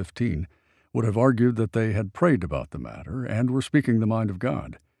Acts 15 would have argued that they had prayed about the matter and were speaking the mind of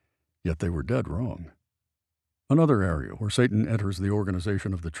God, yet they were dead wrong. Another area where Satan enters the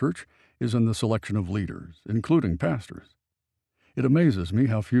organization of the church is in the selection of leaders, including pastors. It amazes me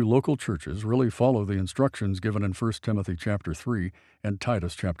how few local churches really follow the instructions given in 1 Timothy chapter 3 and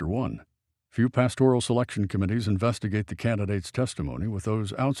Titus chapter 1. Few pastoral selection committees investigate the candidate's testimony with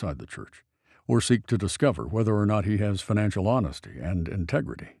those outside the church, or seek to discover whether or not he has financial honesty and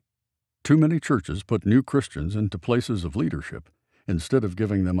integrity. Too many churches put new Christians into places of leadership instead of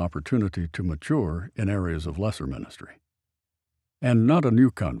giving them opportunity to mature in areas of lesser ministry. And not a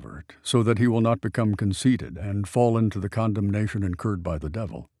new convert, so that he will not become conceited and fall into the condemnation incurred by the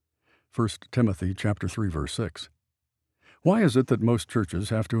devil. 1 Timothy chapter 3, verse 6. Why is it that most churches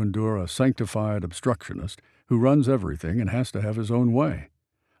have to endure a sanctified obstructionist who runs everything and has to have his own way?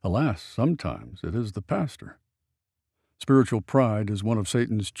 Alas, sometimes it is the pastor. Spiritual pride is one of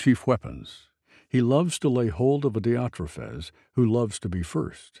Satan's chief weapons. He loves to lay hold of a Diotrephes who loves to be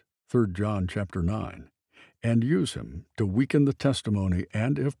first, 3 John chapter 9, and use him to weaken the testimony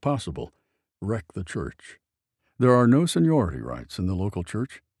and, if possible, wreck the church. There are no seniority rights in the local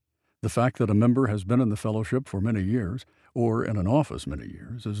church. The fact that a member has been in the fellowship for many years, or in an office many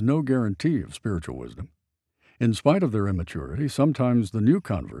years, is no guarantee of spiritual wisdom. In spite of their immaturity, sometimes the new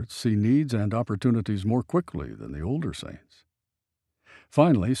converts see needs and opportunities more quickly than the older saints.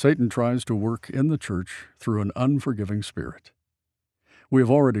 Finally, Satan tries to work in the church through an unforgiving spirit. We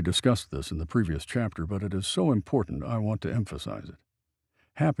have already discussed this in the previous chapter, but it is so important I want to emphasize it.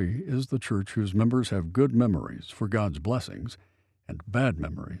 Happy is the church whose members have good memories for God's blessings and bad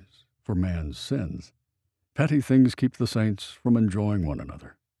memories for man's sins. Petty things keep the saints from enjoying one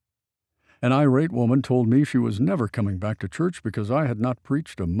another. An irate woman told me she was never coming back to church because I had not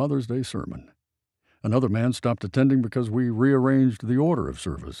preached a Mother's Day sermon. Another man stopped attending because we rearranged the order of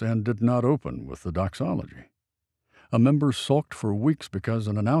service and did not open with the doxology. A member sulked for weeks because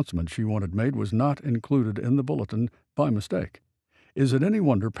an announcement she wanted made was not included in the bulletin by mistake. Is it any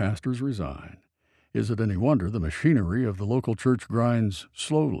wonder pastors resign? Is it any wonder the machinery of the local church grinds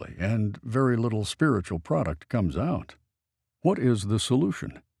slowly and very little spiritual product comes out? What is the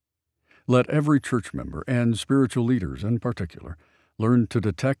solution? Let every church member, and spiritual leaders in particular, learn to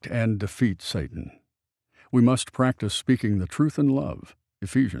detect and defeat Satan. We must practice speaking the truth in love,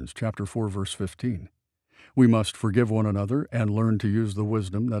 Ephesians chapter 4, verse 15. We must forgive one another and learn to use the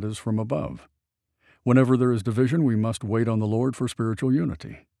wisdom that is from above. Whenever there is division, we must wait on the Lord for spiritual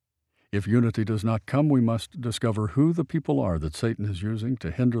unity. If unity does not come, we must discover who the people are that Satan is using to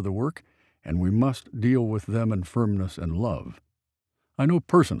hinder the work, and we must deal with them in firmness and love. I know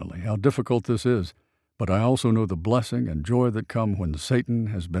personally how difficult this is, but I also know the blessing and joy that come when Satan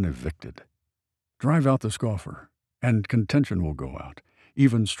has been evicted. Drive out the scoffer, and contention will go out.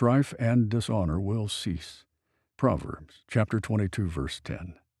 Even strife and dishonor will cease. Proverbs chapter 22, verse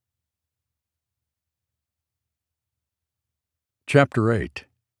 10. Chapter 8.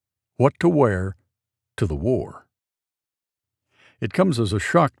 What to Wear to the War. It comes as a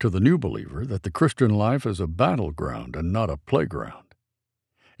shock to the new believer that the Christian life is a battleground and not a playground.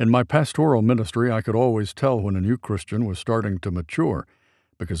 In my pastoral ministry, I could always tell when a new Christian was starting to mature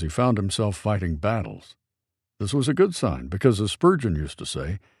because he found himself fighting battles. This was a good sign because, as Spurgeon used to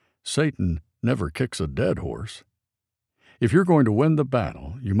say, Satan never kicks a dead horse. If you're going to win the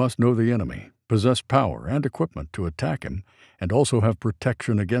battle, you must know the enemy, possess power and equipment to attack him, and also have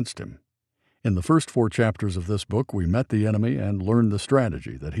protection against him. In the first 4 chapters of this book, we met the enemy and learned the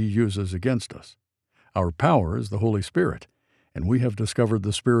strategy that he uses against us. Our power is the Holy Spirit, and we have discovered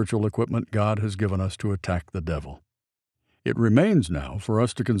the spiritual equipment God has given us to attack the devil. It remains now for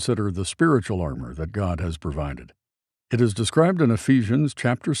us to consider the spiritual armor that God has provided. It is described in Ephesians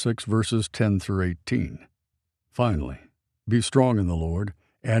chapter 6, verses 10 through 18. Finally, be strong in the Lord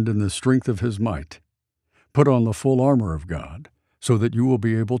and in the strength of his might. Put on the full armor of God, so that you will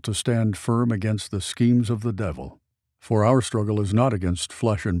be able to stand firm against the schemes of the devil. For our struggle is not against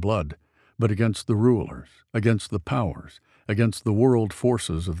flesh and blood, but against the rulers, against the powers, against the world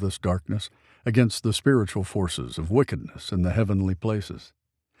forces of this darkness, against the spiritual forces of wickedness in the heavenly places.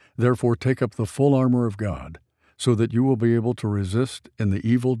 Therefore take up the full armor of God, so that you will be able to resist in the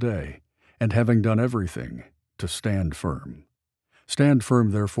evil day, and having done everything, to stand firm. Stand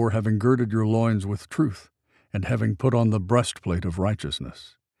firm, therefore, having girded your loins with truth, and having put on the breastplate of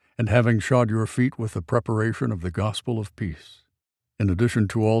righteousness, and having shod your feet with the preparation of the gospel of peace. In addition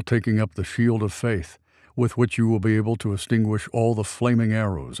to all, taking up the shield of faith, with which you will be able to extinguish all the flaming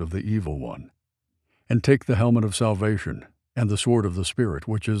arrows of the evil one. And take the helmet of salvation, and the sword of the Spirit,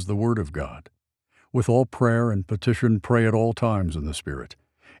 which is the word of God. With all prayer and petition pray at all times in the Spirit,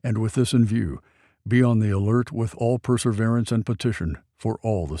 and with this in view, be on the alert with all perseverance and petition for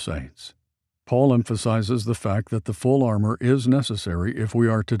all the saints. Paul emphasizes the fact that the full armor is necessary if we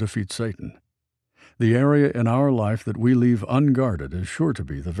are to defeat Satan. The area in our life that we leave unguarded is sure to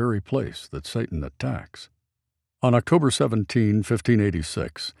be the very place that Satan attacks. On October 17,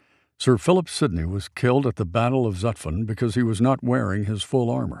 1586, Sir Philip Sidney was killed at the Battle of Zutphen because he was not wearing his full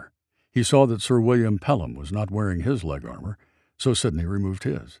armor. He saw that Sir William Pelham was not wearing his leg armor, so Sidney removed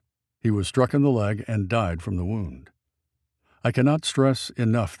his. He was struck in the leg and died from the wound. I cannot stress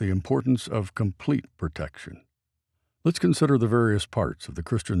enough the importance of complete protection. Let's consider the various parts of the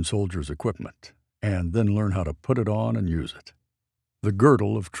Christian soldier's equipment, and then learn how to put it on and use it. The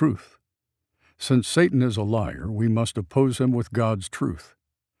girdle of truth. Since Satan is a liar, we must oppose him with God's truth.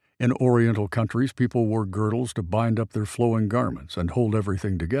 In Oriental countries, people wore girdles to bind up their flowing garments and hold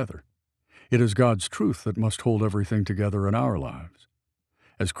everything together. It is God's truth that must hold everything together in our lives.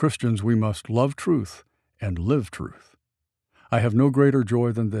 As Christians, we must love truth and live truth. I have no greater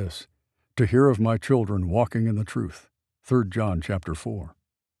joy than this, to hear of my children walking in the truth. 3 John chapter 4.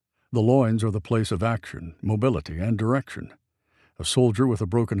 The loins are the place of action, mobility, and direction. A soldier with a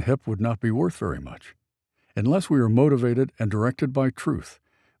broken hip would not be worth very much. Unless we are motivated and directed by truth,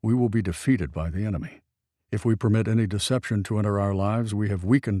 we will be defeated by the enemy. If we permit any deception to enter our lives, we have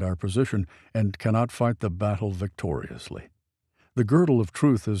weakened our position and cannot fight the battle victoriously. The girdle of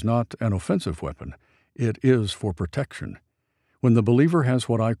truth is not an offensive weapon. It is for protection. When the believer has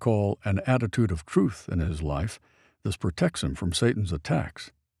what I call an attitude of truth in his life, this protects him from Satan's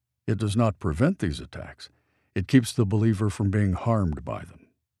attacks. It does not prevent these attacks. It keeps the believer from being harmed by them.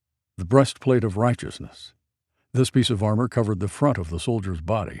 The breastplate of righteousness. This piece of armor covered the front of the soldier's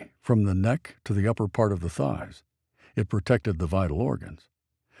body, from the neck to the upper part of the thighs. It protected the vital organs.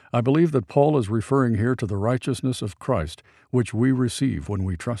 I believe that Paul is referring here to the righteousness of Christ, which we receive when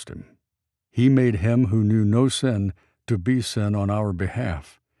we trust him. He made him who knew no sin to be sin on our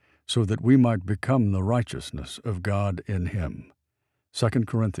behalf, so that we might become the righteousness of God in him. 2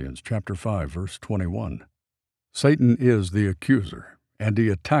 Corinthians chapter 5, verse 21. Satan is the accuser, and he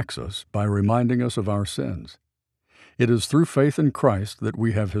attacks us by reminding us of our sins. It is through faith in Christ that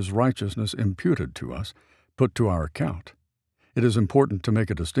we have his righteousness imputed to us, put to our account. It is important to make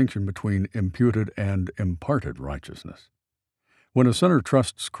a distinction between imputed and imparted righteousness. When a sinner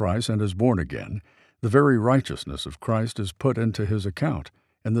trusts Christ and is born again, the very righteousness of Christ is put into his account,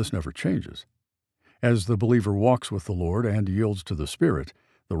 and this never changes. As the believer walks with the Lord and yields to the Spirit,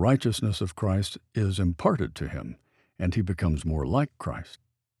 the righteousness of Christ is imparted to him, and he becomes more like Christ.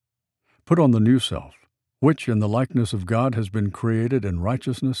 Put on the new self, which in the likeness of God has been created in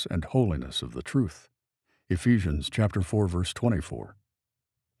righteousness and holiness of the truth. Ephesians chapter 4, verse 24.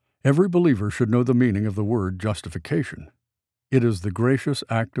 Every believer should know the meaning of the word justification. It is the gracious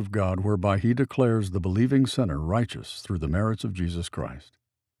act of God whereby he declares the believing sinner righteous through the merits of Jesus Christ.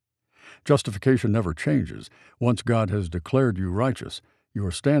 Justification never changes. Once God has declared you righteous,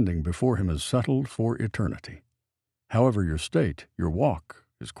 your standing before him is settled for eternity. However, your state, your walk,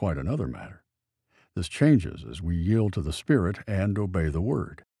 is quite another matter. This changes as we yield to the Spirit and obey the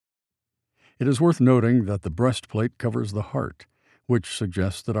Word. It is worth noting that the breastplate covers the heart, which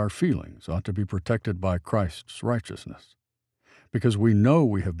suggests that our feelings ought to be protected by Christ's righteousness. Because we know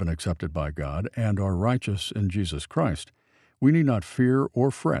we have been accepted by God and are righteous in Jesus Christ, we need not fear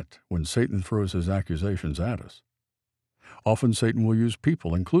or fret when Satan throws his accusations at us. Often Satan will use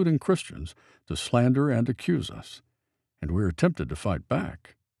people, including Christians, to slander and accuse us, and we are tempted to fight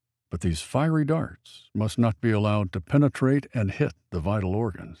back. But these fiery darts must not be allowed to penetrate and hit the vital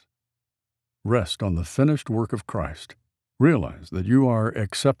organs. Rest on the finished work of Christ. Realize that you are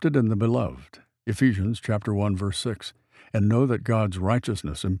accepted in the Beloved, Ephesians chapter 1, verse 6, and know that God's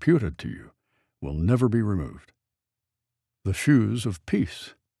righteousness imputed to you will never be removed. The shoes of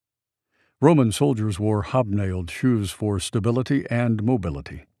peace. Roman soldiers wore hobnailed shoes for stability and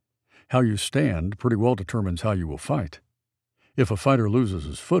mobility. How you stand pretty well determines how you will fight. If a fighter loses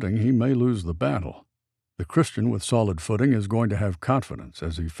his footing, he may lose the battle. The Christian with solid footing is going to have confidence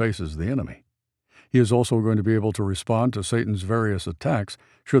as he faces the enemy. He is also going to be able to respond to Satan's various attacks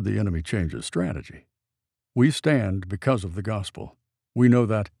should the enemy change his strategy. We stand because of the gospel. We know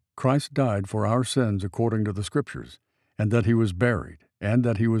that Christ died for our sins according to the Scriptures, and that he was buried, and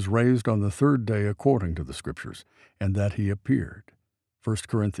that he was raised on the third day according to the Scriptures, and that he appeared. 1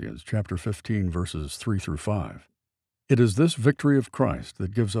 Corinthians chapter 15, verses 3 through 5. It is this victory of Christ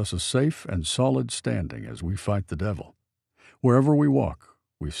that gives us a safe and solid standing as we fight the devil. Wherever we walk,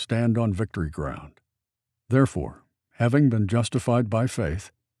 we stand on victory ground. Therefore, having been justified by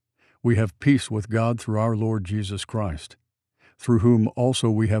faith, we have peace with God through our Lord Jesus Christ, through whom also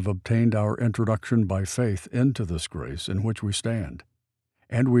we have obtained our introduction by faith into this grace in which we stand,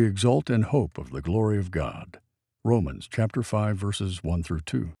 and we exult in hope of the glory of God. Romans chapter 5, verses 1 through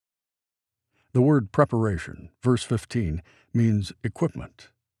 2. The word preparation, verse 15, means equipment,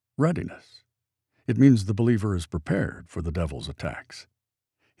 readiness. It means the believer is prepared for the devil's attacks.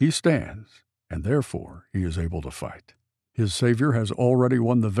 He stands, and therefore he is able to fight. His Savior has already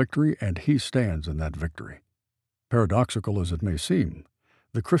won the victory, and he stands in that victory. Paradoxical as it may seem,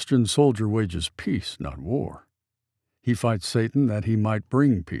 the Christian soldier wages peace, not war. He fights Satan that he might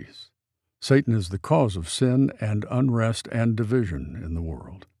bring peace. Satan is the cause of sin and unrest and division in the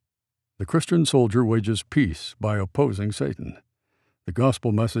world. The Christian soldier wages peace by opposing Satan. The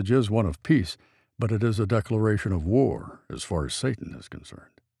gospel message is one of peace, but it is a declaration of war as far as Satan is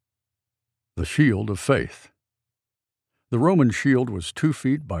concerned. The shield of faith. The Roman shield was 2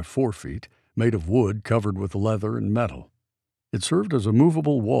 feet by 4 feet, made of wood covered with leather and metal. It served as a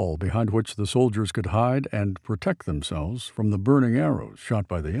movable wall behind which the soldiers could hide and protect themselves from the burning arrows shot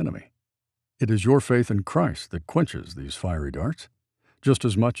by the enemy. It is your faith in Christ that quenches these fiery darts. Just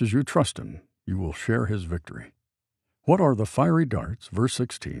as much as you trust Him, you will share His victory. What are the fiery darts, verse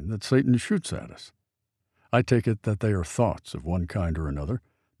 16, that Satan shoots at us? I take it that they are thoughts of one kind or another,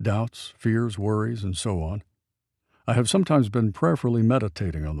 doubts, fears, worries, and so on. I have sometimes been prayerfully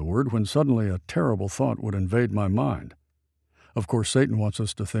meditating on the Word when suddenly a terrible thought would invade my mind. Of course, Satan wants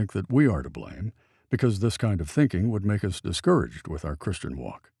us to think that we are to blame, because this kind of thinking would make us discouraged with our Christian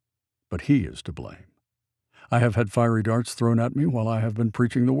walk. But he is to blame. I have had fiery darts thrown at me while I have been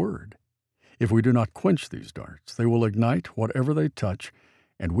preaching the Word. If we do not quench these darts, they will ignite whatever they touch,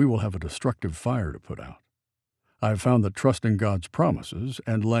 and we will have a destructive fire to put out. I have found that trusting God's promises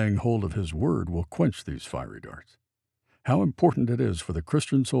and laying hold of His Word will quench these fiery darts. How important it is for the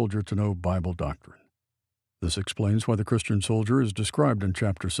Christian soldier to know Bible doctrine. This explains why the Christian soldier is described in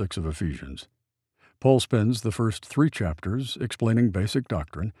chapter 6 of Ephesians. Paul spends the first 3 chapters explaining basic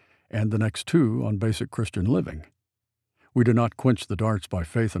doctrine and the next 2 on basic Christian living. We do not quench the darts by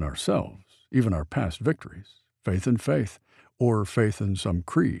faith in ourselves, even our past victories, faith in faith, or faith in some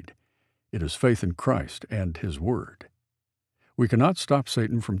creed. It is faith in Christ and His Word. We cannot stop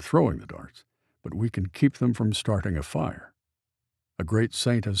Satan from throwing the darts, but we can keep them from starting a fire. A great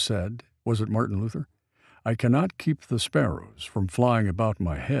saint has said, was it Martin Luther? I cannot keep the sparrows from flying about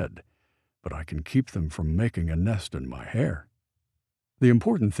my head, but I can keep them from making a nest in my hair. The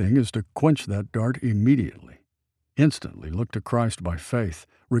important thing is to quench that dart immediately. Instantly look to Christ by faith,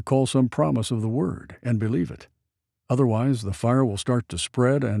 recall some promise of the Word, and believe it. Otherwise, the fire will start to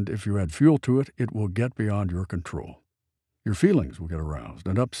spread, and if you add fuel to it, it will get beyond your control. Your feelings will get aroused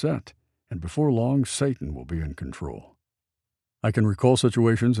and upset, and before long, Satan will be in control. I can recall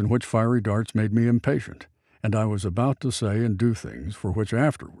situations in which fiery darts made me impatient, and I was about to say and do things for which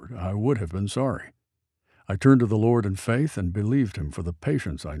afterward I would have been sorry. I turned to the Lord in faith and believed Him for the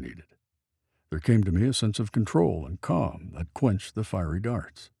patience I needed. There came to me a sense of control and calm that quenched the fiery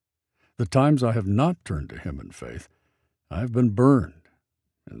darts. The times I have not turned to Him in faith, I have been burned,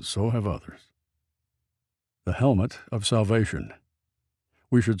 and so have others. The helmet of salvation.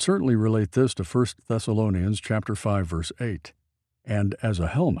 We should certainly relate this to 1 Thessalonians chapter 5, verse 8. And as a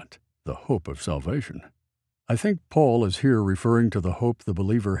helmet, the hope of salvation. I think Paul is here referring to the hope the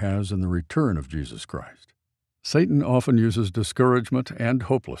believer has in the return of Jesus Christ. Satan often uses discouragement and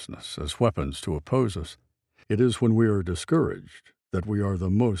hopelessness as weapons to oppose us. It is when we are discouraged that we are the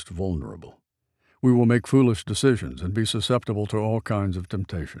most vulnerable. We will make foolish decisions and be susceptible to all kinds of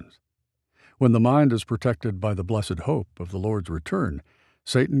temptations. When the mind is protected by the blessed hope of the Lord's return,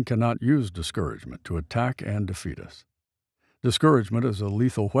 Satan cannot use discouragement to attack and defeat us. Discouragement is a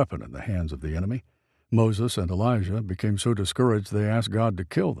lethal weapon in the hands of the enemy. Moses and Elijah became so discouraged they asked God to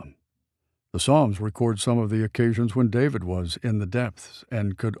kill them. The Psalms record some of the occasions when David was in the depths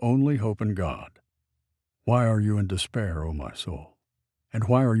and could only hope in God. Why are you in despair, O my soul? And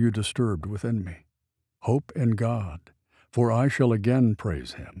why are you disturbed within me? Hope in God, for I shall again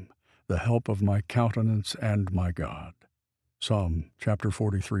praise Him, the help of my countenance and my God. Psalm chapter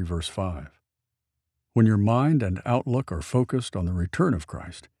 43, verse 5. When your mind and outlook are focused on the return of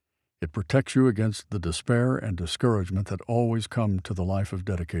Christ, it protects you against the despair and discouragement that always come to the life of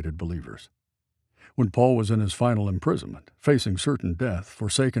dedicated believers. When Paul was in his final imprisonment, facing certain death,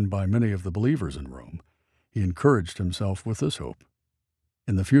 forsaken by many of the believers in Rome, he encouraged himself with this hope.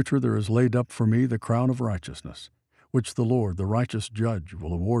 In the future there is laid up for me the crown of righteousness, which the Lord, the righteous judge,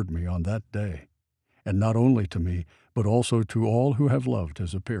 will award me on that day, and not only to me, but also to all who have loved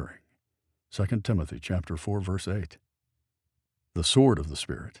His appearing. 2 Timothy chapter 4, verse 8. The sword of the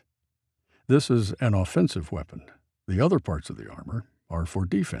Spirit. This is an offensive weapon. The other parts of the armor are for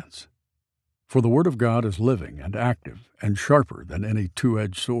defense. For the Word of God is living and active and sharper than any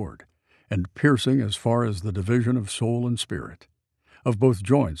two-edged sword, and piercing as far as the division of soul and spirit, of both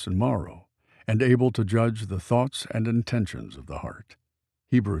joints and marrow, and able to judge the thoughts and intentions of the heart.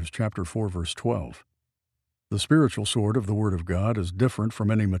 Hebrews chapter 4, verse 12. The spiritual sword of the Word of God is different from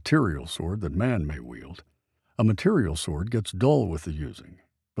any material sword that man may wield. A material sword gets dull with the using,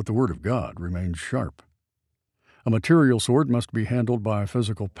 but the Word of God remains sharp. A material sword must be handled by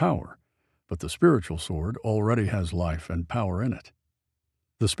physical power, but the spiritual sword already has life and power in it.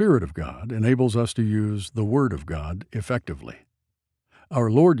 The Spirit of God enables us to use the Word of God effectively. Our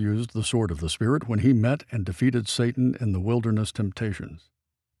Lord used the sword of the Spirit when he met and defeated Satan in the wilderness temptations.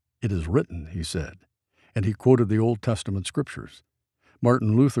 "It is written," he said, and he quoted the Old Testament scriptures.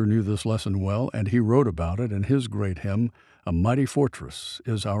 Martin Luther knew this lesson well, and he wrote about it in his great hymn, "A Mighty Fortress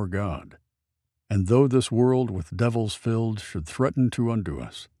is Our God." And though this world with devils filled should threaten to undo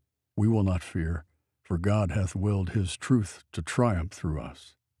us, we will not fear, for God hath willed his truth to triumph through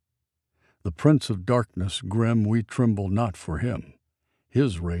us. The prince of darkness grim, we tremble not for him.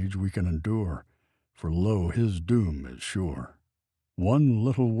 His rage we can endure, for lo, his doom is sure. One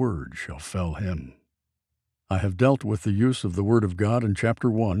little word shall fell him. I have dealt with the use of the Word of God in chapter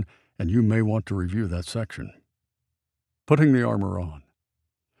 1, and you may want to review that section. Putting the armor on.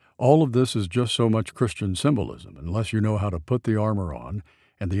 All of this is just so much Christian symbolism, unless you know how to put the armor on,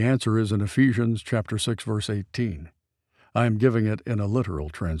 and the answer is in Ephesians chapter 6, verse 18. I am giving it in a literal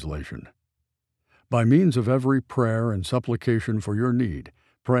translation. By means of every prayer and supplication for your need,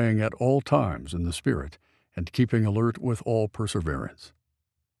 praying at all times in the Spirit, and keeping alert with all perseverance.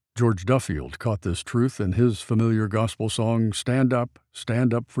 George Duffield caught this truth in his familiar gospel song, stand up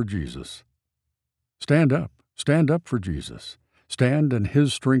for Jesus." Stand up for Jesus. Stand in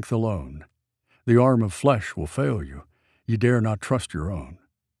his strength alone. The arm of flesh will fail you. Ye dare not trust your own.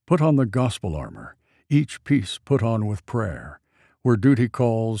 Put on the gospel armor, each piece put on with prayer. Where duty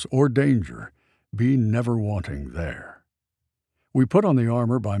calls or danger, be never wanting there. We put on the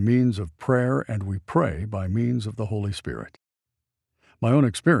armor by means of prayer, and we pray by means of the Holy Spirit. My own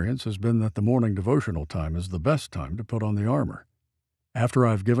experience has been that the morning devotional time is the best time to put on the armor. After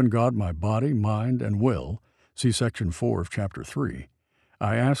I've given God my body, mind, and will, see section 4 of chapter 3,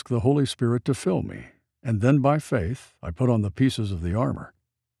 I ask the Holy Spirit to fill me, and then by faith I put on the pieces of the armor.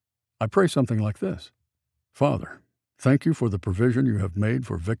 I pray something like this: Father, thank you for the provision you have made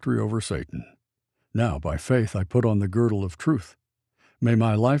for victory over Satan. Now, by faith, I put on the girdle of truth. May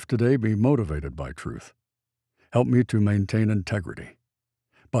my life today be motivated by truth. Help me to maintain integrity.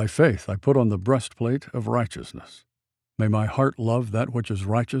 By faith, I put on the breastplate of righteousness. May my heart love that which is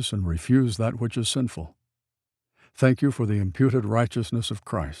righteous and refuse that which is sinful. Thank you for the imputed righteousness of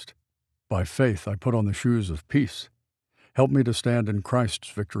Christ. By faith, I put on the shoes of peace. Help me to stand in Christ's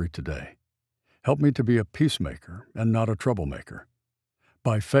victory today. Help me to be a peacemaker and not a troublemaker.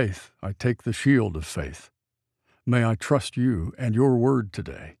 By faith, I take the shield of faith. May I trust you and your word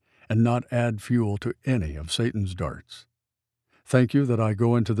today, and not add fuel to any of Satan's darts. Thank you that I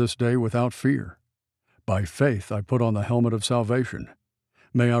go into this day without fear. By faith, I put on the helmet of salvation.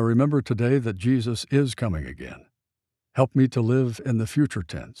 May I remember today that Jesus is coming again. Help me to live in the future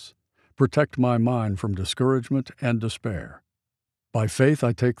tense. Protect my mind from discouragement and despair. By faith,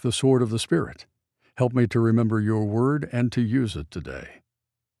 I take the sword of the Spirit. Help me to remember your word and to use it today.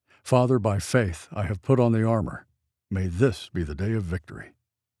 Father, by faith, I have put on the armor. May this be the day of victory.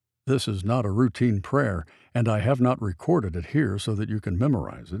 This is not a routine prayer, and I have not recorded it here so that you can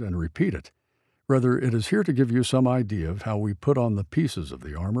memorize it and repeat it. Rather, it is here to give you some idea of how we put on the pieces of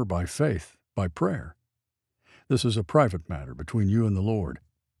the armor by faith, by prayer. This is a private matter between you and the Lord.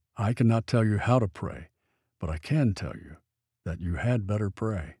 I cannot tell you how to pray, but I can tell you that you had better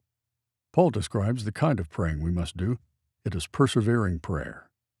pray. Paul describes the kind of praying we must do. It is persevering prayer,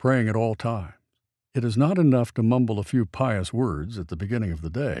 praying at all times. It is not enough to mumble a few pious words at the beginning of the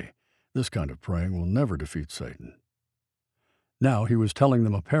day. This kind of praying will never defeat Satan. Now he was telling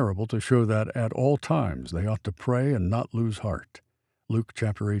them a parable to show that at all times they ought to pray and not lose heart. Luke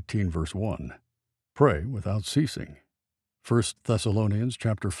chapter 18, verse 1. Pray without ceasing. 1 Thessalonians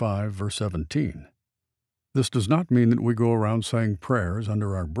chapter 5, verse 17. This does not mean that we go around saying prayers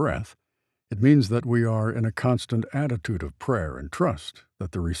under our breath. It means that we are in a constant attitude of prayer and trust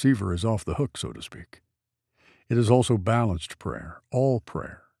that the receiver is off the hook, so to speak. It is also balanced prayer, all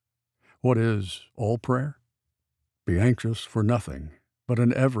prayer. What is all prayer? Be anxious for nothing, but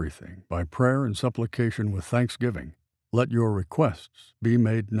in everything, by prayer and supplication with thanksgiving, let your requests be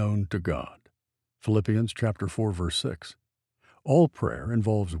made known to God. Philippians chapter 4, verse 6. All prayer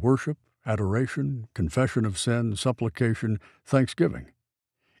involves worship, adoration, confession of sin, supplication, thanksgiving.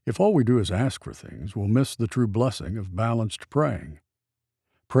 If all we do is ask for things, we'll miss the true blessing of balanced praying.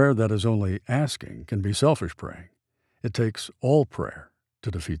 Prayer that is only asking can be selfish praying. It takes all prayer to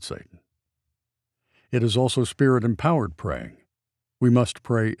defeat Satan. It is also Spirit-empowered praying. We must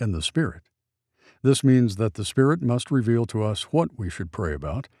pray in the Spirit. This means that the Spirit must reveal to us what we should pray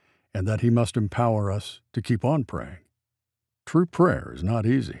about, and that He must empower us to keep on praying. True prayer is not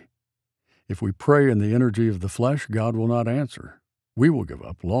easy. If we pray in the energy of the flesh, God will not answer. We will give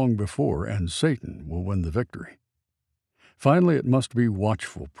up long before, and Satan will win the victory. Finally, it must be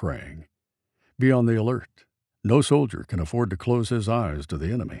watchful praying. Be on the alert. No soldier can afford to close his eyes to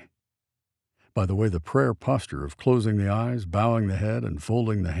the enemy. By the way, the prayer posture of closing the eyes, bowing the head, and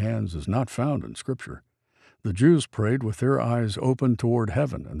folding the hands is not found in Scripture. The Jews prayed with their eyes open toward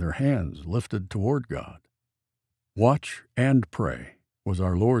heaven and their hands lifted toward God. Watch and pray was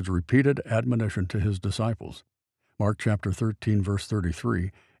our Lord's repeated admonition to his disciples. Mark chapter 13, verse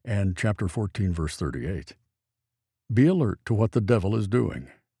 33, and chapter 14, verse 38. Be alert to what the devil is doing,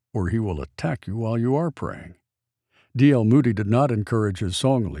 or he will attack you while you are praying. D.L. Moody did not encourage his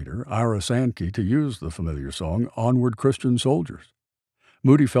song leader, Ira Sankey, to use the familiar song, Onward Christian Soldiers.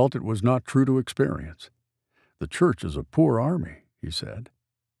 Moody felt it was not true to experience. The church is a poor army, he said.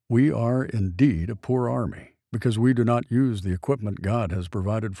 We are indeed a poor army, because we do not use the equipment God has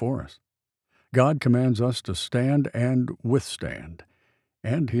provided for us. God commands us to stand and withstand,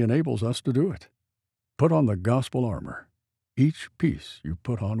 and he enables us to do it. Put on the gospel armor, each piece you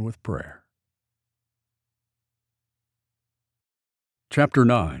put on with prayer. Chapter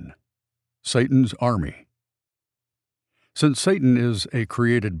 9. Satan's Army. Since Satan is a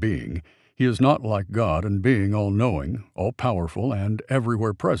created being, he is not like God in being all-knowing, all-powerful, and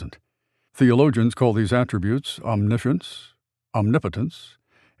everywhere present. Theologians call these attributes omniscience, omnipotence,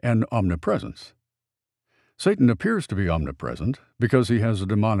 and omnipresence. Satan appears to be omnipresent because he has a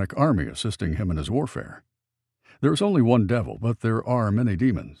demonic army assisting him in his warfare. There is only one devil, but there are many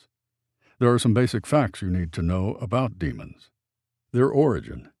demons. There are some basic facts you need to know about demons. Their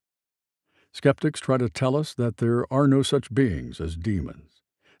origin. Skeptics try to tell us that there are no such beings as demons,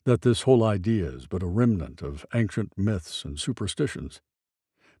 that this whole idea is but a remnant of ancient myths and superstitions.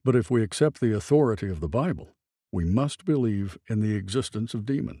 But if we accept the authority of the Bible, we must believe in the existence of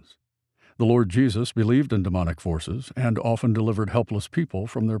demons. The Lord Jesus believed in demonic forces and often delivered helpless people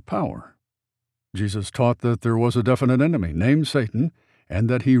from their power. Jesus taught that there was a definite enemy named Satan and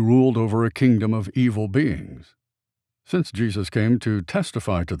that he ruled over a kingdom of evil beings. Since Jesus came to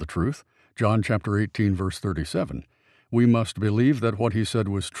testify to the truth, John chapter 18, verse 37, we must believe that what he said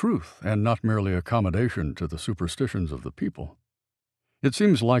was truth and not merely accommodation to the superstitions of the people. It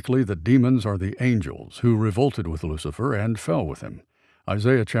seems likely that demons are the angels who revolted with Lucifer and fell with him.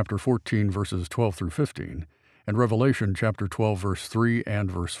 Isaiah chapter 14, verses 12 through 15, and Revelation chapter 12, verse 3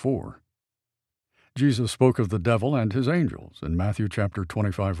 and verse 4. Jesus spoke of the devil and his angels in Matthew chapter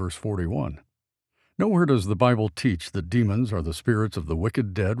 25, verse 41. Nowhere does the Bible teach that demons are the spirits of the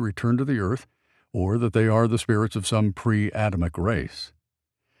wicked dead returned to the earth, or that they are the spirits of some pre-Adamic race.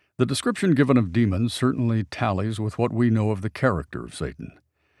 The description given of demons certainly tallies with what we know of the character of Satan.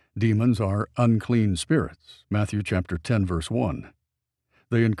 Demons are unclean spirits, Matthew chapter 10, verse 1.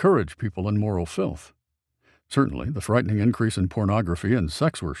 They encourage people in moral filth. Certainly, the frightening increase in pornography and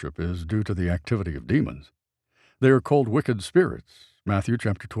sex worship is due to the activity of demons. They are called wicked spirits, Matthew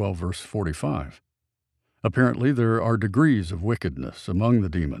chapter 12, verse 45. Apparently, there are degrees of wickedness among the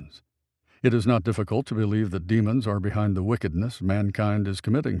demons. It is not difficult to believe that demons are behind the wickedness mankind is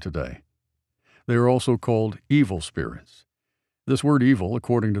committing today. They are also called evil spirits. This word evil,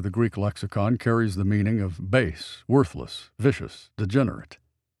 according to the Greek lexicon, carries the meaning of base, worthless, vicious, degenerate.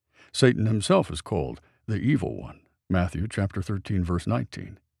 Satan himself is called the evil one, Matthew chapter 13, verse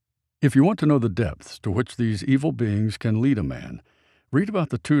 19. If you want to know the depths to which these evil beings can lead a man, read about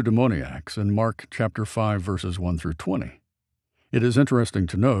the two demoniacs in Mark chapter 5, verses 1 through 20. It is interesting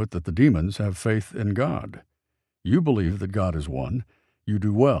to note that the demons have faith in God. You believe that God is one. You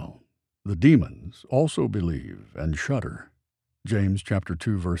do well. The demons also believe and shudder. James chapter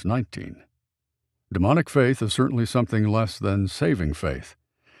 2, verse 19. Demonic faith is certainly something less than saving faith.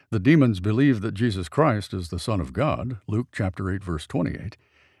 The demons believe that Jesus Christ is the Son of God, Luke chapter 8, verse 28,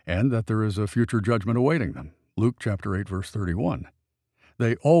 and that there is a future judgment awaiting them, Luke chapter 8, verse 31.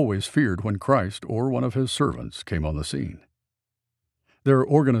 They always feared when Christ or one of his servants came on the scene. Their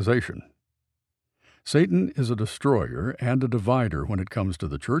organization. Satan is a destroyer and a divider when it comes to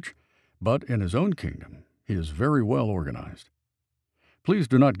the church, but in his own kingdom, he is very well organized. Please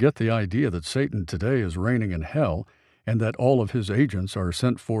do not get the idea that Satan today is reigning in hell and that all of his agents are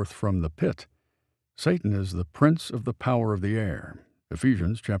sent forth from the pit. Satan is the prince of the power of the air,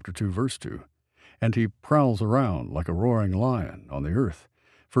 Ephesians chapter 2, verse 2, and he prowls around like a roaring lion on the earth,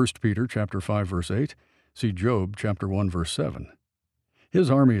 1 Peter chapter 5, verse 8, see Job chapter 1, verse 7.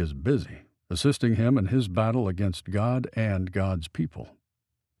 His army is busy, assisting him in his battle against God and God's people.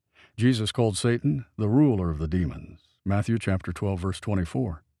 Jesus called Satan the ruler of the demons, Matthew chapter 12, verse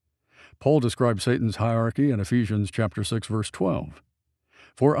 24. Paul described Satan's hierarchy in Ephesians chapter 6, verse 12.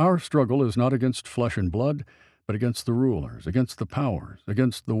 For our struggle is not against flesh and blood, but against the rulers, against the powers,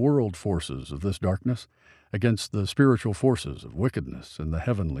 against the world forces of this darkness, against the spiritual forces of wickedness in the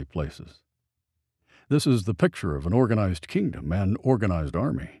heavenly places. This is the picture of an organized kingdom and organized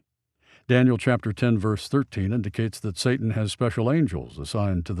army. Daniel chapter 10, verse 13 indicates that Satan has special angels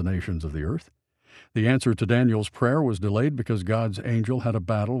assigned to the nations of the earth. The answer to Daniel's prayer was delayed because God's angel had a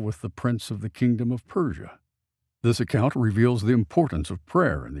battle with the prince of the kingdom of Persia. This account reveals the importance of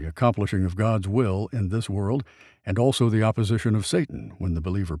prayer in the accomplishing of God's will in this world, and also the opposition of Satan when the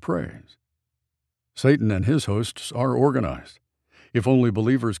believer prays. Satan and his hosts are organized. If only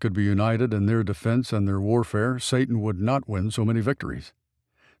believers could be united in their defense and their warfare, Satan would not win so many victories.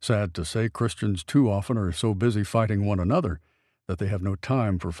 Sad to say, Christians too often are so busy fighting one another that they have no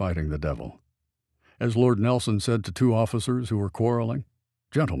time for fighting the devil. As Lord Nelson said to two officers who were quarreling,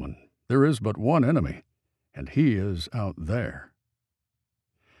 "Gentlemen, there is but one enemy, and he is out there."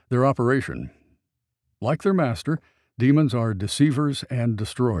 Their operation. Like their master, demons are deceivers and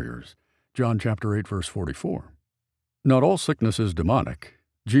destroyers. John chapter 8, verse 44. Not all sickness is demonic.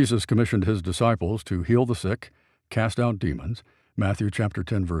 Jesus commissioned his disciples to heal the sick, cast out demons, Matthew chapter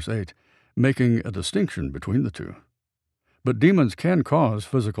 10, verse 8, making a distinction between the two. But demons can cause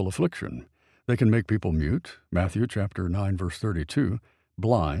physical affliction. They can make people mute, Matthew chapter 9, verse 32,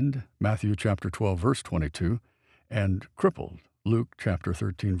 blind, Matthew chapter 12, verse 22, and crippled, Luke chapter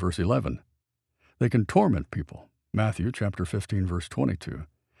 13, verse 11. They can torment people, Matthew chapter 15, verse 22,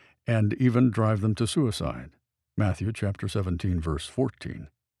 and even drive them to suicide, Matthew chapter 17, verse 14.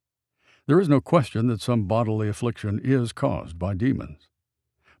 There is no question that some bodily affliction is caused by demons.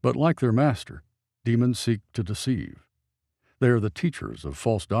 But like their master, demons seek to deceive. They are the teachers of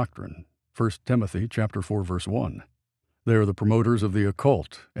false doctrine, 1 Timothy chapter 4, verse 1. They are the promoters of the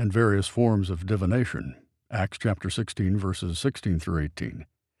occult and various forms of divination, Acts chapter 16, verses 16 through 18.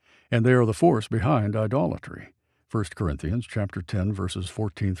 And they are the force behind idolatry, 1 Corinthians chapter 10, verses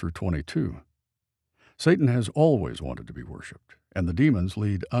 14 through 22. Satan has always wanted to be worshipped, and the demons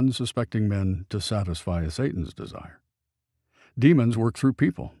lead unsuspecting men to satisfy Satan's desire. Demons work through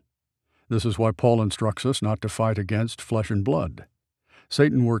people. This is why Paul instructs us not to fight against flesh and blood.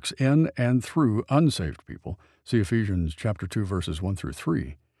 Satan works in and through unsaved people, see Ephesians chapter 2, verses 1 through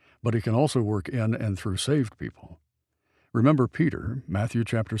 3, but he can also work in and through saved people. Remember Peter, Matthew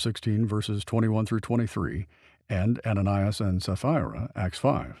chapter 16, verses 21 through 23, and Ananias and Sapphira, Acts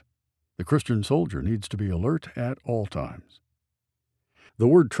 5. The Christian soldier needs to be alert at all times. The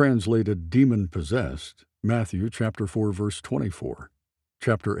word translated demon-possessed, Matthew chapter 4, verse 24,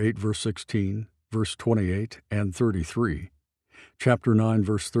 chapter 8, verse 16, verse 28 and 33, chapter 9,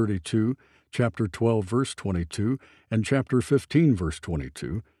 verse 32, chapter 12, verse 22, and chapter 15, verse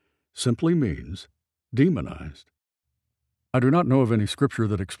 22, simply means demonized. I do not know of any scripture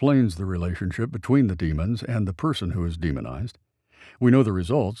that explains the relationship between the demons and the person who is demonized. We know the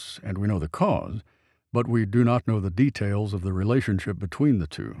results and we know the cause, but we do not know the details of the relationship between the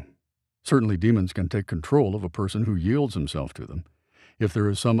two. Certainly demons can take control of a person who yields himself to them. If there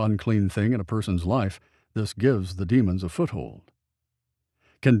is some unclean thing in a person's life, this gives the demons a foothold.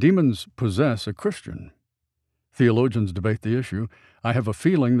 Can demons possess a Christian? Theologians debate the issue. I have a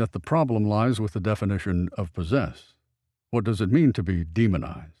feeling that the problem lies with the definition of possess. What does it mean to be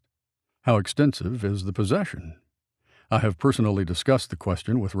demonized? How extensive is the possession? I have personally discussed the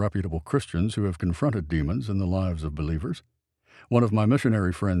question with reputable Christians who have confronted demons in the lives of believers. One of my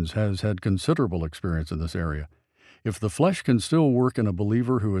missionary friends has had considerable experience in this area. If the flesh can still work in a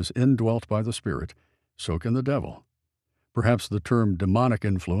believer who is indwelt by the Spirit, so can the devil. Perhaps the term demonic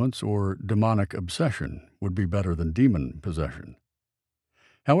influence or demonic obsession would be better than demon possession.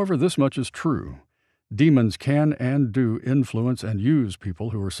 However, this much is true. Demons can and do influence and use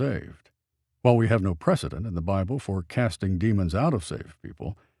people who are saved. While we have no precedent in the Bible for casting demons out of saved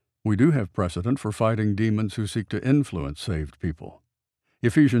people, we do have precedent for fighting demons who seek to influence saved people.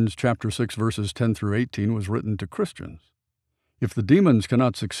 Ephesians chapter 6, verses 10 through 18 was written to Christians. If the demons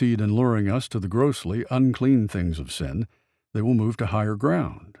cannot succeed in luring us to the grossly unclean things of sin, they will move to higher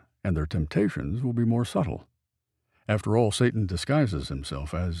ground, and their temptations will be more subtle. After all, Satan disguises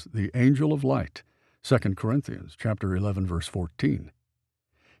himself as the angel of light, 2 Corinthians chapter 11, verse 14.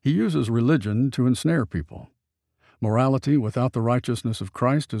 He uses religion to ensnare people. Morality without the righteousness of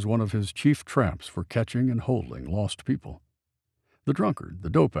Christ is one of his chief traps for catching and holding lost people. The drunkard, the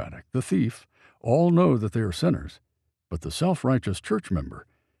dope addict, the thief, all know that they are sinners, but the self-righteous church member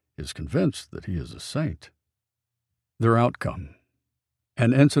is convinced that he is a saint. Their outcome.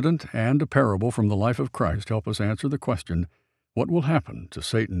 An incident and a parable from the life of Christ help us answer the question, what will happen to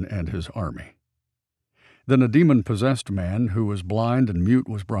Satan and his army? Then a demon-possessed man who was blind and mute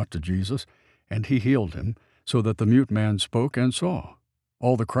was brought to Jesus, and he healed him, so that the mute man spoke and saw.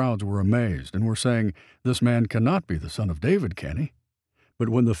 All the crowds were amazed and were saying, "This man cannot be the son of David, can he?" But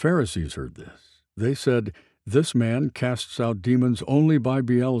when the Pharisees heard this, They said, "This man casts out demons only by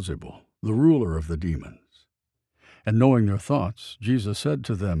Beelzebul, the ruler of the demons." And knowing their thoughts, Jesus said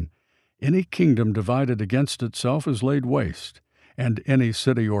to them, "Any kingdom divided against itself is laid waste, and any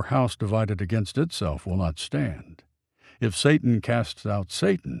city or house divided against itself will not stand. If Satan casts out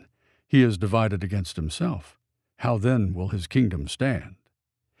Satan, he is divided against himself. How then will his kingdom stand?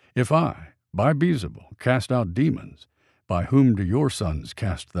 If I, by Beelzebul, cast out demons, by whom do your sons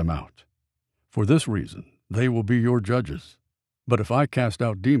cast them out? For this reason, they will be your judges. But if I cast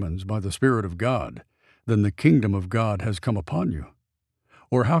out demons by the Spirit of God, then the kingdom of God has come upon you.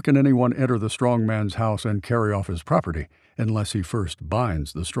 Or how can anyone enter the strong man's house and carry off his property, unless he first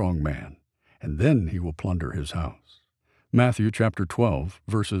binds the strong man, and then he will plunder his house?" Matthew chapter 12,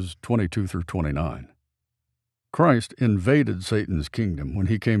 verses 22 through 29. Christ invaded Satan's kingdom when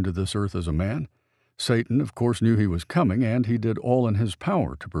he came to this earth as a man. Satan, of course, knew he was coming, and he did all in his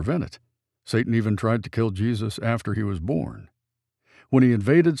power to prevent it. Satan even tried to kill Jesus after he was born. When he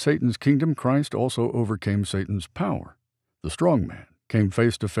invaded Satan's kingdom, Christ also overcame Satan's power. The strong man came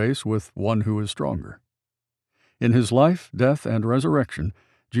face to face with one who is stronger. In his life, death, and resurrection,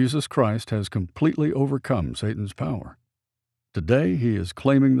 Jesus Christ has completely overcome Satan's power. Today, he is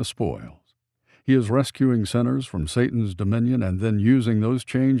claiming the spoils. He is rescuing sinners from Satan's dominion and then using those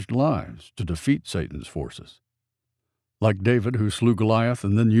changed lives to defeat Satan's forces. Like David, who slew Goliath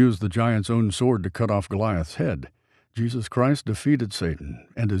and then used the giant's own sword to cut off Goliath's head, Jesus Christ defeated Satan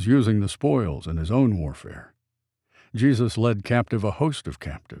and is using the spoils in his own warfare. Jesus led captive a host of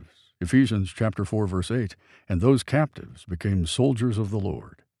captives, Ephesians chapter 4, verse 8, and those captives became soldiers of the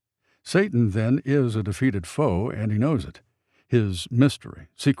Lord. Satan, then, is a defeated foe, and he knows it. His mystery,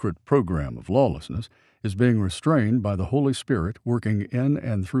 secret program of lawlessness is being restrained by the Holy Spirit working in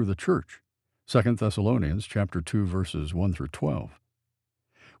and through the church. 2 Thessalonians chapter 2, verses 1 through 12.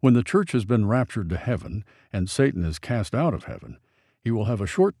 When the church has been raptured to heaven and Satan is cast out of heaven, he will have a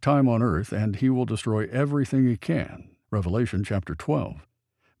short time on earth and he will destroy everything he can. Revelation chapter 12.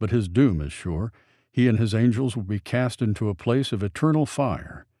 But his doom is sure. He and his angels will be cast into a place of eternal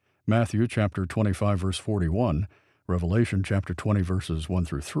fire. Matthew chapter 25, verse 41. Revelation chapter 20, verses 1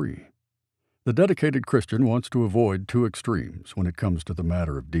 through 3. The dedicated Christian wants to avoid two extremes when it comes to the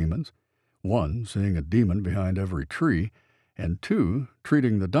matter of demons. One, seeing a demon behind every tree, and two,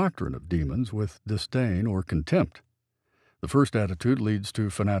 treating the doctrine of demons with disdain or contempt. The first attitude leads to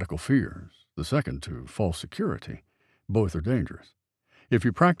fanatical fears, the second to false security. Both are dangerous. If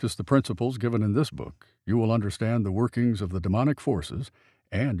you practice the principles given in this book, you will understand the workings of the demonic forces,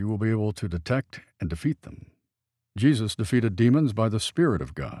 and you will be able to detect and defeat them. Jesus defeated demons by the Spirit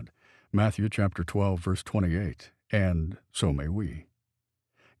of God, Matthew chapter 12, verse 28, and so may we.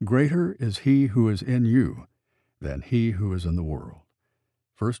 Greater is he who is in you than he who is in the world.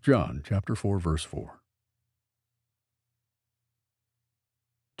 1 John chapter 4, verse 4.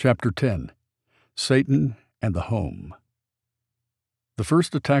 Chapter 10. Satan and the Home. The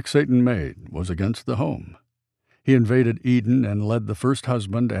first attack Satan made was against the home. He invaded Eden and led the first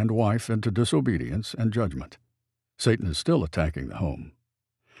husband and wife into disobedience and judgment. Satan is still attacking the home.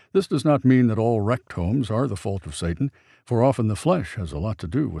 This does not mean that all wrecked homes are the fault of Satan, for often the flesh has a lot to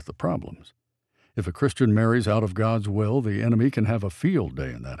do with the problems. If a Christian marries out of God's will, the enemy can have a field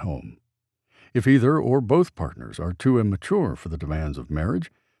day in that home. If either or both partners are too immature for the demands of marriage,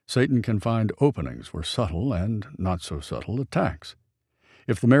 Satan can find openings for subtle and not so subtle attacks.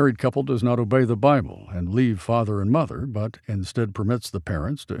 If the married couple does not obey the Bible and leave father and mother, but instead permits the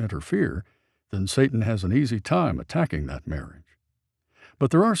parents to interfere, then Satan has an easy time attacking that marriage.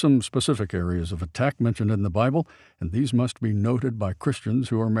 But there are some specific areas of attack mentioned in the Bible, and these must be noted by Christians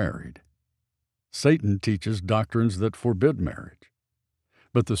who are married. Satan teaches doctrines that forbid marriage.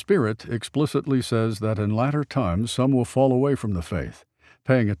 But the Spirit explicitly says that in latter times some will fall away from the faith,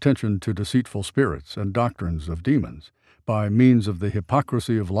 paying attention to deceitful spirits and doctrines of demons, by means of the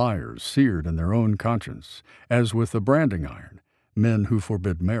hypocrisy of liars seared in their own conscience, as with the branding iron, men who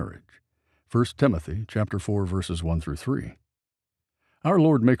forbid marriage. 1 Timothy chapter 4, verses 1 through 3. Our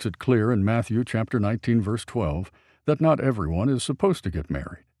Lord makes it clear in Matthew chapter 19, verse 12, that not everyone is supposed to get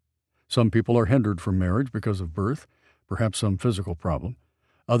married. Some people are hindered from marriage because of birth, perhaps some physical problem.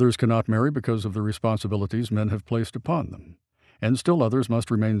 Others cannot marry because of the responsibilities men have placed upon them. And still others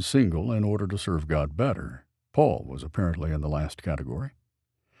must remain single in order to serve God better. Paul was apparently in the last category.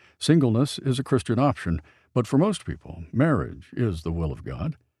 Singleness is a Christian option, but for most people, marriage is the will of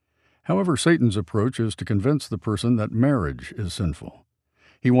God. However, Satan's approach is to convince the person that marriage is sinful.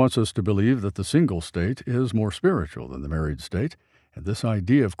 He wants us to believe that the single state is more spiritual than the married state, and this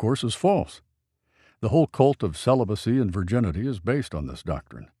idea, of course, is false. The whole cult of celibacy and virginity is based on this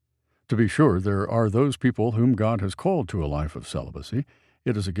doctrine. To be sure, there are those people whom God has called to a life of celibacy.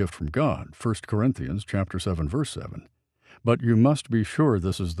 It is a gift from God, 1 Corinthians chapter 7, verse 7. But you must be sure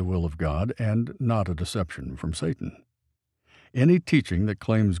this is the will of God and not a deception from Satan. Any teaching that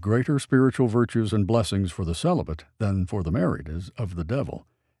claims greater spiritual virtues and blessings for the celibate than for the married is of the devil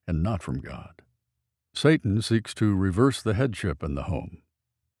and not from God. Satan seeks to reverse the headship in the home.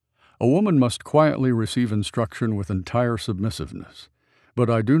 A woman must quietly receive instruction with entire submissiveness. But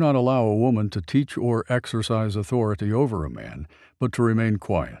I do not allow a woman to teach or exercise authority over a man, but to remain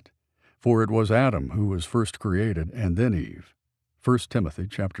quiet. For it was Adam who was first created, and then Eve. 1 Timothy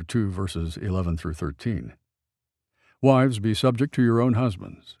chapter 2, verses 11 through 13. Wives, be subject to your own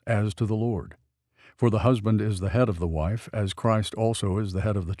husbands, as to the Lord. For the husband is the head of the wife, as Christ also is the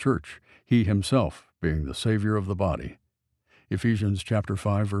head of the church, he himself being the Savior of the body. Ephesians chapter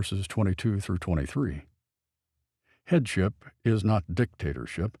 5, verses 22 through 23. Headship is not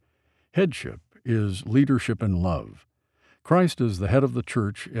dictatorship. Headship is leadership in love. Christ is the head of the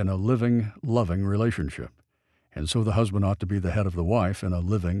church in a living, loving relationship, and so the husband ought to be the head of the wife in a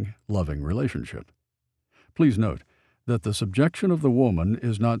living, loving relationship. Please note that the subjection of the woman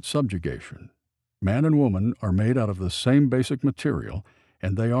is not subjugation. Man and woman are made out of the same basic material,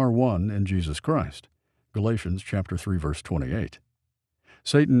 and they are one in Jesus Christ. Galatians chapter 3, verse 28.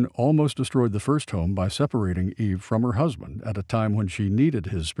 Satan almost destroyed the first home by separating Eve from her husband at a time when she needed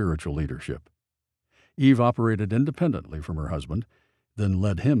his spiritual leadership. Eve operated independently from her husband, then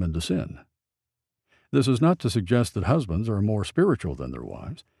led him into sin. This is not to suggest that husbands are more spiritual than their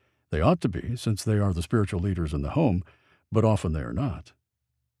wives. They ought to be, since they are the spiritual leaders in the home, but often they are not.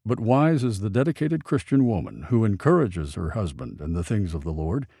 But wise is the dedicated Christian woman who encourages her husband in the things of the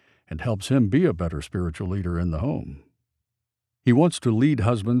Lord and helps him be a better spiritual leader in the home. He wants to lead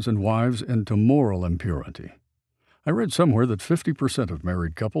husbands and wives into moral impurity. I read somewhere that 50% of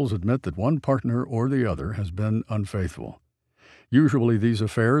married couples admit that one partner or the other has been unfaithful. Usually these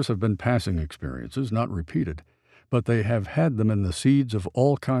affairs have been passing experiences, not repeated, but they have had them in the seeds of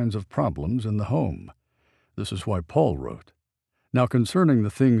all kinds of problems in the home. This is why Paul wrote, "Now concerning the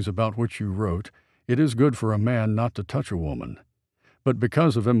things about which you wrote, it is good for a man not to touch a woman. But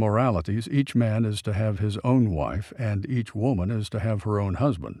because of immoralities, each man is to have his own wife, and each woman is to have her own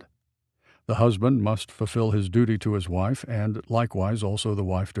husband. The husband must fulfill his duty to his wife, and likewise also the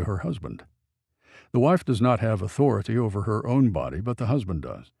wife to her husband. The wife does not have authority over her own body, but the husband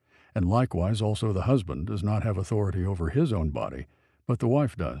does, and likewise also the husband does not have authority over his own body, but the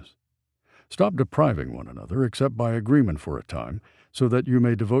wife does. Stop depriving one another, except by agreement for a time, so that you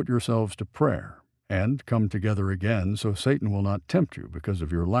may devote yourselves to prayer, and come together again so Satan will not tempt you because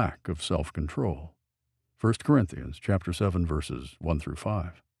of your lack of self-control." 1 Corinthians chapter 7, verses 1 through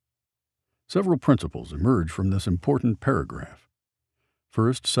 5. Several principles emerge from this important paragraph.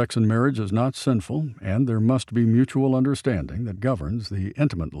 First, sex in marriage is not sinful, and there must be mutual understanding that governs the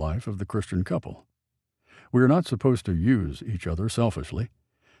intimate life of the Christian couple. We are not supposed to use each other selfishly.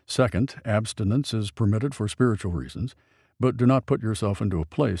 Second, abstinence is permitted for spiritual reasons, but do not put yourself into a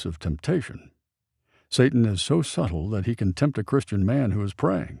place of temptation. Satan is so subtle that he can tempt a Christian man who is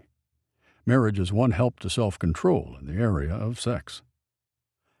praying. Marriage is one help to self-control in the area of sex.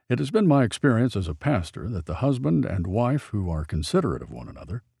 It has been my experience as a pastor that the husband and wife who are considerate of one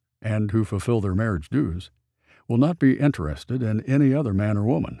another and who fulfill their marriage dues will not be interested in any other man or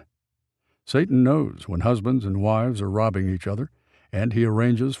woman. Satan knows when husbands and wives are robbing each other, and he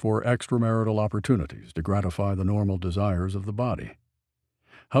arranges for extramarital opportunities to gratify the normal desires of the body.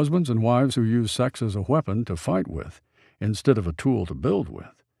 Husbands and wives who use sex as a weapon to fight with, instead of a tool to build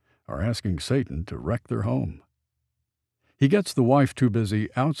with, are asking Satan to wreck their home. He gets the wife too busy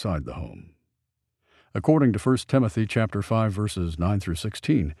outside the home. According to 1 Timothy chapter 5, verses 9 through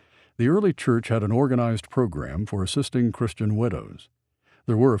 16, the early church had an organized program for assisting Christian widows.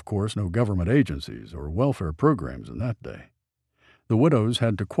 There were, of course, no government agencies or welfare programs in that day. The widows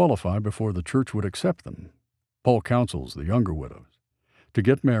had to qualify before the church would accept them. Paul counsels the younger widows to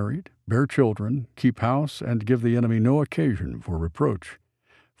get married, bear children, keep house, and give the enemy no occasion for reproach,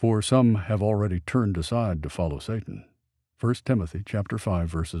 for some have already turned aside to follow Satan. 1 Timothy chapter 5,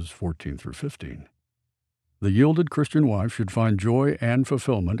 verses 14 through 15. The yielded Christian wife should find joy and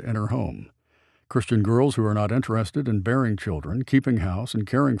fulfillment in her home. Christian girls who are not interested in bearing children, keeping house, and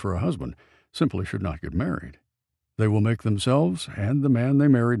caring for a husband simply should not get married. They will make themselves and the man they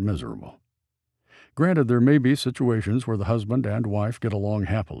married miserable. Granted, there may be situations where the husband and wife get along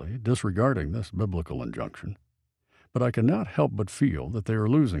happily, disregarding this biblical injunction, but I cannot help but feel that they are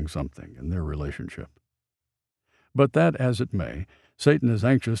losing something in their relationship. But that as it may, Satan is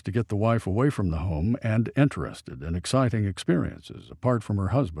anxious to get the wife away from the home and interested in exciting experiences apart from her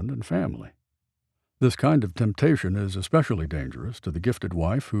husband and family. This kind of temptation is especially dangerous to the gifted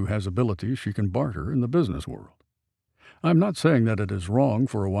wife who has abilities she can barter in the business world. I'm not saying that it is wrong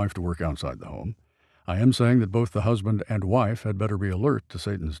for a wife to work outside the home. I am saying that both the husband and wife had better be alert to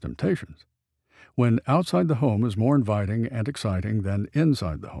Satan's temptations. When outside the home is more inviting and exciting than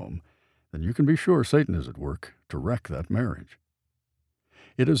inside the home, then you can be sure Satan is at work to wreck that marriage.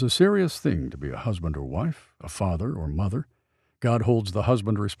 It is a serious thing to be a husband or wife, a father or mother. God holds the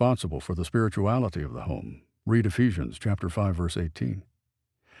husband responsible for the spirituality of the home. Read Ephesians chapter 5, verse 18.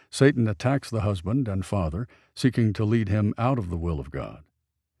 Satan attacks the husband and father, seeking to lead him out of the will of God.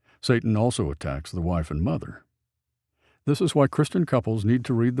 Satan also attacks the wife and mother. This is why Christian couples need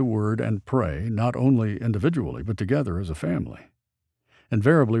to read the Word and pray, not only individually, but together as a family.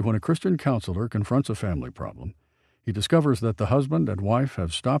 Invariably, when a Christian counselor confronts a family problem, he discovers that the husband and wife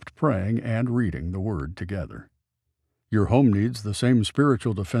have stopped praying and reading the Word together. Your home needs the same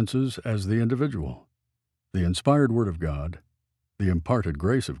spiritual defenses as the individual: the inspired Word of God, the imparted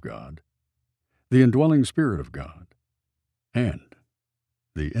grace of God, the indwelling Spirit of God, and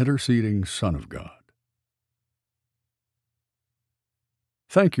the interceding Son of God.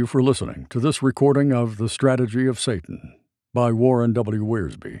 Thank you for listening to this recording of The Strategy of Satan by Warren W.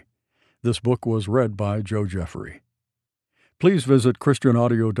 Wiersbe. This book was read by Joe Jeffrey. Please visit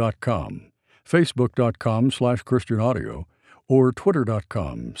ChristianAudio.com, Facebook.com/ChristianAudio, or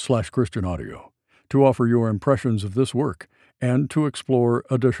Twitter.com/ChristianAudio to offer your impressions of this work and to explore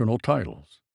additional titles.